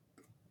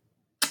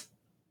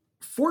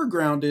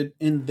foregrounded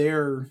in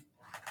their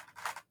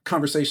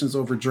conversations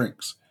over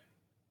drinks.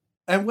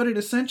 And what it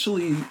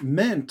essentially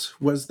meant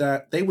was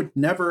that they would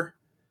never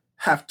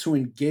have to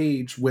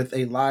engage with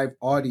a live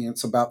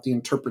audience about the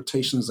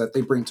interpretations that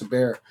they bring to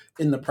bear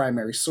in the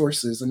primary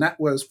sources. And that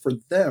was for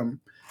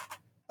them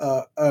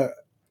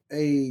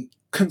a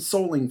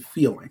consoling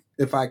feeling,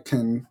 if I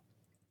can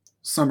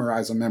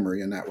summarize a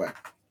memory in that way.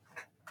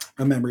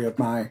 A memory of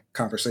my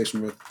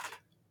conversation with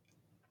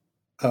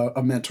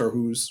a mentor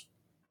who's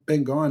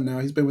been gone now.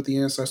 He's been with the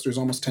ancestors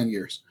almost 10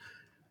 years.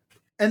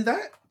 And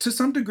that, to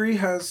some degree,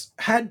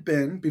 had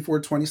been, before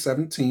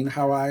 2017,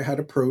 how I had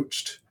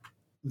approached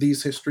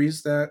these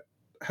histories that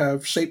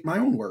have shaped my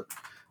own work.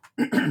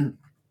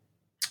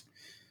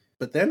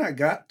 But then I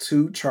got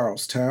to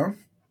Charlestown,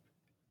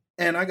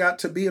 and I got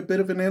to be a bit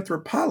of an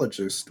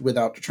anthropologist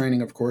without the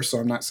training, of course, so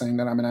I'm not saying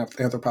that I'm an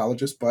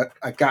anthropologist, but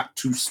I got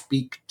to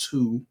speak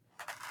to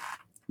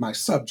my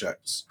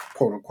subjects,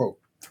 quote unquote.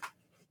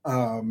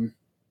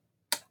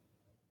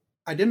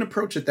 I didn't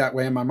approach it that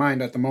way in my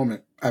mind at the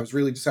moment. I was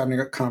really just having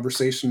a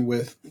conversation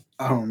with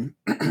one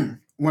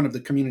of the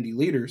community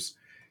leaders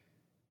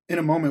in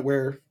a moment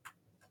where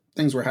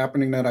things were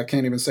happening that I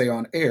can't even say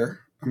on air.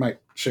 I might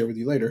share with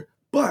you later.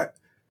 But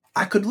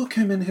I could look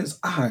him in his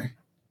eye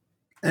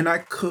and I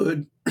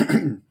could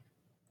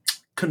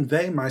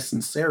convey my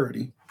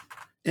sincerity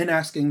in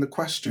asking the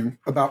question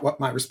about what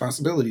my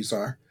responsibilities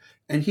are.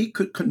 And he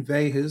could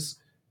convey his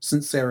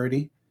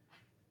sincerity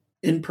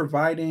in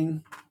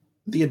providing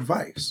the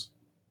advice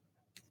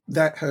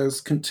that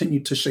has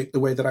continued to shape the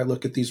way that I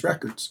look at these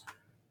records.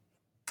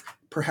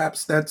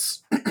 Perhaps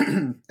that's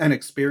an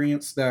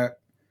experience that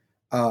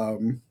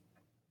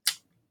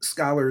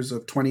scholars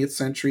of 20th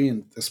century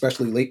and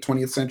especially late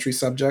 20th century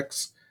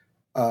subjects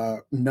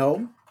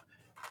know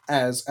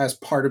as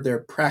part of their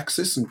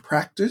praxis and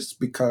practice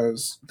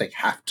because they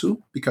have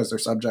to, because their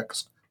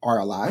subjects are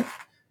alive.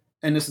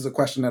 And this is a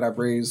question that I've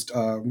raised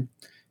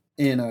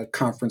in a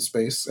conference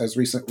space as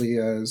recently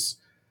as,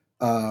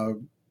 I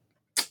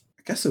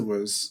guess it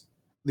was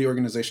the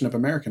Organization of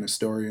American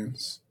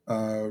Historians,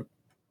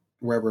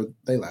 wherever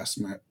they last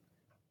met.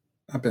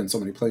 I've been so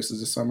many places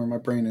this summer. My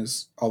brain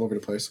is all over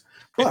the place.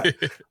 But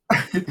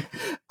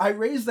I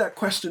raise that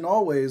question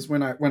always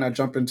when I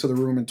jump into the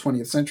room in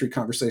 20th century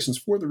conversations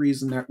for the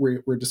reason that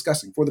we're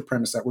discussing, for the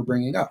premise that we're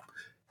bringing up.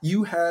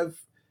 You have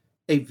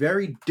a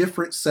very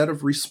different set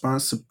of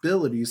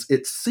responsibilities,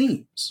 it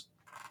seems,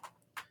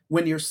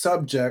 when your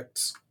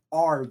subjects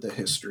are the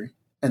history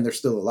and they're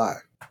still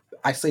alive.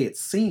 I say it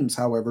seems,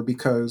 however,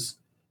 because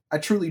I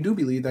truly do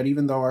believe that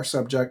even though our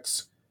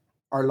subjects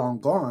are long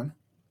gone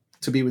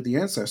to be with the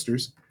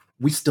ancestors,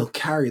 we still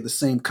carry the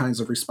same kinds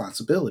of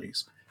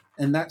responsibilities.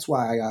 And that's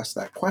why I asked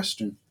that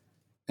question.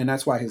 And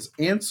that's why his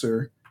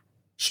answer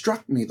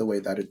struck me the way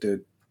that it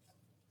did.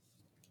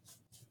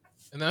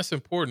 And that's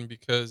important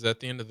because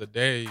at the end of the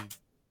day,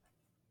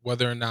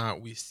 whether or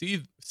not we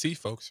see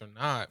folks or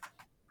not,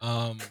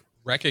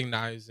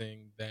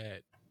 recognizing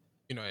that,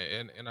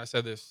 and I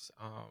said this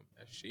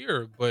as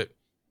Sheer, but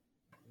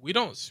we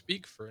don't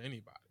speak for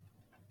anybody.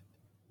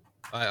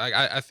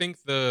 I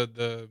think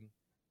the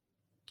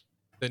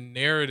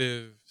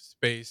narrative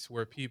space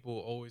where people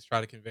always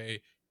try to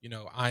convey,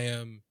 I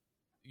am,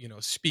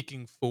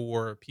 speaking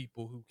for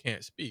people who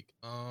can't speak.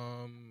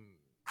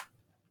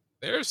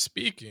 They're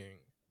speaking.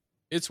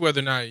 It's whether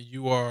or not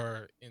you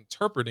are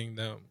interpreting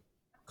them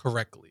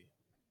correctly.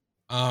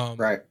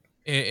 Right.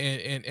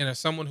 And as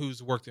someone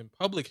who's worked in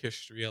public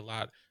history a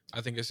lot, I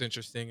think it's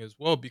interesting as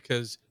well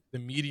because the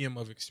medium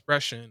of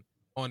expression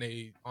on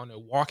a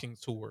walking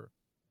tour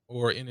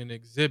or in an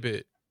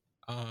exhibit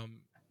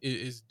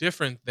is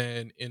different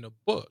than in a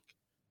book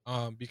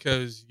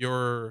because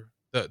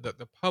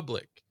the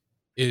public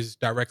is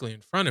directly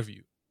in front of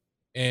you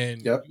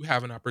and Yep. you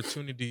have an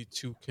opportunity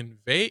to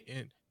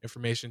convey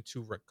information,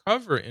 to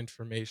recover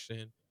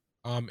information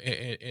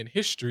and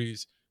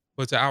histories,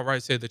 but to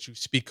outright say that you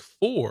speak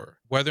for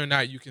whether or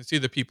not you can see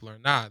the people or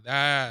not,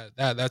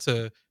 that's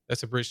a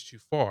bridge too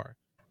far.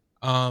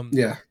 Um,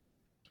 Yeah.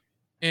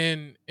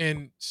 and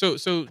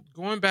so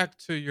going back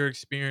to your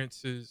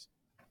experiences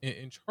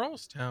in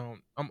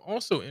Charlestown, I'm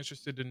also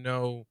interested to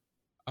know,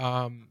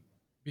 um,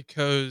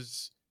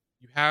 because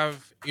you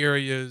have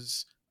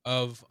areas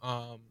of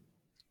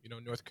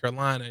North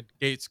Carolina,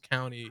 Gates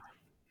County,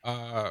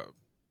 uh,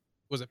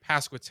 was it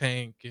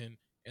Pasquotank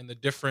and the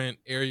different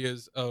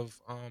areas of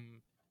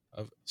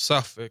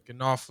Suffolk and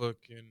Norfolk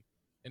and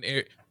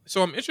area.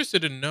 So I'm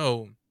interested to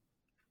know,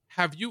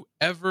 have you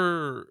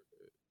ever,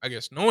 I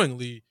guess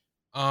knowingly,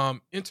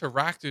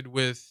 interacted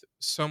with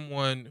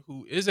someone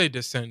who is a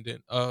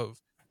descendant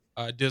of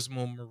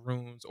Dismal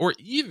Maroons, or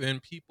even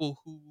people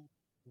who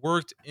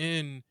worked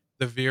in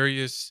the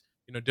various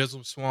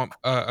Dismal Swamp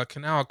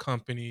canal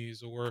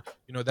companies, or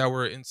that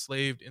were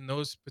enslaved in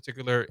those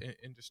particular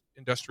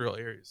industrial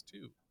areas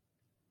too?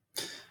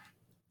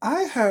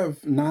 I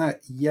have not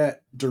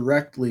yet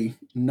directly,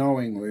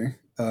 knowingly,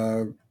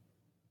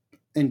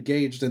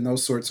 engaged in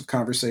those sorts of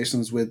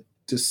conversations with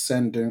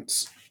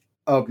descendants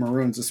of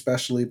Maroons,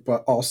 especially,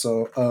 but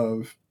also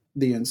of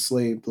the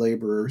enslaved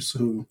laborers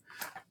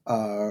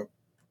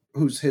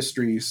whose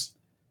histories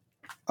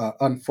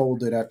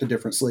unfolded at the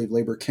different slave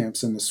labor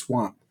camps in the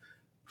swamp.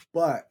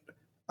 But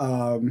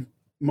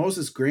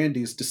Moses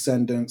Grandy's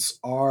descendants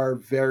are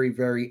very,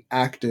 very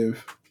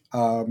active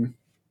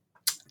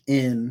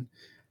in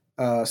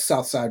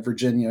Southside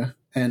Virginia,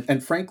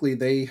 and frankly,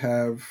 they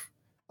have,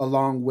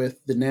 along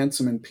with the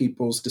Nansemond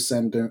people's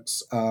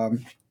descendants,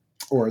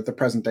 or the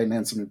present day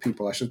Nansemond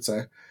people, I should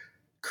say,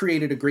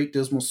 created a Great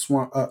Dismal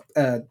Swamp.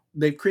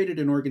 They've created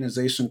an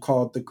organization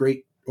called the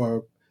Great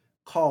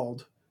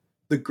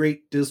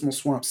Dismal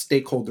Swamp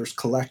Stakeholders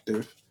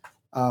Collective,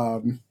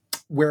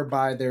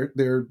 whereby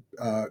they're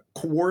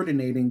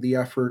coordinating the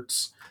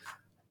efforts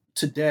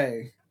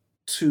today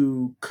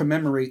to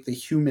commemorate the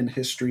human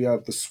history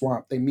of the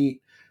swamp. They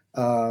meet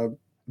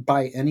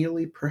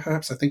biennially,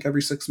 perhaps, I think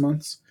every 6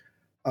 months.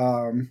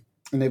 And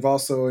they've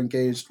also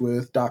engaged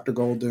with Dr.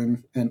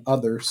 Golden and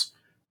others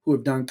who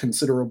have done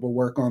considerable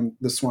work on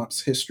the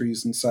swamp's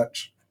histories and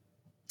such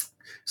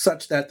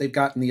that they've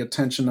gotten the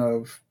attention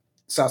of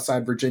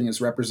Southside Virginia's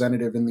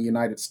representative in the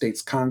United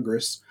States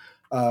Congress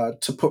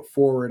to put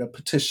forward a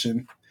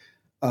petition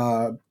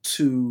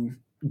to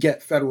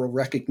get federal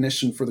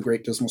recognition for the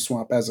Great Dismal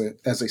Swamp as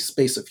a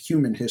space of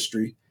human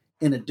history,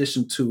 in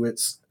addition to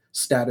its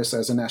status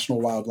as a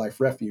national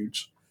wildlife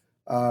refuge.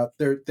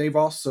 They've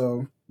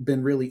also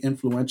been really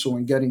influential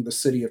in getting the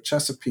city of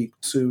Chesapeake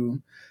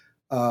to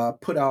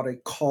put out a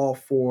call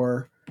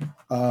for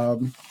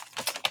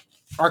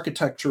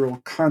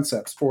architectural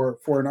concepts, for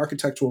an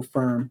architectural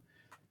firm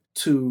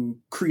to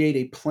create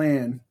a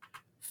plan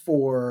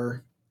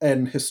for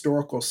an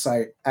historical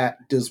site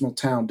at Dismal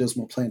Town,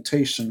 Dismal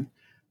Plantation,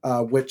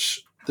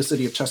 which the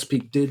city of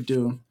Chesapeake did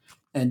do,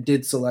 and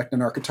did select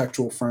an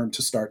architectural firm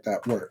to start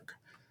that work.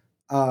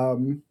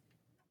 Um,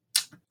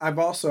 I've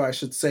also, I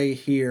should say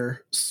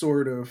here,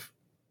 sort of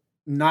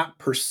not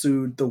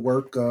pursued the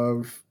work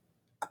of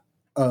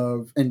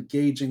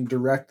engaging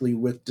directly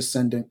with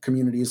descendant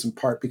communities, in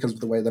part because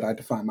of the way that I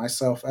define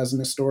myself as an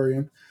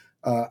historian.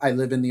 I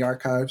live in the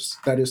archives,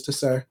 that is to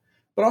say,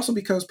 but also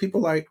because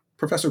people like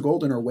Professor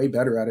Golden are way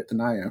better at it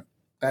than I am.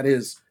 That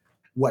is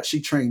what she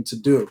trained to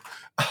do.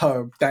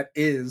 That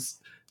is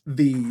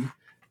the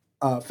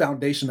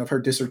foundation of her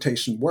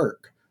dissertation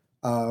work.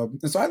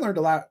 And so I learned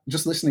a lot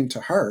just listening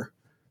to her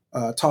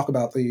talk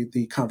about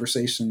the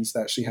conversations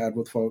that she had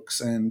with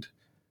folks and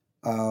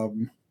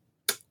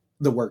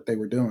the work they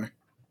were doing.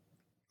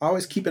 I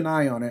always keep an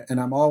eye on it, and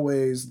I'm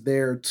always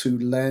there to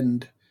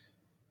lend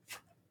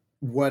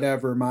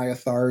whatever my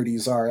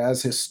authorities are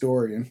as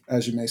historian.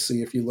 As you may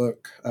see if you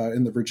look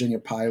in the Virginia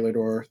Pilot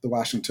or the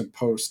Washington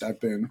Post, I've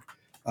been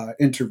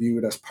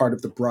interviewed as part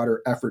of the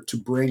broader effort to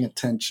bring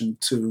attention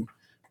to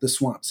the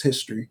swamp's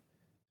history.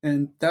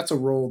 And that's a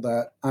role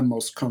that I'm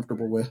most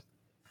comfortable with.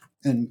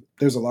 And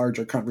there's a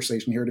larger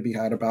conversation here to be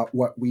had about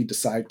what we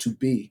decide to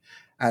be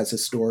as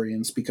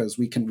historians, because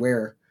we can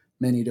wear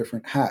many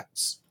different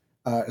hats,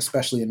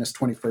 especially in this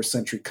 21st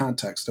century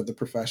context of the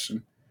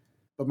profession.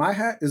 But my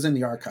hat is in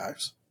the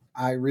archives.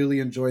 I really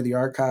enjoy the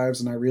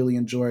archives, and I really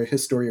enjoy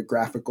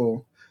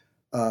historiographical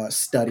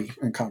study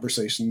and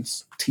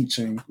conversations,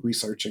 teaching,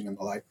 researching, and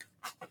the like.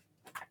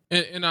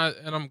 And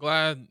I'm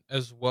glad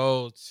as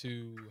well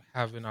to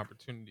have an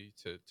opportunity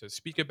to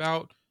speak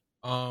about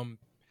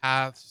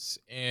paths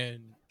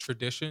and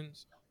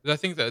traditions. 'Cause I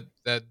think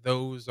that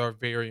those are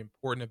very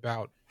important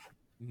about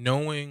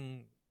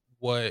knowing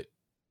what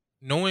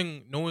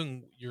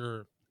knowing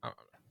your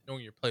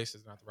knowing your place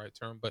is not the right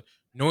term, but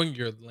knowing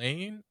your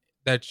lane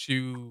that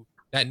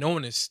no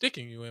one is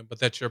sticking you in, but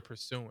that you're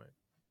pursuing.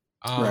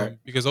 Right.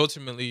 Because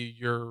ultimately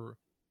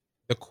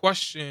the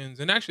questions,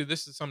 and actually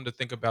this is something to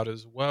think about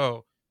as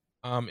well,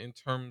 in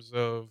terms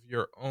of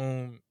your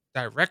own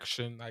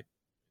direction, like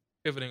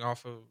pivoting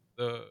off of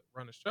the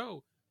run of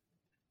show.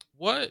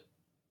 What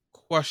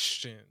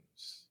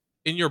questions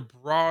in your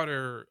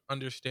broader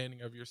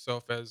understanding of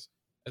yourself as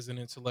an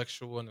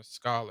intellectual and a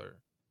scholar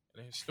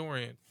and a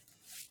historian,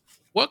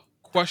 what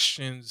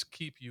questions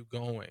keep you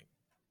going?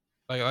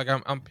 Like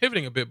I'm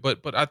pivoting a bit,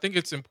 but I think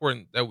it's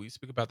important that we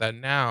speak about that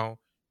now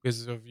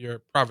because of your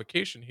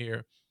provocation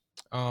here.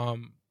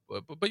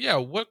 But yeah,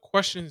 what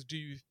questions do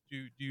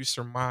you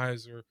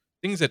surmise, or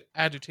things that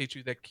agitate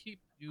you that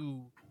keep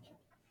you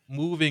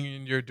moving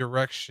in your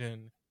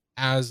direction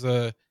as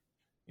a,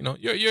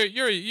 you're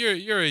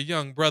a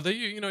young brother.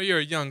 You're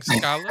a young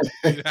scholar.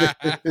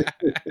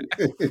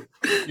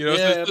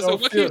 Yeah, So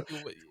don't what feel.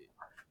 keeps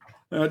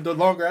you? The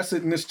longer I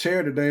sit in this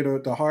chair today,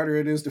 the harder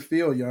it is to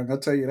feel young. I'll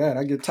tell you that.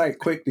 I get tight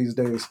quick these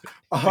days.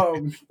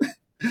 Um,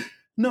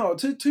 no,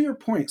 to your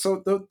point.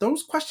 So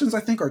those questions I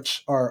think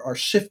are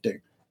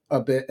shifting a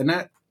bit, and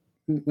that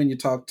when you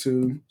talk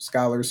to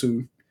scholars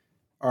who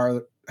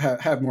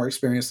have more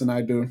experience than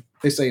I do,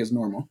 they say is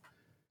normal.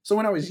 So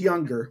when I was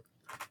younger,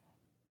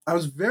 I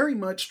was very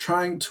much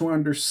trying to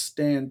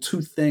understand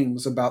two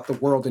things about the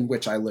world in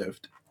which I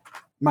lived,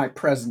 my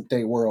present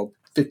day world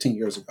 15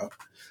 years ago.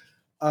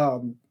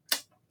 Um,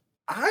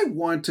 I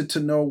wanted to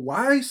know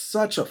why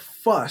such a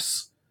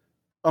fuss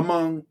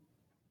among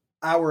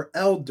our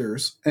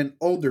elders and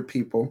older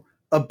people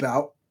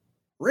about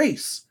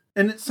race.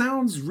 And it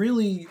sounds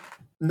really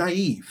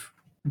naive,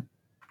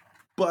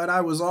 but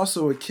I was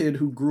also a kid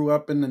who grew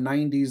up in the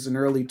 90s and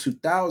early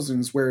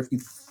 2000s, where if you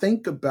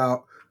think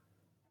about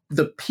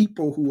the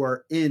people who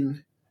were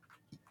in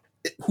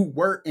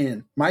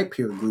my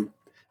peer group,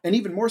 and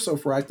even more so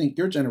for I think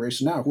your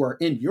generation now, who are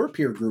in your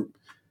peer group,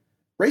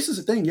 race is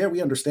a thing. Yeah,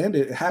 we understand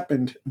it. It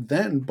happened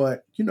then,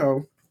 but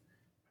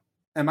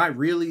am I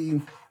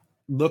really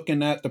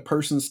looking at the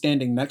person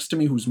standing next to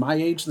me who's my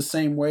age the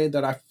same way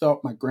that I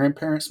felt my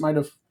grandparents might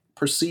have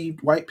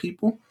perceived white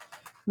people?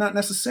 Not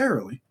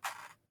necessarily.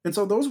 And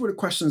so those were the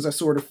questions that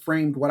sort of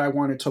framed what I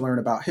wanted to learn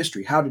about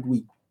history. How did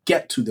we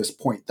get to this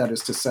point, that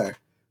is to say,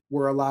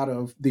 were a lot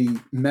of the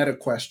meta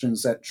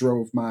questions that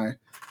drove my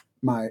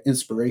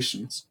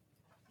inspirations.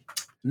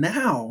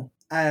 Now,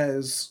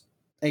 as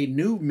a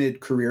new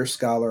mid-career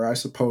scholar, I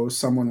suppose,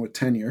 someone with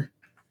tenure,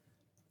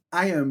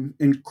 I am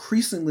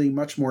increasingly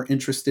much more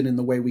interested in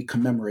the way we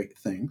commemorate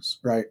things,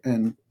 right?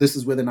 And this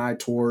is with an eye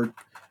toward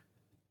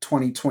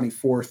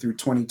 2024 through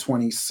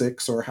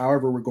 2026, or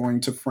however we're going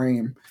to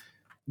frame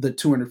the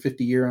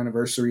 250-year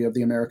anniversary of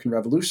the American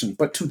Revolution.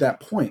 But to that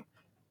point,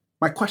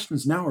 my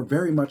questions now are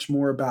very much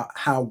more about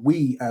how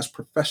we as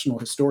professional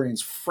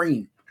historians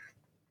frame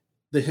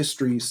the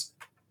histories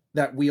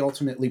that we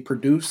ultimately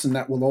produce and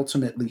that will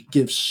ultimately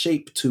give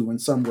shape to, in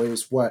some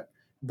ways, what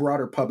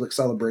broader public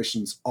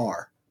celebrations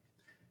are.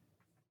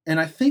 And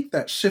I think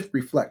that shift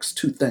reflects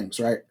two things,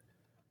 right?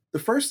 The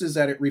first is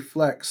that it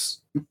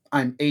reflects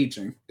I'm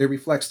aging. It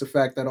reflects the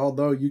fact that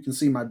although you can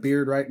see my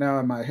beard right now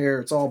and my hair,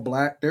 it's all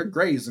black, there are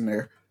grays in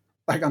there.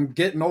 Like I'm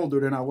getting older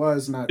than I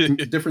was, and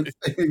different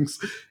things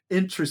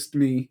interest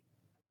me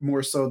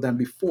more so than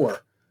before.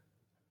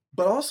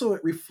 But also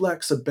it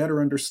reflects a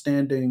better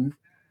understanding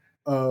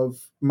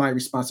of my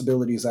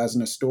responsibilities as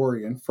an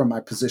historian from my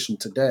position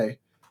today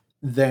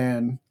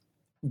than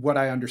what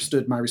I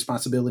understood my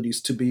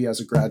responsibilities to be as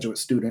a graduate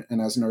student and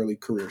as an early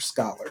career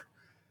scholar.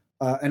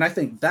 And I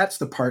think that's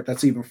the part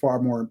that's even far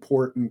more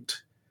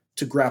important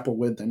to grapple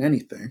with than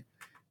anything,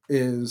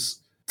 is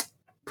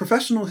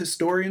professional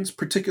historians,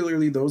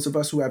 particularly those of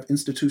us who have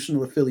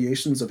institutional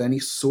affiliations of any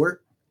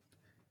sort,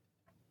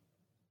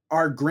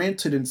 are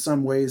granted in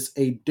some ways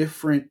a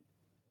different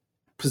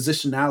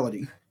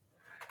positionality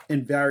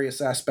in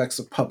various aspects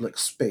of public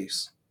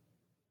space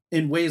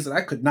in ways that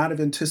I could not have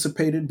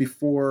anticipated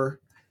before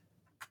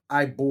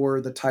I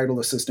bore the title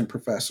assistant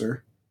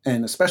professor,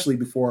 and especially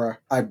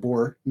before I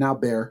now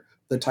bear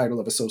the title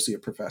of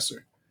associate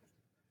professor.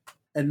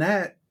 And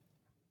that,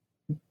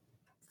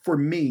 for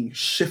me,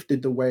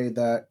 shifted the way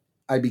that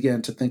I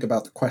began to think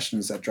about the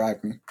questions that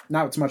drive me.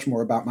 Now it's much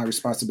more about my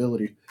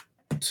responsibility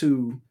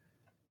to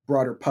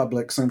broader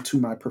publics and to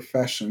my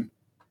profession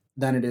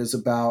than it is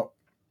about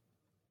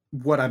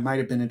what I might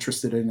have been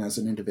interested in as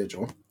an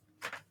individual.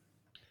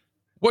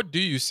 What do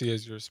you see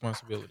as your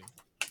responsibility?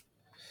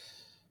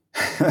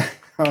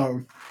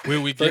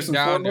 We getting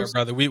down there,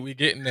 brother. We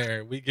getting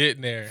there. We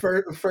getting there.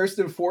 First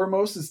and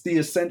foremost, it's the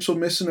essential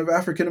mission of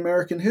African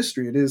American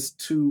history. It is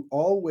to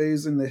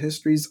always, in the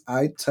histories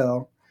I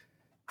tell,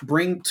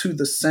 bring to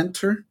the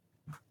center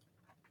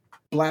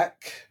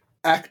Black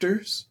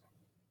actors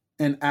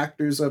and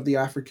actors of the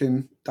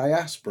African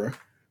diaspora.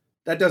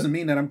 That doesn't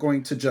mean that I'm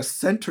going to just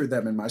center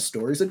them in my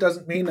stories. It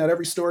doesn't mean that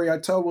every story I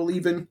tell will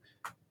even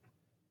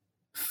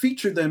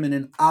feature them in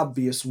an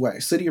obvious way.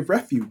 City of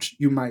Refuge,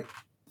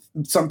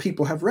 some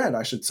people have read,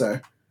 I should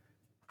say,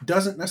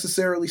 doesn't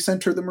necessarily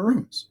center the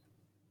Maroons.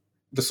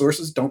 The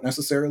sources don't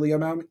necessarily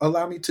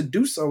allow me to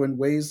do so in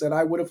ways that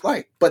I would have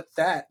liked. But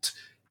that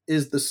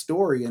is the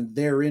story, and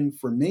therein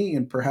for me,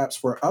 and perhaps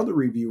for other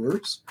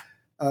reviewers,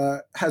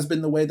 has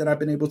been the way that I've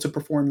been able to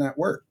perform that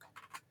work.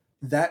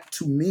 That,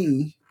 to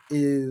me,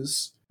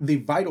 is the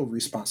vital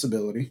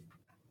responsibility.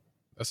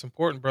 That's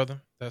important,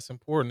 brother. That's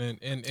important,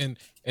 and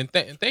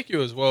thank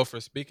you as well for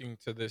speaking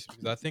to this,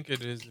 because I think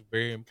it is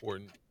very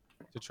important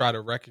to try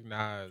to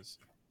recognize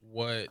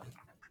what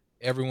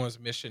everyone's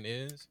mission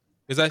is.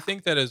 Because I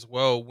think that as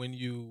well, when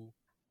you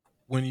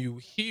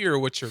hear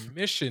what your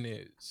mission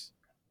is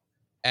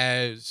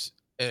as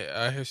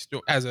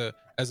as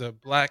a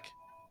Black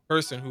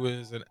person who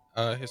is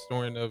a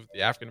historian of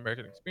the African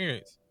American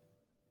experience,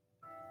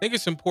 I think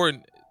it's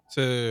important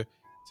to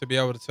be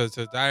able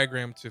to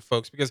diagram to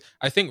folks, because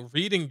I think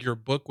reading your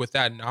book with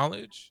that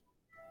knowledge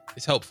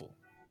is helpful.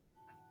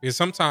 Because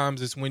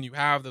sometimes it's when you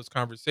have those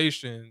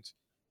conversations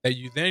that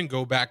you then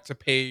go back to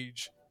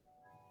page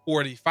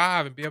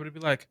 45 and be able to be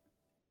like,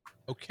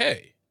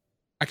 okay,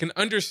 I can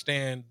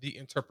understand the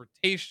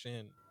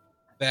interpretation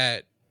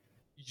that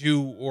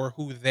you or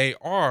who they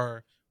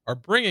are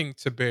bringing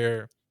to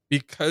bear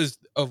because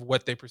of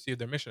what they perceive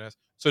their mission as.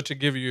 So to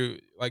give you,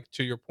 like,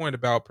 to your point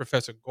about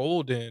Professor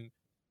Golden,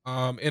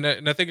 and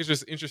I think it's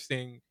just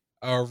interesting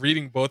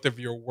reading both of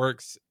your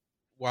works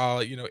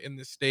while in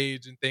this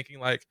stage and thinking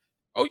like,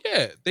 oh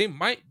yeah, they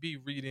might be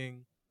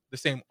reading the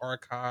same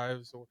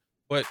archives,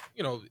 but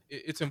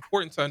it's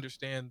important to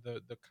understand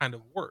the kind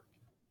of work.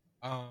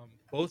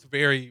 Both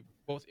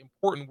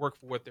important work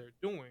for what they're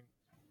doing,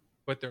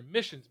 but their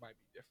missions might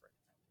be different.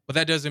 But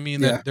that doesn't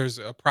mean that there's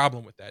a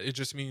problem with that. It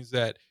just means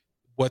that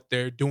what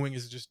they're doing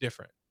is just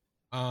different.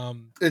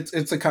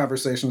 It's a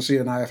conversation she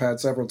and I have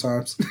had several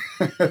times.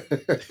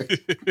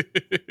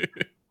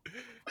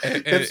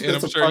 and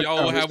I'm sure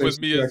y'all will have with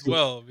me as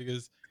well,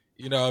 because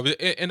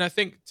and I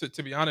think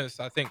to be honest,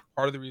 I think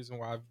part of the reason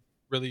why I've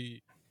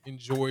really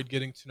enjoyed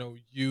getting to know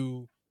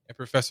you and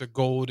Professor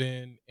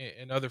Golden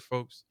and other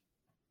folks,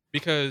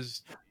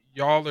 because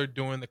y'all are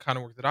doing the kind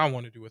of work that I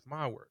want to do with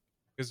my work.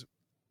 Because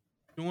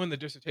doing the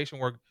dissertation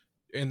work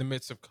in the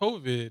midst of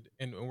COVID,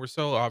 and we're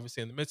so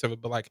obviously in the midst of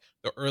it, but like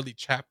the early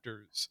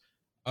chapters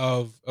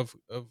of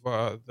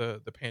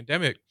the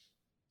pandemic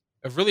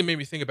have really made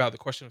me think about the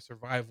question of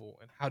survival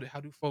and how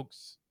do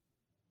folks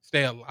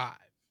stay alive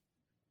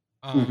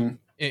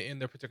in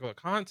their particular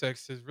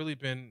context has really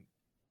been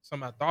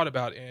something I thought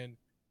about. And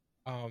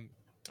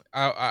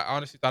I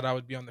honestly thought I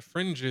would be on the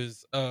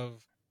fringes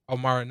of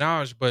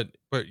Al-Mar'anaj,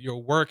 but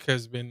your work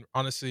has been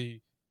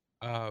honestly,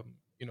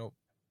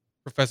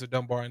 Professor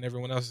Dunbar and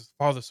everyone else,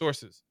 follow the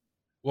sources.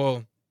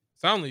 Well,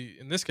 it's not only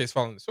in this case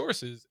following the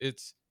sources,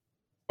 it's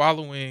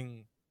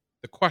following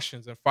the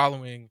questions and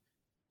following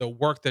the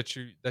work that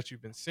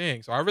you've been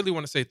seeing. So I really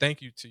want to say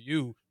thank you to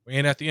you. We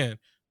ain't at the end,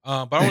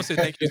 but I want to say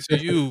thank you to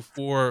you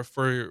for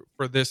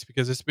this,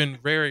 because it's been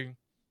very,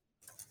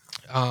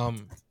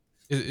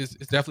 it's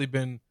definitely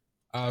been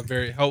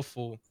very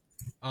helpful.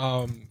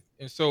 And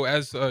so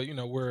as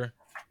we're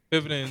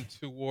pivoting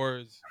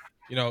towards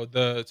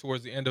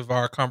towards the end of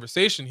our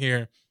conversation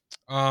here,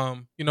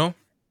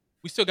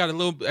 we still got a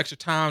little bit extra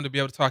time to be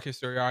able to talk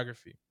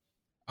historiography.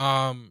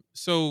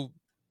 So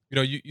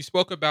you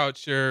spoke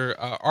about your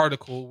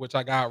article, which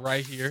I got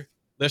right here.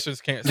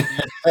 Listeners can't see,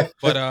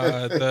 but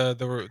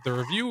the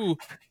review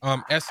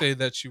essay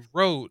that you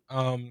wrote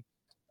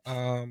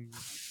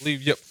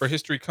Believe, yep, for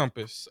History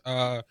Compass.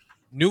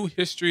 New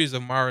Histories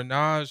of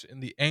Marinage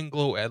in the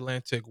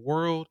Anglo-Atlantic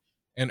World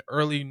and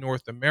Early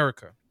North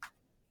America.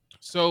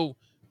 So,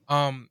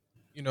 um,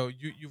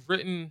 you've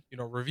written,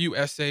 review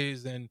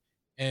essays,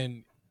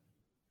 and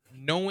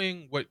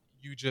knowing what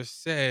you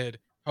just said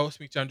helps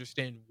me to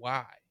understand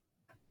why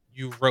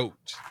you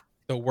wrote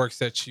the works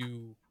that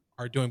you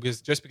are doing,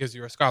 because just because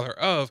you're a scholar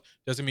of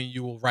doesn't mean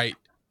you will write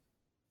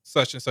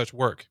such and such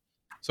work.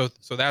 So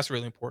that's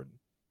really important.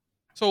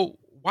 So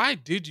why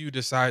did you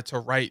decide to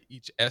write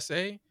each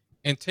essay,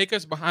 and take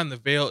us behind the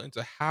veil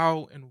into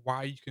how and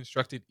why you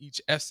constructed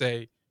each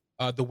essay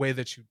the way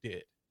that you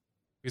did?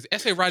 Because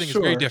essay writing is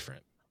very Sure.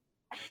 different.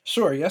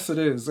 Sure, yes, it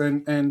is.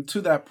 And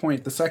to that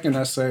point, the second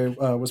essay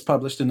was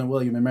published in the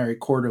William and Mary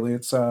Quarterly.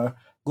 It's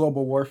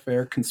Global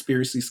Warfare,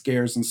 Conspiracy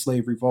Scares, and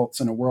Slave Revolts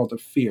in a World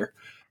of Fear.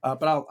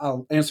 But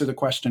I'll answer the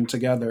question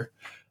together.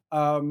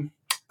 Um,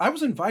 I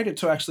was invited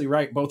to actually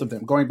write both of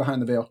them, Going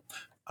Behind the Veil.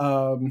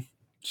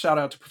 Shout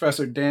out to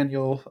Professor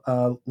Daniel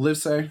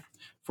Livesey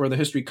for the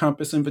History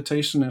Compass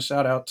invitation, and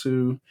shout out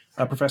to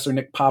Professor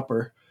Nick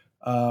Popper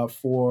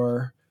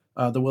for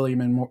the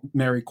William and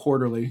Mary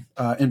Quarterly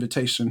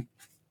invitation.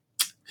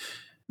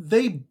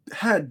 They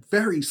had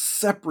very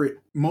separate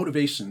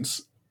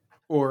motivations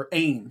or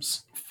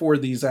aims for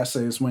these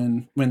essays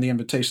when the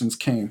invitations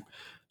came.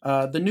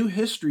 The New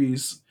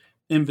Histories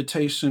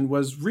invitation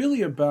was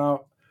really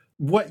about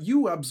what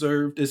you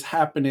observed is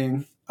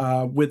happening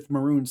with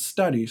Maroon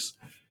studies.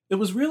 It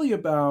was really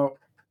about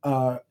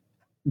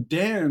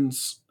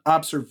Dan's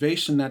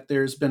observation that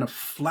there's been a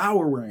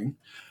flowering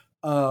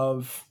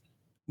of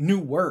new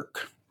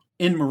work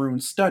in Maroon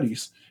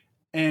studies.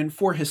 And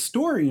for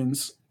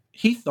historians,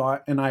 he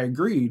thought, and I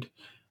agreed,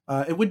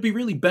 it would be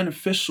really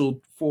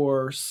beneficial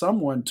for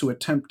someone to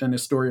attempt an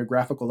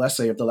historiographical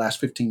essay of the last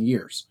 15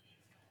 years.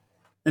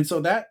 And so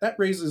that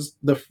raises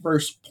the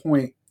first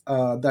point.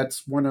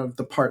 That's one of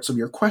the parts of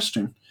your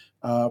question.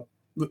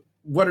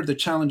 What are the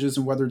challenges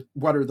and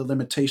what are the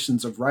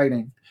limitations of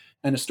writing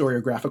an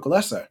historiographical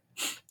essay?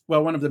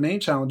 Well, one of the main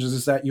challenges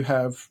is that you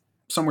have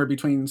somewhere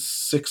between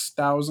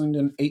 6,000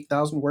 and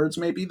 8,000 words,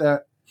 maybe,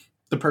 that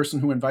the person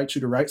who invites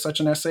you to write such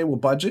an essay will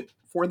budget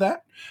for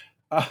that.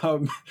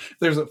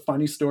 There's a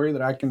funny story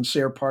that I can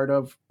share part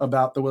of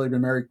about the William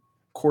and Mary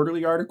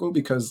Quarterly article,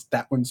 because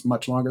that one's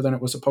much longer than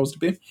it was supposed to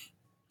be.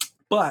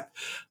 But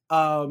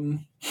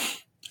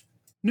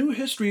New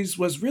Histories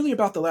was really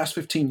about the last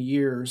 15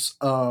 years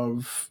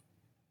of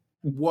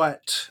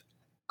what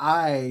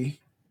I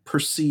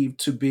perceived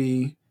to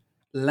be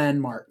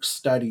landmark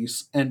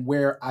studies, and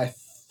where I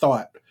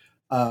thought,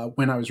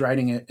 when I was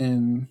writing it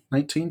in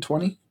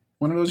 1920,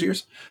 one of those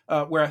years,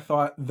 where I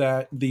thought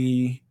that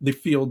the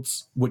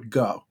fields would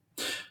go.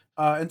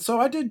 And so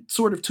I did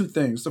sort of two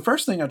things. The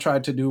first thing I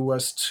tried to do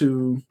was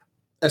to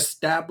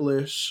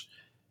establish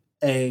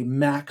a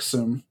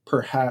maxim,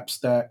 perhaps,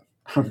 that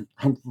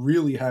I'm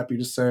really happy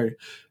to say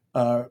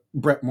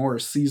Brett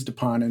Morris seized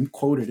upon and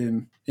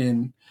quoted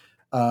in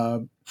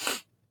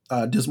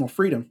Dismal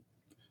Freedom.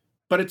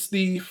 But it's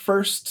the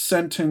first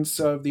sentence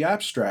of the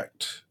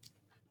abstract.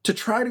 To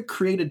try to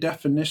create a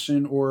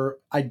definition or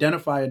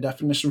identify a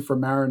definition for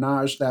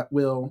marinage that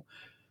will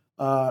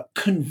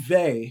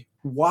convey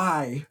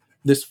why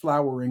this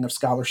flowering of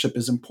scholarship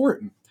is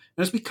important.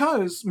 And it's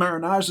because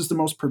marinage is the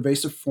most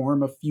pervasive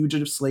form of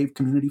fugitive slave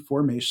community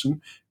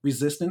formation,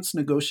 resistance,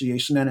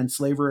 negotiation, and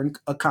enslaver and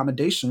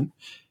accommodation,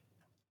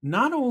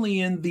 not only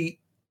in the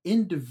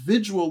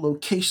individual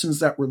locations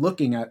that we're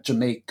looking at,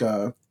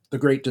 Jamaica, the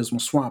Great Dismal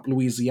Swamp,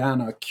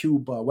 Louisiana,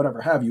 Cuba,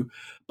 whatever have you,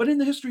 but in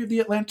the history of the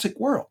Atlantic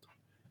world.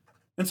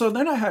 And so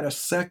then I had a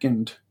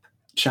second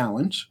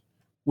challenge,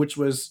 which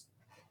was,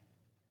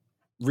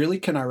 really,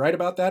 can I write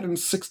about that in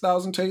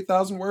 6,000 to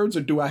 8,000 words,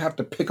 or do I have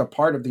to pick a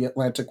part of the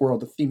Atlantic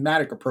world, a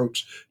thematic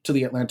approach to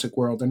the Atlantic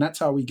world? And that's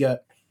how we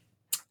get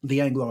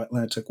the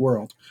Anglo-Atlantic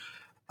world.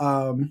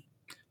 And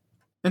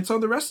so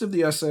the rest of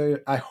the essay,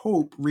 I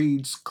hope,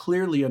 reads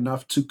clearly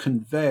enough to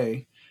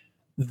convey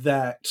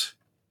that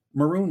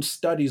Maroon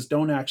studies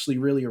don't actually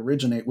really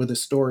originate with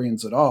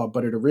historians at all,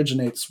 but it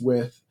originates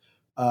with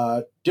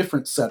a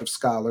different set of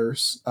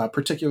scholars,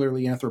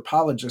 particularly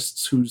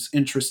anthropologists whose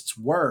interests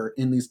were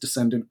in these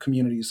descendant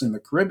communities in the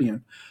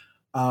Caribbean.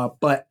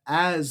 But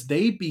as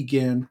they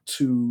began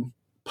to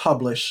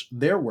publish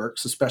their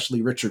works,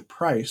 especially Richard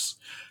Price,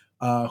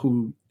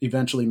 who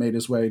eventually made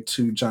his way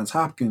to Johns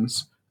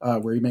Hopkins,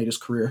 where he made his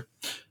career,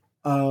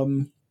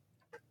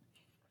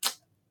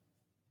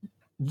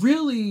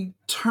 really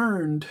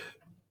turned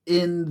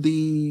in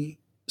the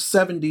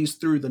 70s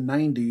through the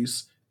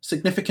 90s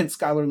significant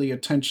scholarly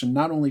attention,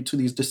 not only to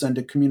these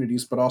descendant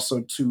communities, but also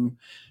to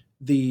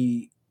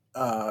the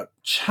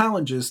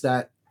challenges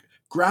that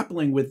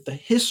grappling with the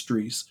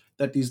histories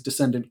that these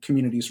descendant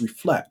communities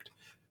reflect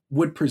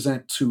would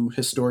present to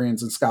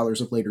historians and scholars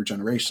of later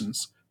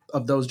generations,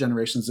 of those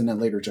generations and then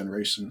later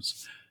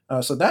generations.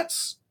 So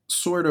that's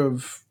sort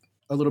of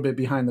a little bit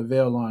behind the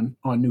veil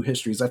on New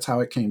Histories. That's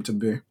how it came to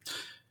be.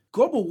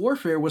 Global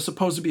Warfare was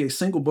supposed to be a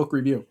single book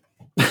review.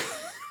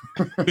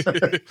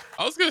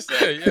 I was gonna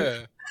say,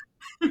 yeah.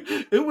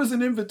 It was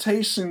an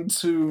invitation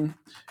to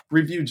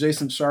review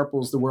Jason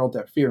Sharple's The World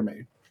That Fear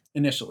Made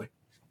initially.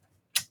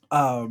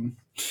 And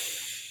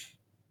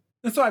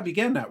so I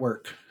began that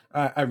work.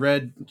 I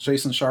read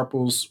Jason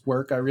Sharple's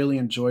work. I really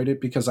enjoyed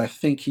it because I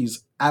think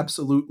he's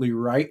absolutely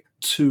right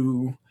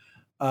to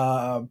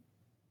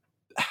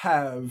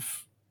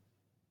have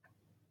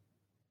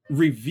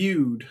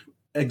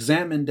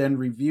examined and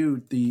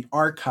reviewed the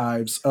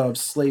archives of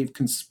slave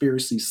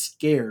conspiracy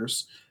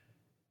scares.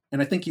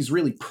 And I think he's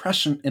really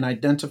prescient in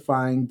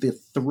identifying the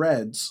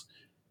threads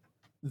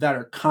that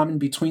are common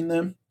between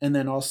them, and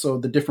then also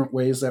the different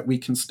ways that we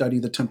can study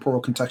the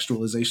temporal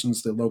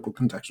contextualizations, the local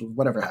contextual,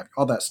 whatever have you,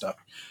 all that stuff.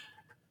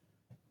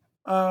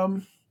 I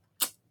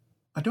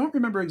don't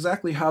remember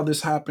exactly how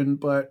this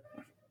happened, but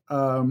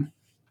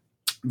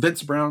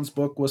Vince Brown's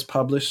book was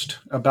published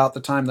about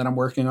the time that I'm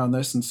working on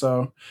this, and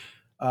so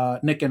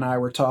Nick and I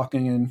were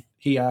talking, and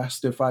he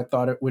asked if I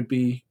thought it would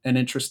be an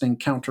interesting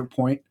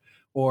counterpoint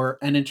or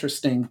an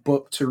interesting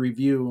book to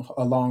review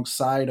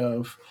alongside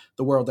of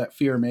The World That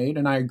Fear Made,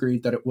 and I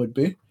agreed that it would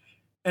be.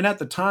 And at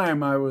the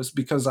time,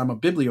 because I'm a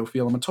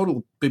bibliophile, I'm a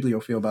total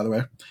bibliophile, by the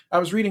way, I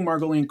was reading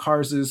Margolene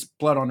Cars's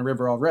Blood on the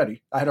River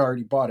already. I had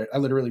already bought it. I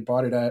literally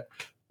bought it at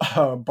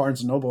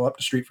Barnes & Noble up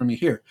the street from me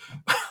here.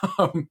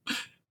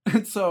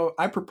 And so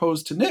I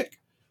proposed to Nick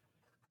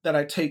that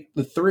I take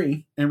the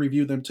three and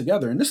review them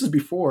together. And this is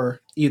before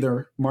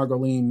either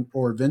Margolene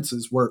or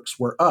Vince's works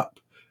were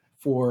up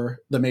for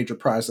the major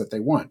prize that they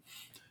won.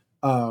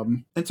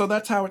 And so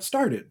that's how it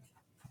started.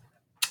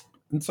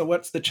 And so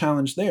what's the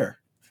challenge there?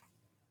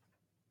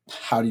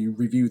 How do you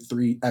review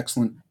three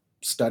excellent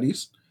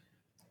studies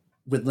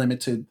with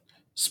limited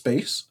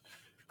space?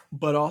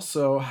 But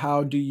also,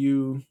 how do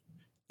you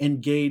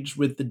engage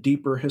with the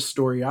deeper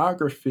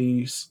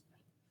historiographies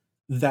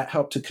that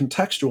help to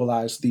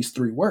contextualize these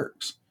three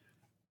works?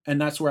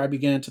 And that's where I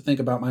began to think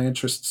about my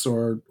interests,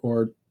 or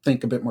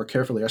think a bit more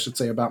carefully, I should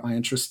say, about my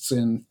interests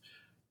in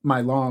my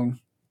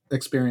long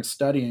experience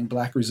studying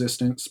Black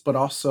resistance, but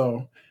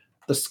also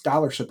the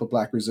scholarship of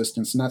Black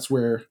resistance. And that's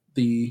where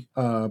the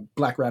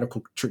Black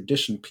radical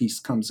tradition piece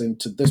comes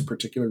into this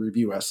particular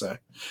review essay.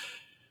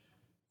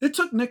 It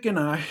took Nick and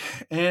I,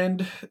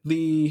 and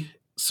the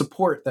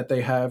support that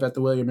they have at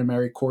the William and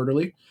Mary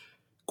Quarterly,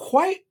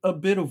 quite a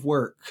bit of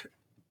work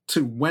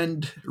to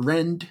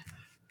rend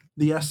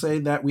the essay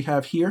that we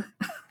have here.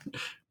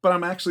 But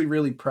I'm actually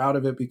really proud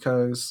of it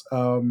because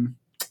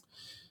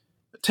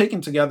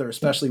taken together,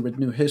 especially with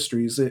New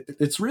Histories,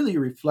 it's really a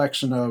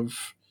reflection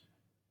of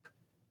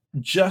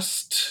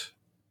just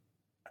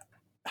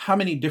how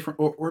many different,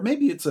 or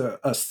maybe it's a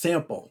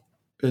sample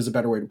is a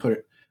better way to put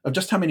it, of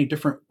just how many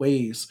different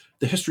ways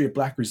the history of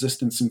Black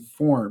resistance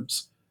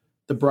informs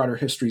the broader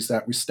histories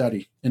that we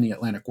study in the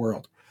Atlantic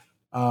world.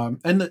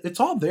 And it's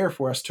all there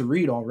for us to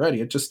read already.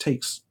 It just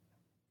takes,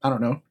 I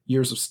don't know,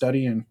 years of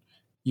study and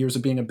years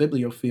of being a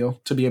bibliophile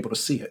to be able to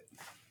see it.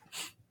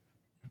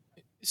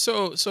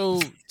 So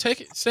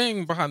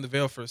staying behind the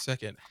veil for a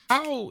second,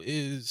 how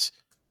is,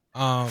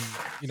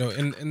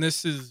 and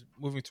this is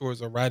moving towards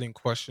a writing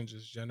question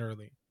just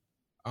generally.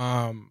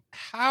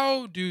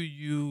 How do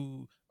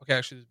you,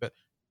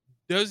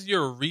 does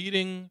your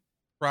reading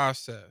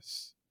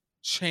process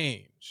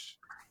change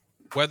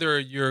whether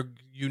you're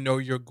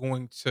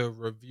going to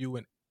review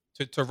and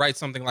to write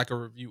something like a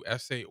review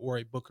essay or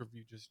a book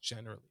review just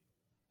generally?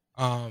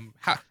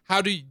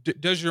 How do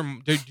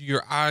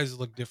your eyes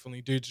look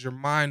differently? Does your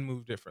mind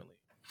move differently?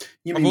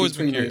 You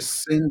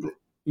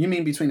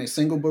mean between a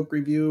single book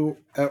review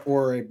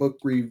or a book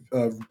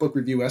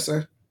review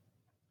essay?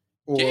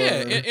 Or,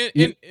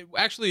 and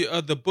actually,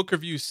 the book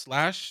review /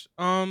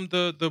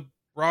 the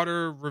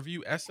broader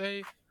review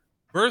essay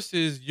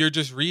versus you're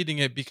just reading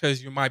it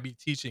because you might be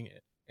teaching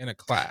it in a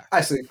class.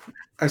 I see.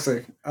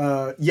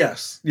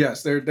 Yes.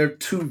 They're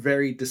two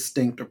very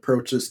distinct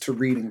approaches to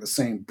reading the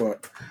same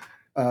book.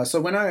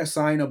 So when I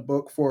assign a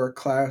book for a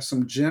class,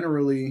 I'm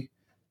generally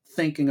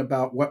thinking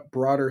about what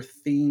broader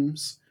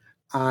themes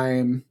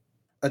I'm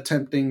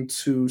attempting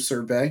to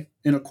survey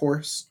in a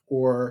course,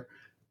 or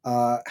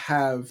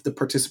have the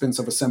participants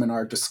of a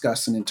seminar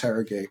discuss and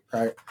interrogate,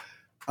 right?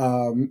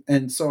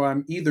 And so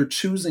I'm either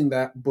choosing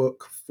that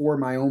book for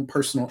my own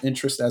personal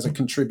interest as it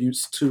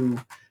contributes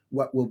to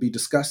what we'll be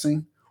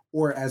discussing,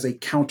 or as a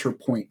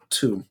counterpoint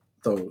to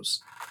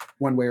those,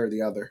 one way or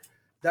the other.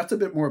 That's a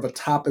bit more of a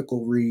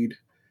topical read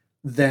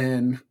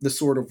than the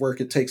sort of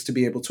work it takes to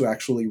be able to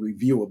actually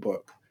review a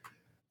book.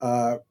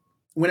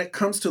 When it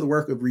comes to the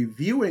work of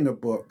reviewing a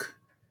book,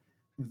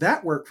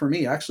 that work for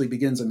me actually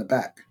begins in the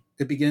back.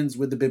 It begins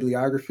with the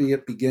bibliography.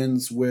 It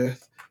begins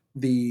with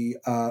the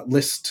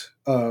list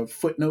of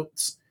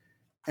footnotes.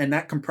 And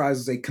that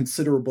comprises a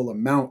considerable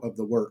amount of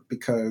the work,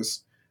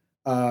 because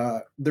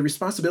the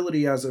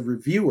responsibility as a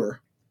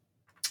reviewer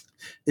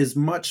is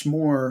much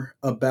more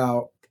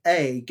about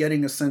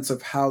getting a sense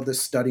of how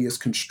this study is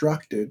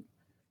constructed,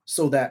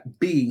 so that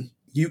B,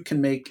 you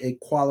can make a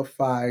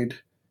qualified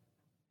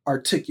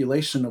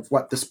articulation of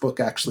what this book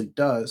actually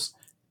does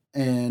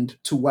and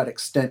to what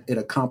extent it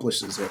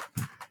accomplishes it.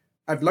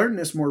 I've learned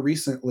this more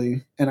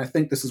recently, and I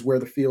think this is where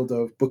the field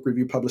of book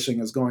review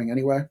publishing is going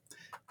anyway,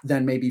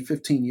 than maybe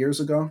 15 years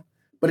ago.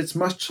 But it's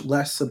much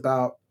less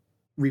about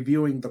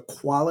reviewing the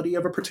quality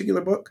of a particular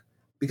book,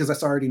 because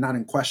that's already not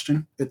in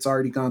question. It's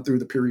already gone through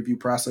the peer review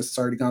process. It's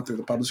already gone through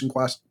the publishing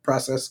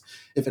process.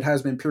 If it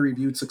has been peer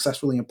reviewed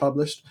successfully and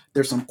published,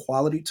 there's some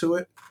quality to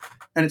it.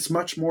 And it's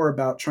much more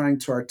about trying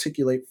to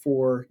articulate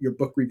for your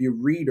book review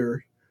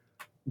reader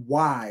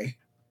why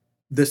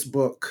this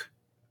book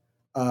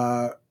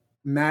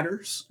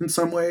matters in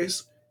some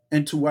ways,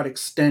 and to what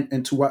extent,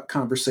 and to what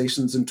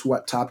conversations, and to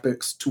what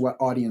topics, to what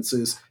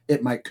audiences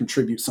it might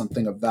contribute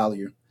something of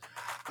value.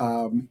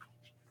 And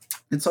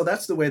so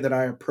that's the way that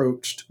I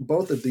approached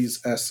both of these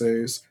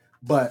essays,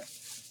 but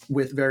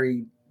with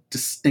very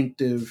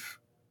distinctive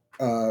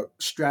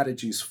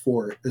strategies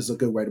for it, is a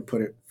good way to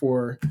put it.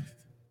 For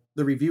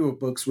the review of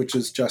books, which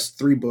is just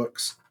 3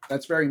 books,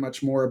 that's very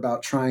much more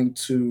about trying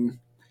to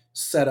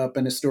set up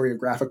an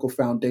historiographical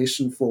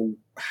foundation for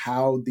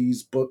how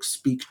these books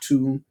speak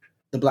to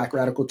the Black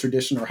radical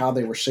tradition, or how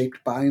they were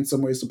shaped by, in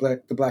some ways,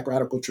 the Black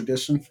radical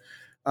tradition.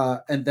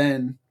 And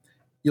then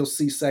you'll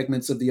see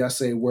segments of the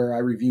essay where I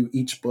review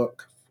each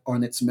book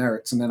on its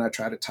merits, and then I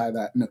try to tie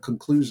that in a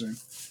conclusion.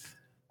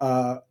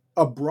 A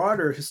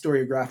broader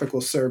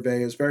historiographical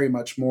survey is very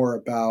much more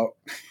about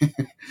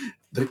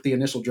the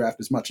initial draft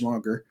is much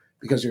longer,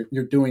 because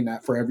you're doing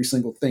that for every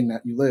single thing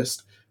that you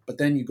list. But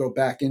then you go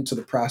back into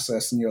the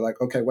process and you're like,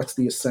 okay, what's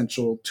the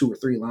essential 2 or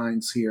 3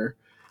 lines here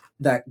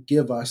that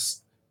give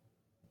us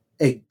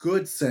a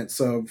good sense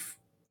of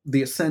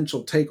the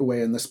essential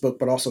takeaway in this book,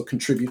 but also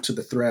contribute to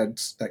the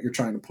threads that you're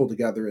trying to pull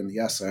together in the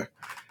essay.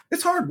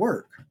 It's hard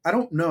work. I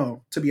don't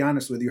know, to be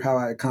honest with you, how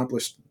I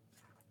accomplished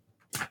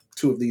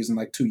 2 of these in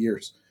like 2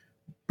 years.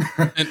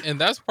 and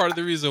that's part of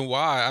the reason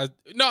why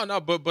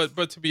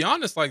but to be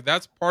honest, like,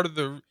 that's part of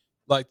the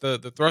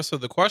thrust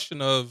of the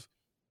question of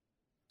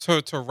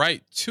to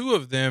write 2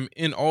 of them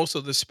in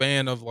also the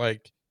span of,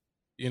 like,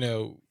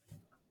 2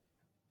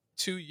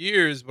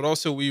 years, but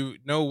also we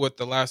know what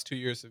the last 2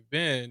 years have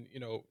been,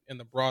 in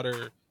the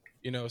broader,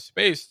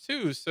 space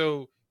too.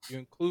 So you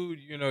include,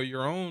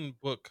 your own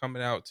book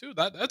coming out too.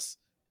 That's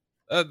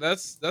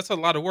a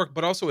lot of work,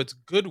 but also it's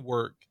good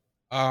work.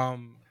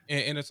 And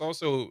it's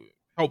also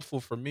helpful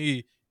for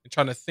me in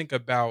trying to think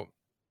about,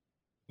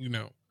 you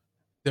know,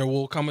 there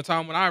will come a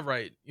time when I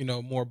write,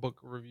 more book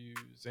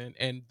reviews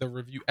and the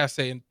review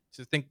essay, and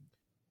to think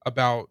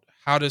about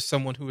how does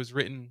someone who has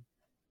written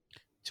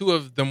 2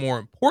 of the more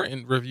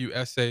important review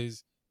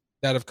essays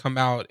that have come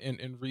out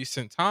in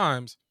recent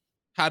times,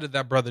 how did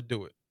that brother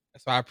do it?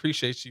 So I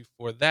appreciate you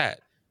for that.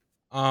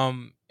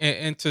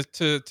 And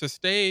to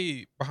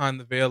stay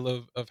behind the veil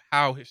of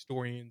how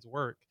historians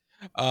work,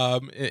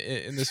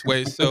 in this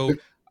way. So,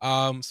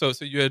 so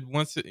you had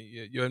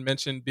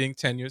mentioned being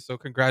tenured. So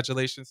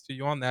congratulations to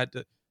you on that.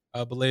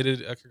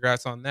 Belated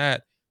congrats on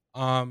that.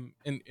 And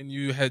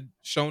you had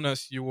shown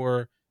us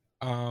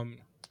um,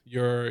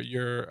 your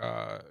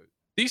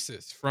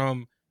thesis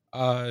from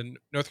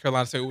North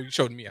Carolina State. Well, you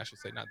showed me, I should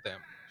say, not them.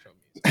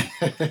 You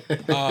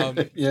showed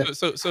me. Yeah.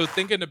 So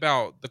thinking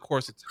about the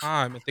course of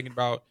time and thinking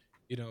about,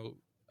 you know,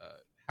 uh,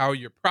 how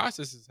your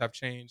processes have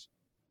changed.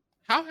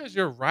 How has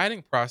your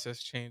writing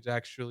process changed,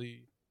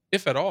 actually,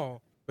 if at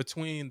all,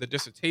 between the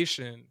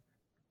dissertation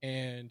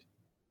and,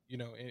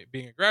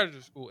 being a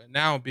graduate school and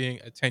now being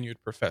a tenured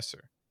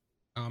professor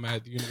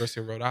at the University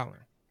of Rhode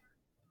Island?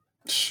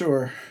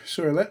 Sure.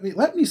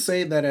 Let me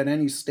say that at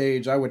any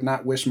stage, I would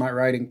not wish my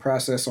writing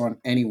process on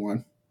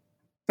anyone.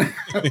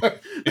 let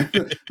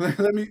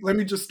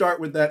me just start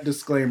with that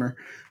disclaimer.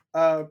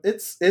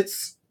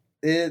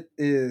 It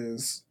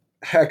is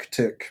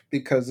hectic,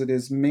 because it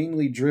is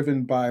mainly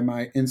driven by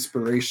my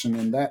inspiration,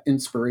 and that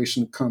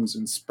inspiration comes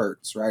in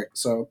spurts, right?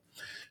 So,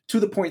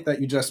 to the point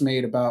that you just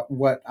made about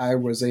what I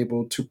was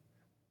able to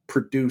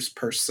produce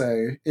per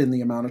se in the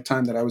amount of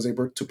time that I was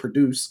able to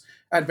produce,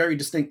 I had very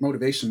distinct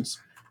motivations.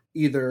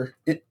 Either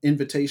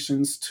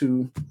invitations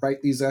to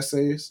write these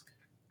essays.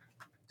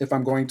 If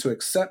I'm going to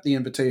accept the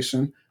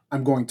invitation,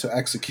 I'm going to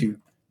execute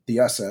the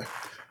essay.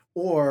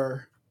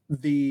 Or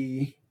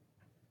the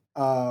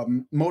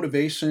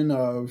motivation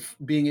of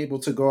being able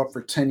to go up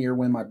for tenure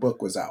when my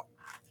book was out.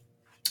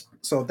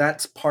 So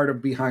that's part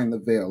of Behind the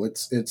Veil.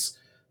 It's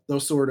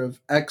those sort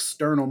of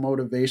external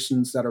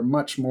motivations that are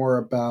much more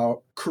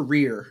about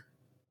career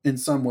in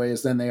some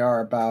ways than they are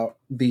about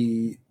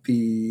the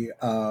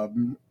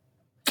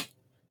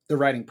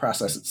writing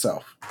process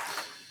itself.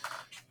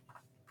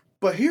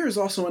 But here is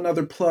also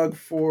another plug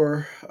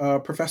for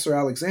Professor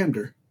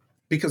Alexander,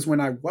 because when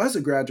I was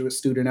a graduate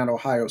student at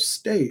Ohio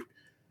State,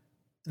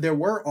 there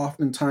were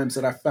often times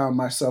that I found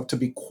myself to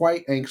be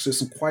quite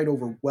anxious and quite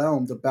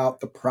overwhelmed about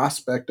the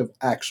prospect of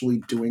actually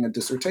doing a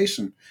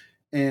dissertation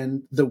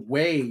and the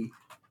way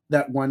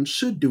that one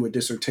should do a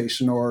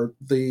dissertation, or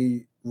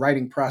the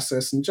writing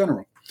process in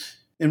general.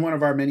 In one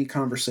of our many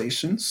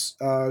conversations,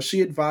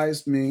 she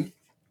advised me,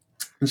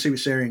 and she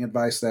was sharing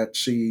advice that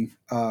she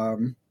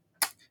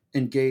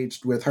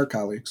engaged with her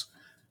colleagues,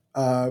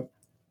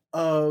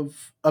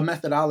 of a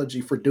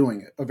methodology for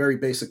doing it, a very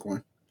basic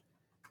one.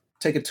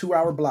 Take a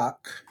 2-hour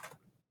block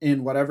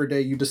in whatever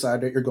day you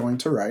decide that you're going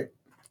to write.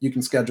 You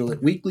can schedule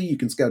it weekly, you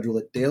can schedule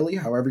it daily,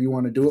 however you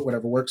want to do it,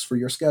 whatever works for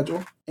your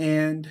schedule.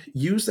 And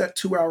use that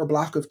 2-hour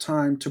block of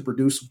time to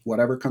produce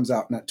whatever comes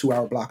out in that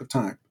 2-hour block of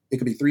time. It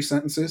could be 3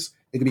 sentences,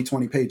 it could be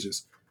 20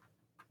 pages.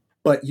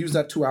 But use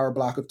that 2-hour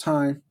block of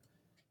time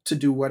to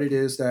do what it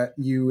is that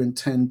you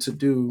intend to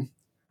do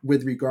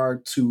with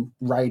regard to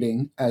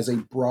writing as a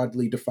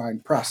broadly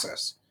defined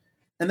process.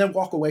 And then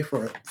walk away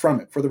from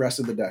it for the rest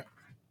of the day.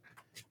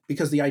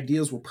 Because the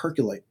ideas will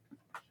percolate.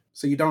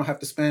 So you don't have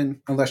to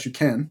spend, unless you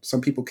can, some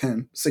people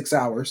can, 6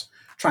 hours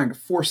trying to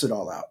force it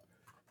all out.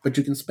 But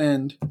you can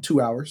spend 2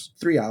 hours,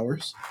 3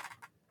 hours,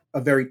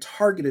 a very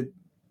targeted,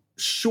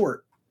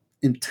 short,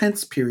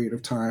 intense period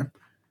of time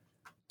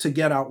to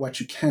get out what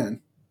you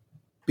can,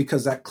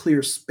 because that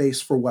clears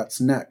space for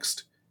what's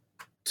next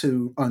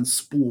to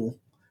unspool.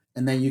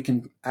 And then you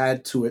can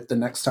add to it the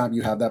next time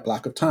you have that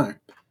block of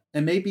time.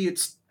 And maybe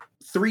it's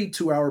 3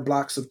 2-hour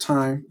blocks of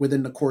time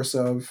within the course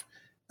of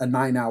a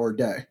 9-hour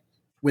day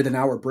with an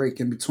hour break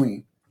in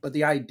between. But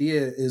the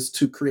idea is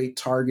to create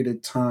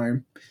targeted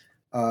time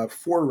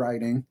for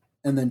writing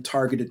and then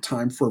targeted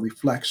time for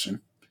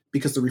reflection,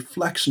 because the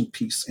reflection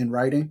piece in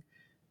writing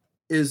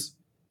is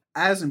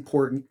as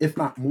important, if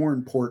not more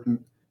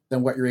important,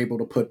 than what you're able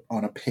to put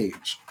on a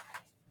page.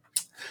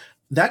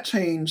 That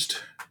changed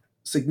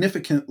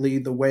significantly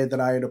the way that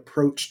I had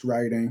approached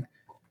writing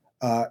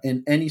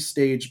in any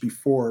stage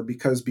before,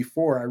 because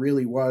before I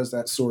really was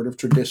that sort of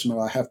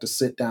traditional, I have to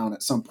sit down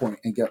at some point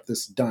and get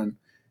this done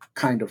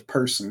kind of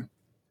person.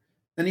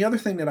 And the other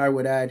thing that I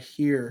would add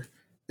here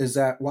is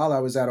that while I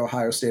was at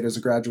Ohio State as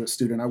a graduate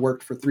student, I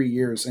worked for 3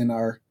 years in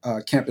our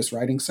campus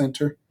writing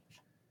center.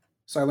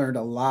 So I learned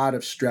a lot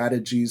of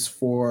strategies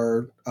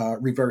for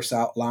reverse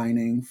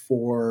outlining,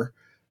 for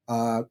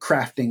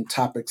crafting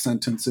topic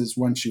sentences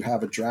once you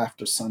have a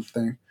draft of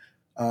something,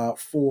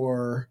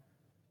 for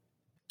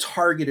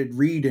targeted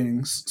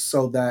readings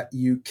so that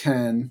you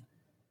can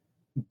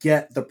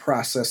get the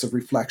process of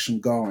reflection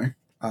going.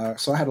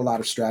 So I had a lot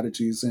of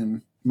strategies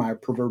in my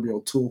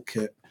proverbial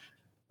toolkit,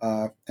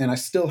 and I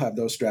still have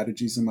those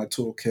strategies in my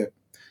toolkit.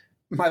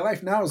 My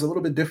life now is a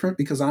little bit different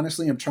because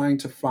honestly, I'm trying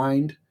to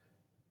find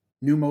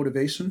new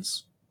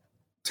motivations.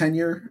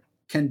 Tenure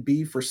can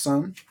be for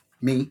some,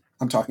 me,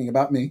 I'm talking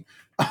about me.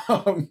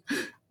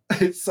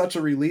 It's such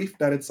a relief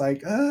that it's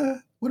like,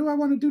 what do I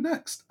want to do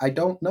next? I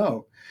don't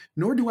know,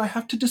 nor do I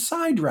have to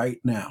decide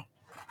right now.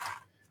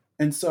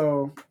 And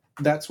so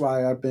that's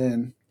why I've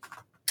been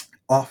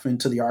off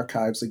into the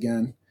archives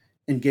again,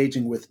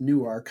 engaging with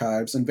new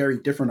archives and very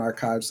different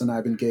archives than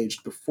I've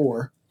engaged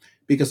before,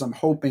 because I'm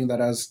hoping that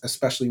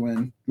especially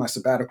when my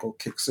sabbatical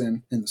kicks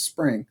in the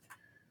spring,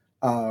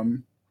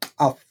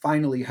 I'll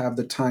finally have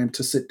the time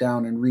to sit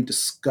down and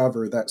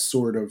rediscover that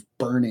sort of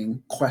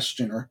burning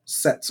question or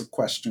sets of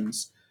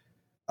questions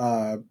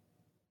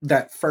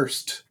that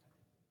first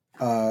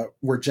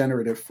were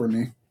generative for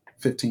me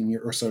 15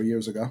 or so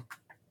years ago.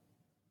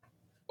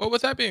 Well,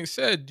 with that being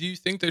said, do you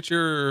think that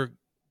you're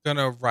going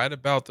to write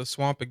about the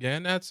swamp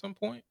again at some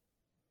point?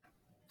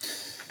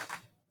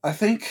 I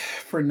think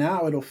for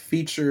now it'll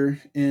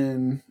feature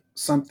in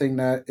something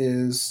that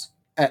is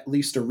at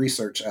least a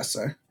research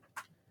essay.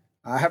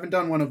 I haven't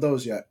done one of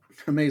those yet,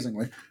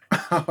 amazingly.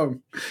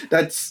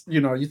 That's,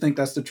 you think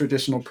that's the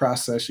traditional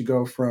process. You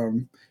go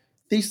from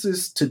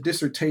thesis to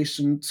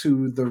dissertation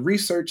to the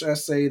research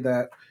essay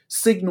that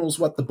signals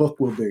what the book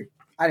will be.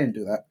 I didn't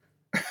do that.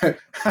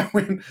 I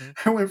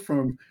went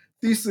from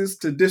thesis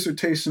to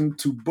dissertation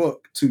to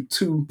book to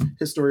 2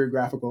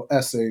 historiographical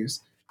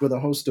essays with a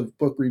host of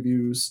book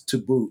reviews to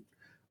boot.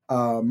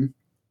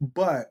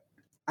 But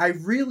I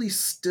really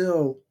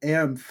still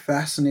am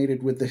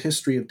fascinated with the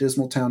history of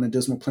Dismal Town and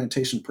Dismal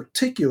Plantation,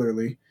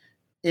 particularly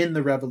in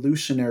the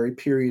Revolutionary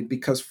period,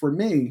 because for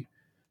me,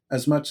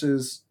 as much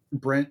as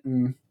Brent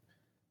and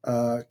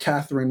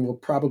Catherine will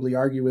probably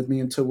argue with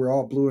me until we're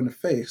all blue in the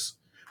face,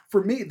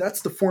 for me,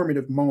 that's the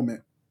formative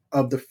moment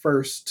of the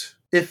first,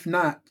 if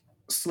not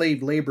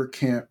slave labor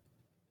camp,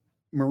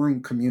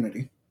 Maroon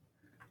community.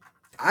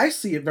 I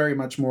see it very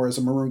much more as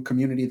a Maroon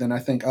community than I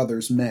think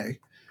others may.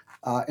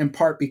 In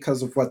part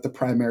because of what the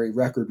primary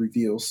record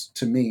reveals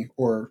to me,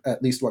 or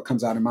at least what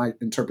comes out in my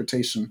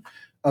interpretation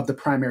of the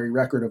primary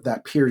record of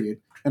that period.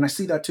 And I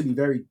see that to be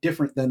very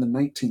different than the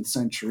 19th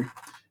century.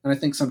 And I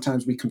think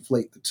sometimes we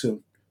conflate the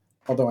two,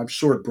 although I'm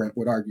sure Brent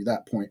would argue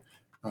that point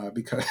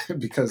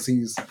because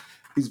he's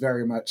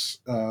very much,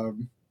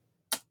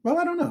 well,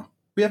 I don't know.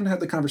 We haven't had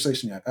the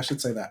conversation yet. I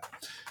should say that.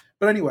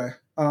 But anyway,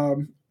 I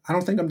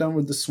don't think I'm done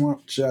with the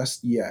swamp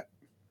just yet.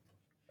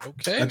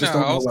 Okay, I just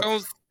don't know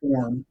what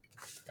form.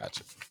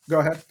 Gotcha. Go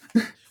ahead.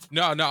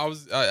 No,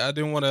 I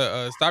didn't want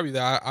to stop you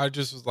there. I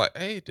just was like,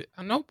 hey,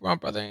 I know my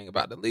brother ain't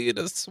about to leave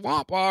the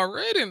swamp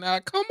already. Now,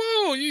 come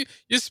on, you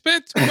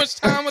spent too much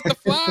time with the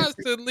flies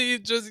to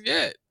leave just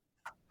yet.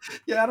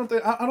 Yeah, I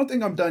don't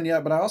think I'm done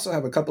yet, but I also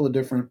have a couple of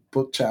different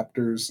book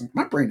chapters.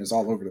 My brain is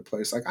all over the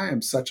place. Like, I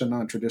am such a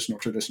non-traditional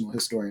traditional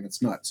historian.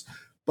 It's nuts.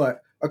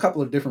 but a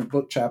couple of different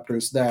book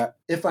chapters that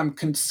if I'm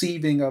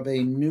conceiving of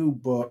a new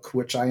book,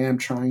 which I am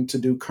trying to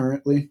do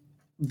currently,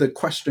 the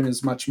question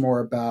is much more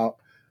about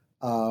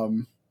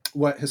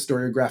what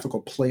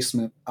historiographical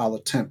placement I'll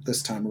attempt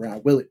this time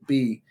around. Will it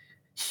be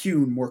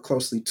hewn more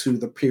closely to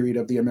the period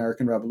of the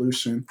American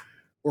Revolution,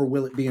 or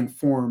will it be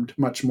informed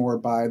much more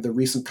by the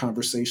recent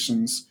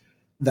conversations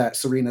that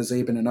Serena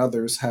Zabin and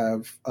others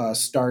have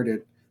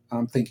started?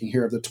 I'm thinking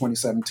here of the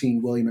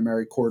 2017 William and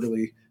Mary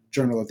Quarterly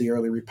Journal of the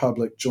Early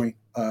Republic joint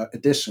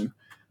edition,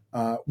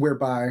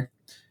 whereby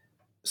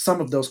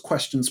some of those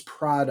questions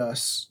prod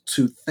us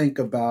to think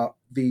about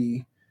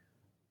the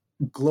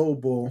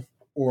global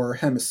or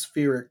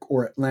hemispheric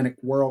or Atlantic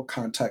world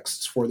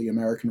contexts for the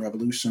American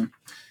Revolution.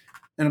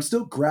 And I'm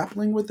still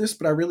grappling with this,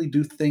 but I really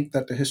do think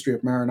that the history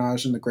of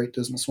Marinage and the Great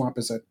Dismal Swamp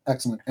is an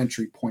excellent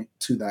entry point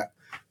to that.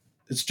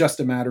 It's just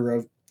a matter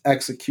of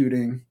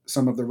executing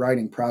some of the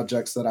writing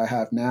projects that I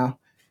have now,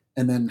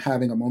 and then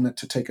having a moment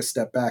to take a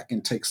step back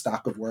and take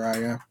stock of where I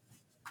am.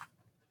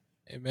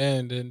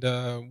 Amen.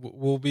 And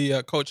we'll be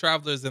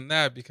co-travelers in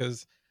that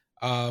because,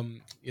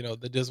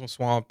 the Dismal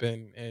Swamp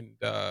and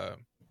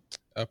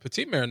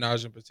Petit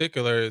Marinage in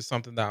particular is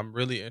something that I'm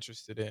really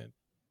interested in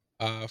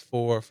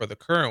for the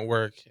current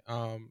work,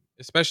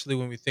 especially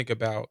when we think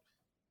about,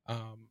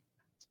 um,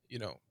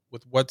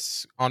 with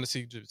what's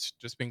honestly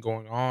just been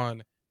going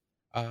on.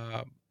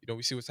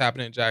 We see what's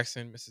happening in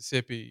Jackson,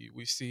 Mississippi.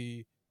 We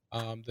see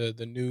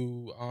the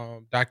new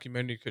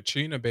documentary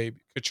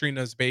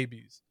Katrina's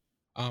Babies,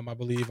 I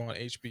believe on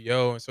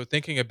HBO. And so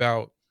thinking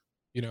about,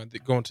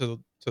 going to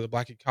the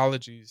Black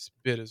ecologies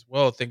bit as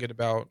well, thinking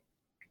about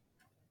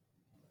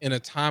in a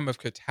time of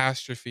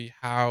catastrophe,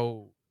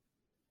 how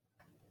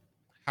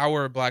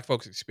are Black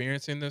folks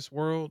experiencing this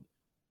world,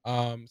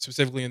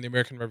 specifically in the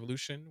American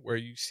Revolution, where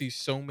you see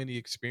so many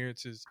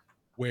experiences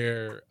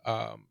where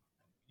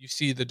you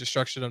see the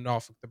destruction of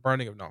Norfolk, the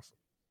burning of Norfolk,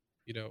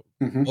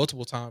 Mm-hmm.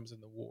 multiple times in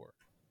the war,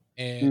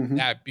 and Mm-hmm.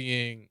 that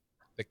being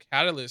the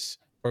catalyst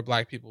for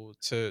Black people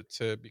to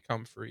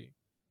become free.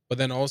 But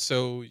then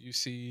also you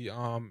see,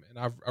 and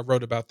I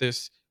wrote about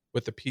this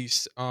with the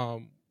piece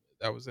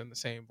that was in the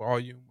same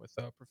volume with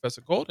Professor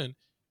Golden,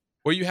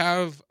 where you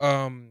have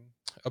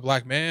a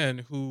Black man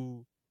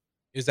who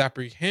is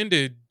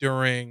apprehended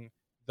during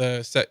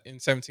the set in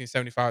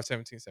 1775,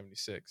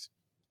 1776,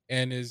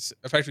 and is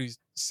effectively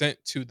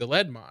sent to the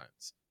lead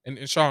mines.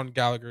 And Sean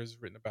Gallagher has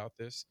written about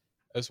this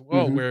as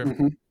well, Mm-hmm. where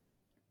Mm-hmm.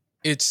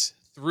 it's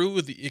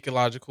through the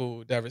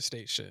ecological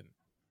devastation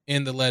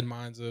in the lead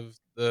mines of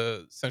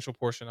the central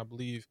portion, I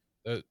believe,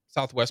 the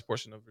southwest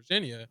portion of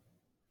Virginia,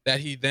 that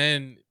he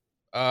then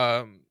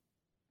um,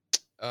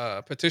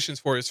 petitions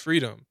for his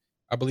freedom,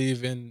 I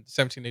believe, in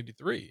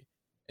 1783.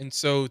 And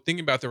so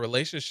thinking about the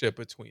relationship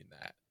between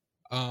that,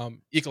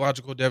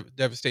 ecological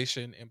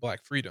devastation and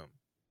Black freedom,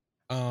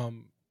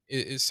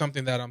 is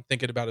something that I'm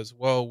thinking about as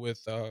well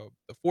with the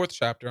fourth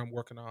chapter I'm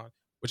working on,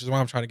 which is why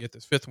I'm trying to get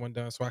this fifth one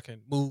done so I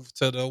can move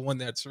to the one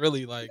that's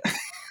really like,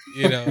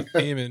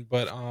 teaming.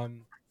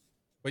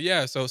 But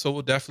yeah, so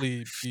we'll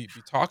definitely be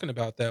talking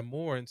about that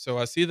more. And so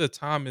I see the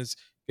time is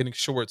getting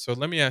short. So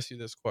let me ask you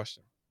this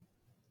question.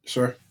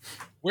 Sure.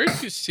 Where do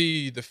you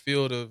see the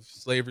field of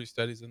slavery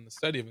studies and the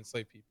study of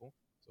enslaved people?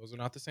 Those are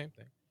not the same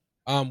thing.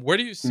 Where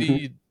do you Mm-hmm.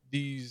 see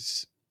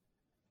these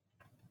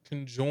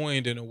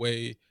conjoined in a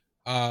way,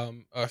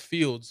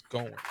 fields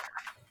going?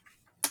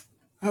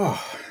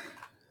 Oh,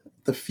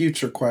 the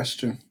future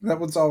question. That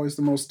was always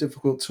the most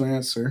difficult to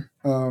answer.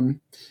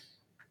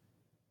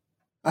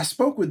 I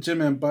spoke with Jim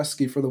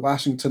Ambuske for the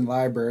Washington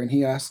Library, and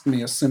he asked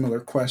me a similar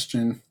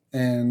question.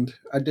 And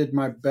I did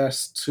my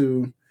best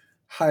to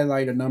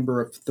highlight a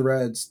number of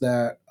threads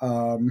that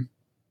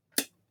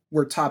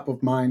were top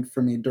of mind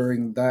for me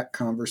during that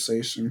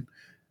conversation.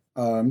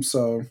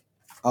 So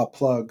I'll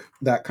plug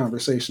that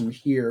conversation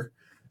here,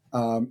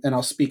 and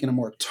I'll speak in a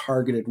more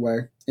targeted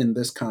way in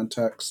this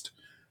context.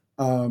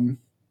 Um,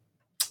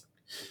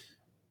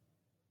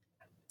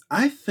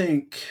 I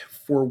think,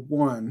 for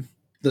one,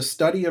 the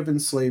study of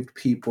enslaved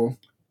people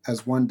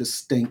as one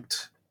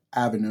distinct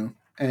avenue,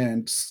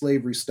 and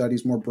slavery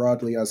studies more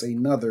broadly as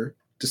another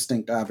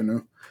distinct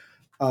avenue,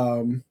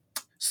 um,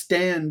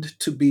 stand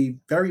to be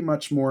very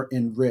much more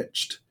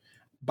enriched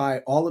by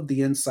all of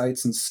the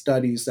insights and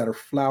studies that are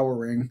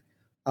flowering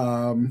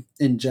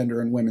in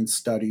gender and women's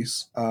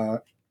studies,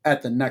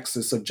 at the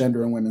nexus of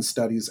gender and women's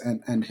studies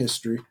and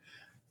history.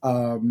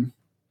 Um,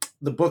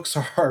 the books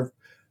are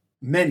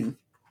many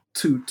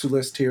to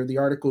list here. The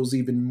articles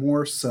even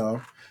more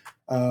so.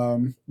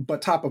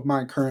 But top of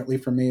mind currently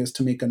for me is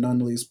Tamika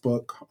Nunley's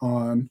book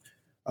on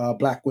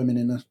Black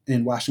women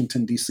in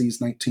Washington, D.C.'s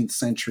 19th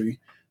century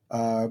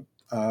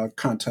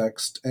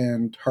context,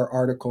 and her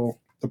article,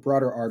 the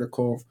broader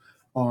article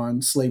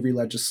on slavery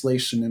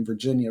legislation in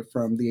Virginia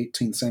from the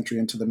 18th century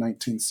into the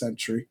 19th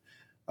century.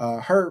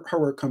 Her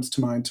work comes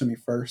to mind to me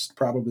first,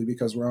 probably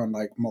because we're on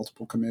like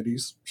multiple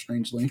committees,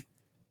 strangely,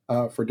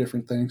 for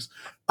different things.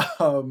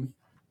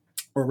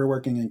 Or we're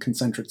working in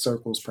concentric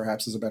circles,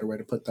 perhaps is a better way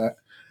to put that.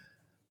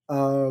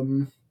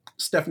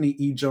 Stephanie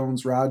E.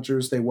 Jones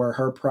Rogers, they were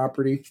her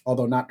property,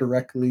 although not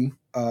directly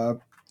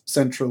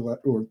central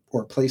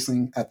or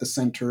placing at the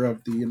center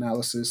of the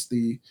analysis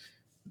the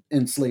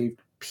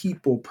enslaved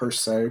people per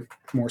se,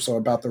 more so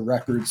about the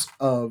records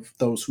of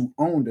those who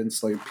owned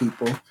enslaved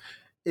people,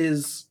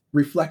 is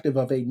reflective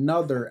of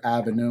another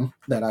avenue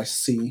that I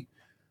see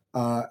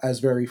as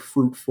very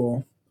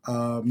fruitful.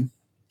 And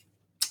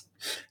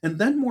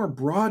then more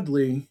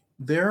broadly,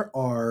 there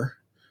are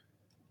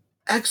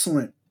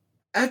excellent,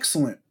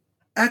 excellent,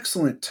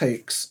 excellent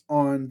takes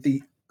on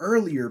the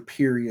earlier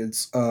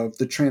periods of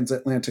the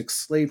transatlantic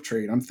slave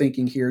trade. I'm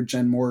thinking here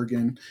Jen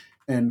Morgan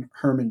and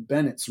Herman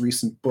Bennett's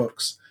recent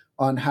books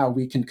on how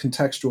we can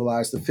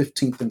contextualize the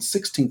 15th and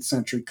 16th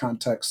century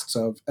contexts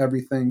of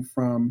everything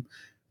from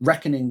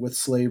reckoning with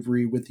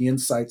slavery, with the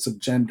insights of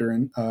gender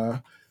and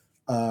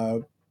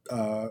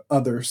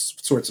other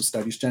sorts of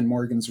studies, Jen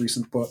Morgan's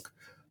recent book,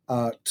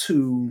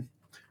 to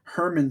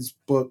Herman's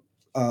book,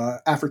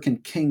 African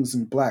Kings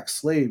and Black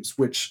Slaves,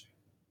 which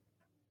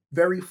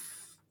very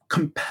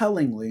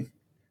compellingly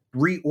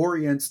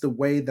reorients the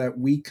way that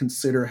we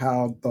consider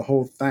how the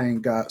whole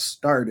thing got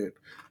started.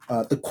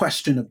 The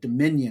question of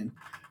dominion,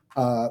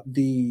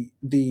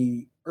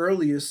 the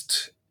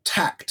earliest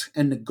tact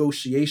and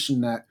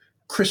negotiation that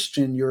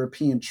Christian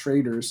European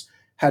traders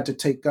had to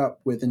take up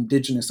with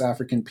indigenous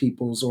African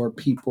peoples or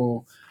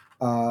people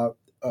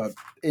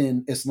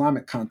in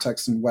Islamic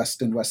contexts in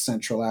West and West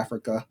Central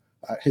Africa.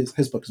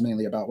 His book is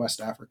mainly about West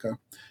Africa.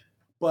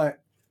 But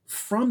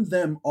from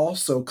them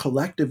also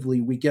collectively,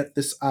 we get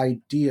this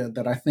idea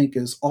that I think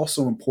is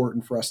also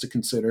important for us to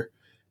consider.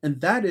 And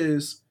that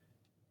is,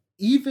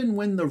 even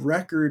when the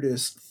record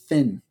is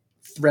thin,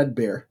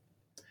 threadbare,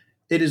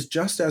 it is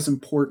just as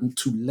important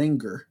to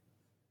linger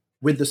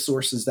with the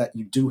sources that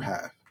you do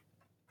have,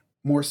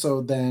 more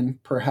so than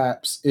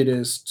perhaps it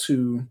is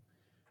to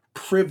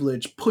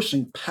privilege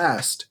pushing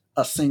past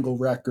a single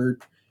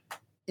record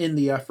in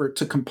the effort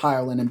to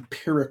compile an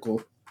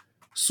empirical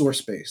source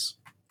base.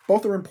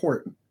 Both are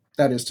important,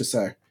 that is to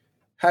say.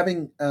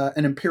 Having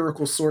an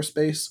empirical source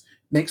base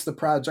makes the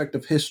project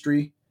of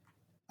history,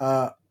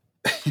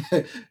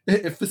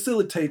 it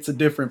facilitates a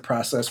different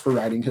process for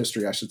writing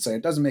history, I should say.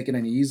 It doesn't make it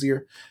any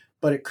easier,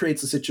 but it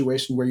creates a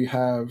situation where you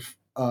have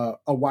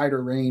a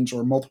wider range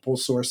or multiple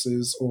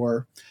sources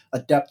or a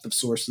depth of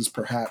sources,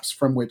 perhaps,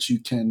 from which you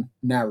can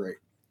narrate.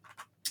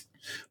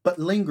 But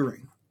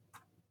lingering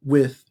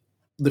with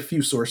the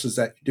few sources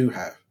that you do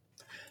have,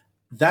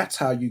 that's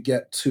how you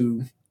get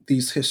to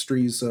these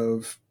histories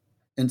of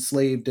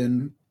enslaved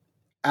and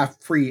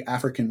free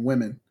African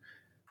women,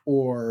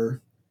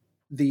 or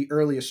the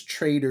earliest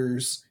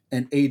traders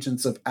and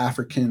agents of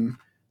African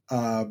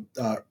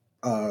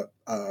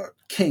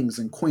kings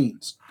and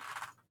queens,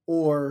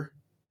 or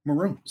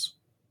Maroons,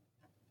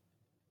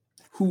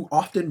 who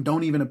often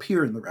don't even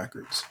appear in the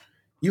records.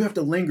 You have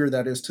to linger,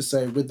 that is to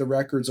say, with the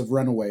records of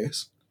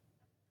runaways,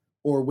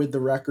 or with the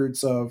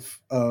records of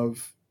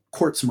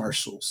courts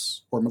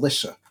martials or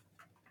militia,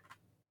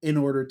 in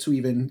order to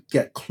even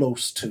get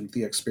close to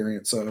the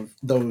experience of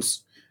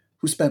those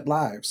who spent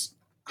lives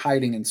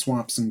hiding in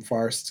swamps and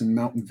forests and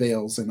mountain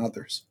vales and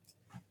others.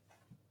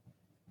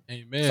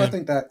 Amen. So I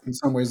think that in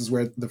some ways is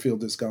where the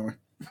field is going.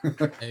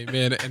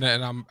 Amen. And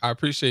I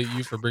appreciate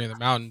you for bringing the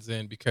mountains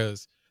in,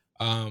 because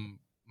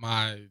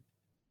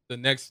the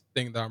next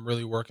thing that I'm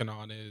really working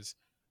on is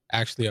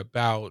actually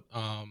about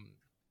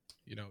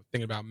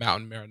thinking about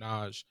mountain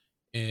marinage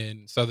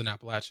in southern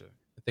Appalachia,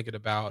 thinking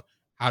about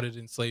how did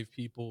enslaved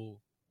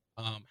people,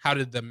 how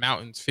did the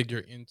mountains figure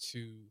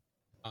into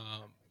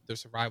the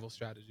survival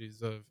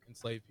strategies of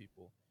enslaved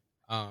people,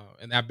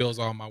 and that builds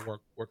all my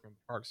work working with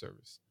the Park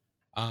Service.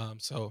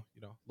 So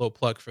little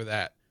plug for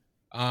that.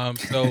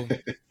 So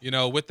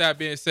with that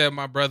being said,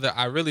 my brother,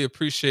 I really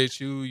appreciate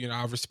you.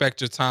 I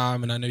respect your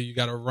time, and I know you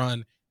got to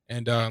run,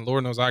 and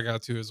Lord knows I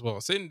got to as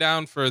well. Sitting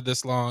down for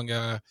this long,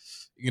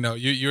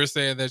 you're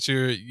saying that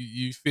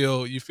you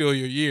feel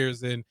your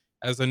years, and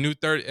as a new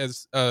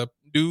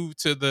new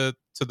to the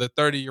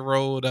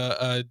 30-year-old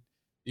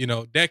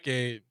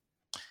decade,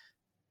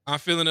 I'm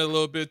feeling it a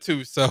little bit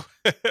too. So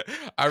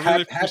I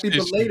really happy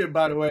appreciate belated, you.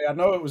 by the way. I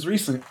know it was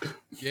recent.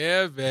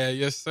 Yeah, man.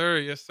 Yes, sir.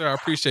 Yes, sir. I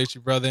appreciate you,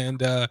 brother.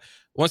 And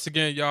once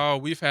again, y'all,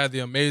 we've had the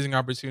amazing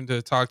opportunity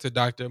to talk to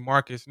Dr.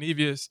 Marcus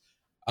Nevius,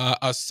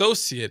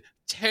 associate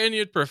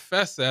tenured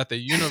professor at the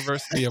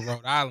University of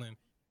Rhode Island.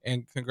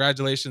 And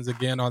congratulations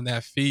again on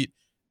that feat.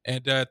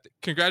 And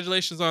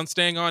congratulations on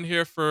staying on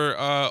here for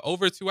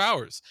over 2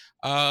 hours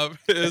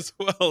as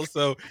well.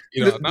 So,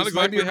 not this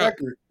might be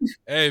exactly a record.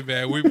 Hey,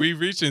 man, we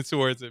reaching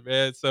towards it,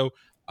 man. So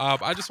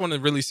I just want to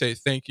really say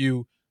thank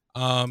you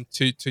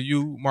to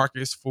you,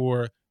 Marcus,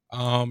 for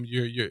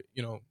your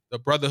the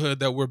brotherhood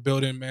that we're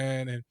building,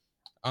 man,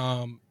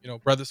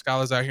 and brother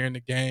scholars out here in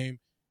the game,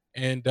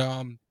 and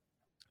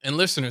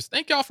listeners,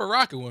 thank y'all for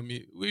rocking with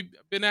me. We've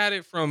been at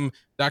it from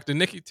Dr.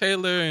 Nikki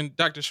Taylor and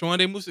Dr.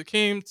 Shawande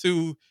Musakim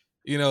to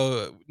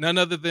none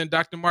other than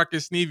Dr.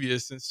 Marcus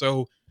Nevius, and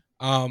so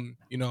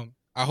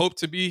I hope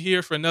to be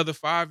here for another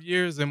 5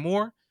 years and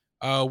more.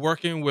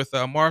 working with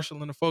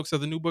Marshall and the folks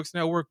of the New Books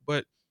Network.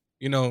 But,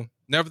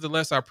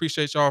 nevertheless, I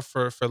appreciate y'all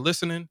for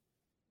listening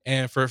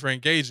and for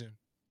engaging.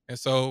 And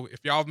so if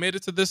y'all have made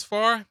it to this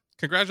far,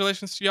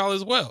 congratulations to y'all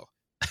as well.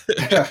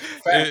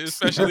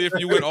 Especially if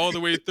you went all the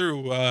way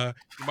through.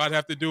 You might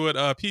have to do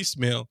it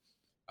piecemeal.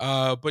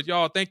 But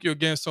y'all, thank you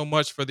again so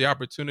much for the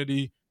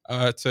opportunity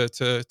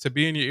to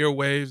be in your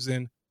earwaves,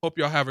 and hope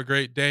y'all have a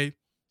great day.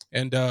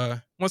 And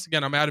once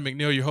again, I'm Adam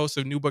McNeil, your host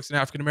of New Books in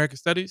African American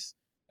Studies.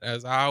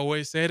 As I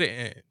always say at the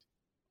end,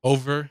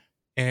 over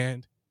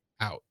and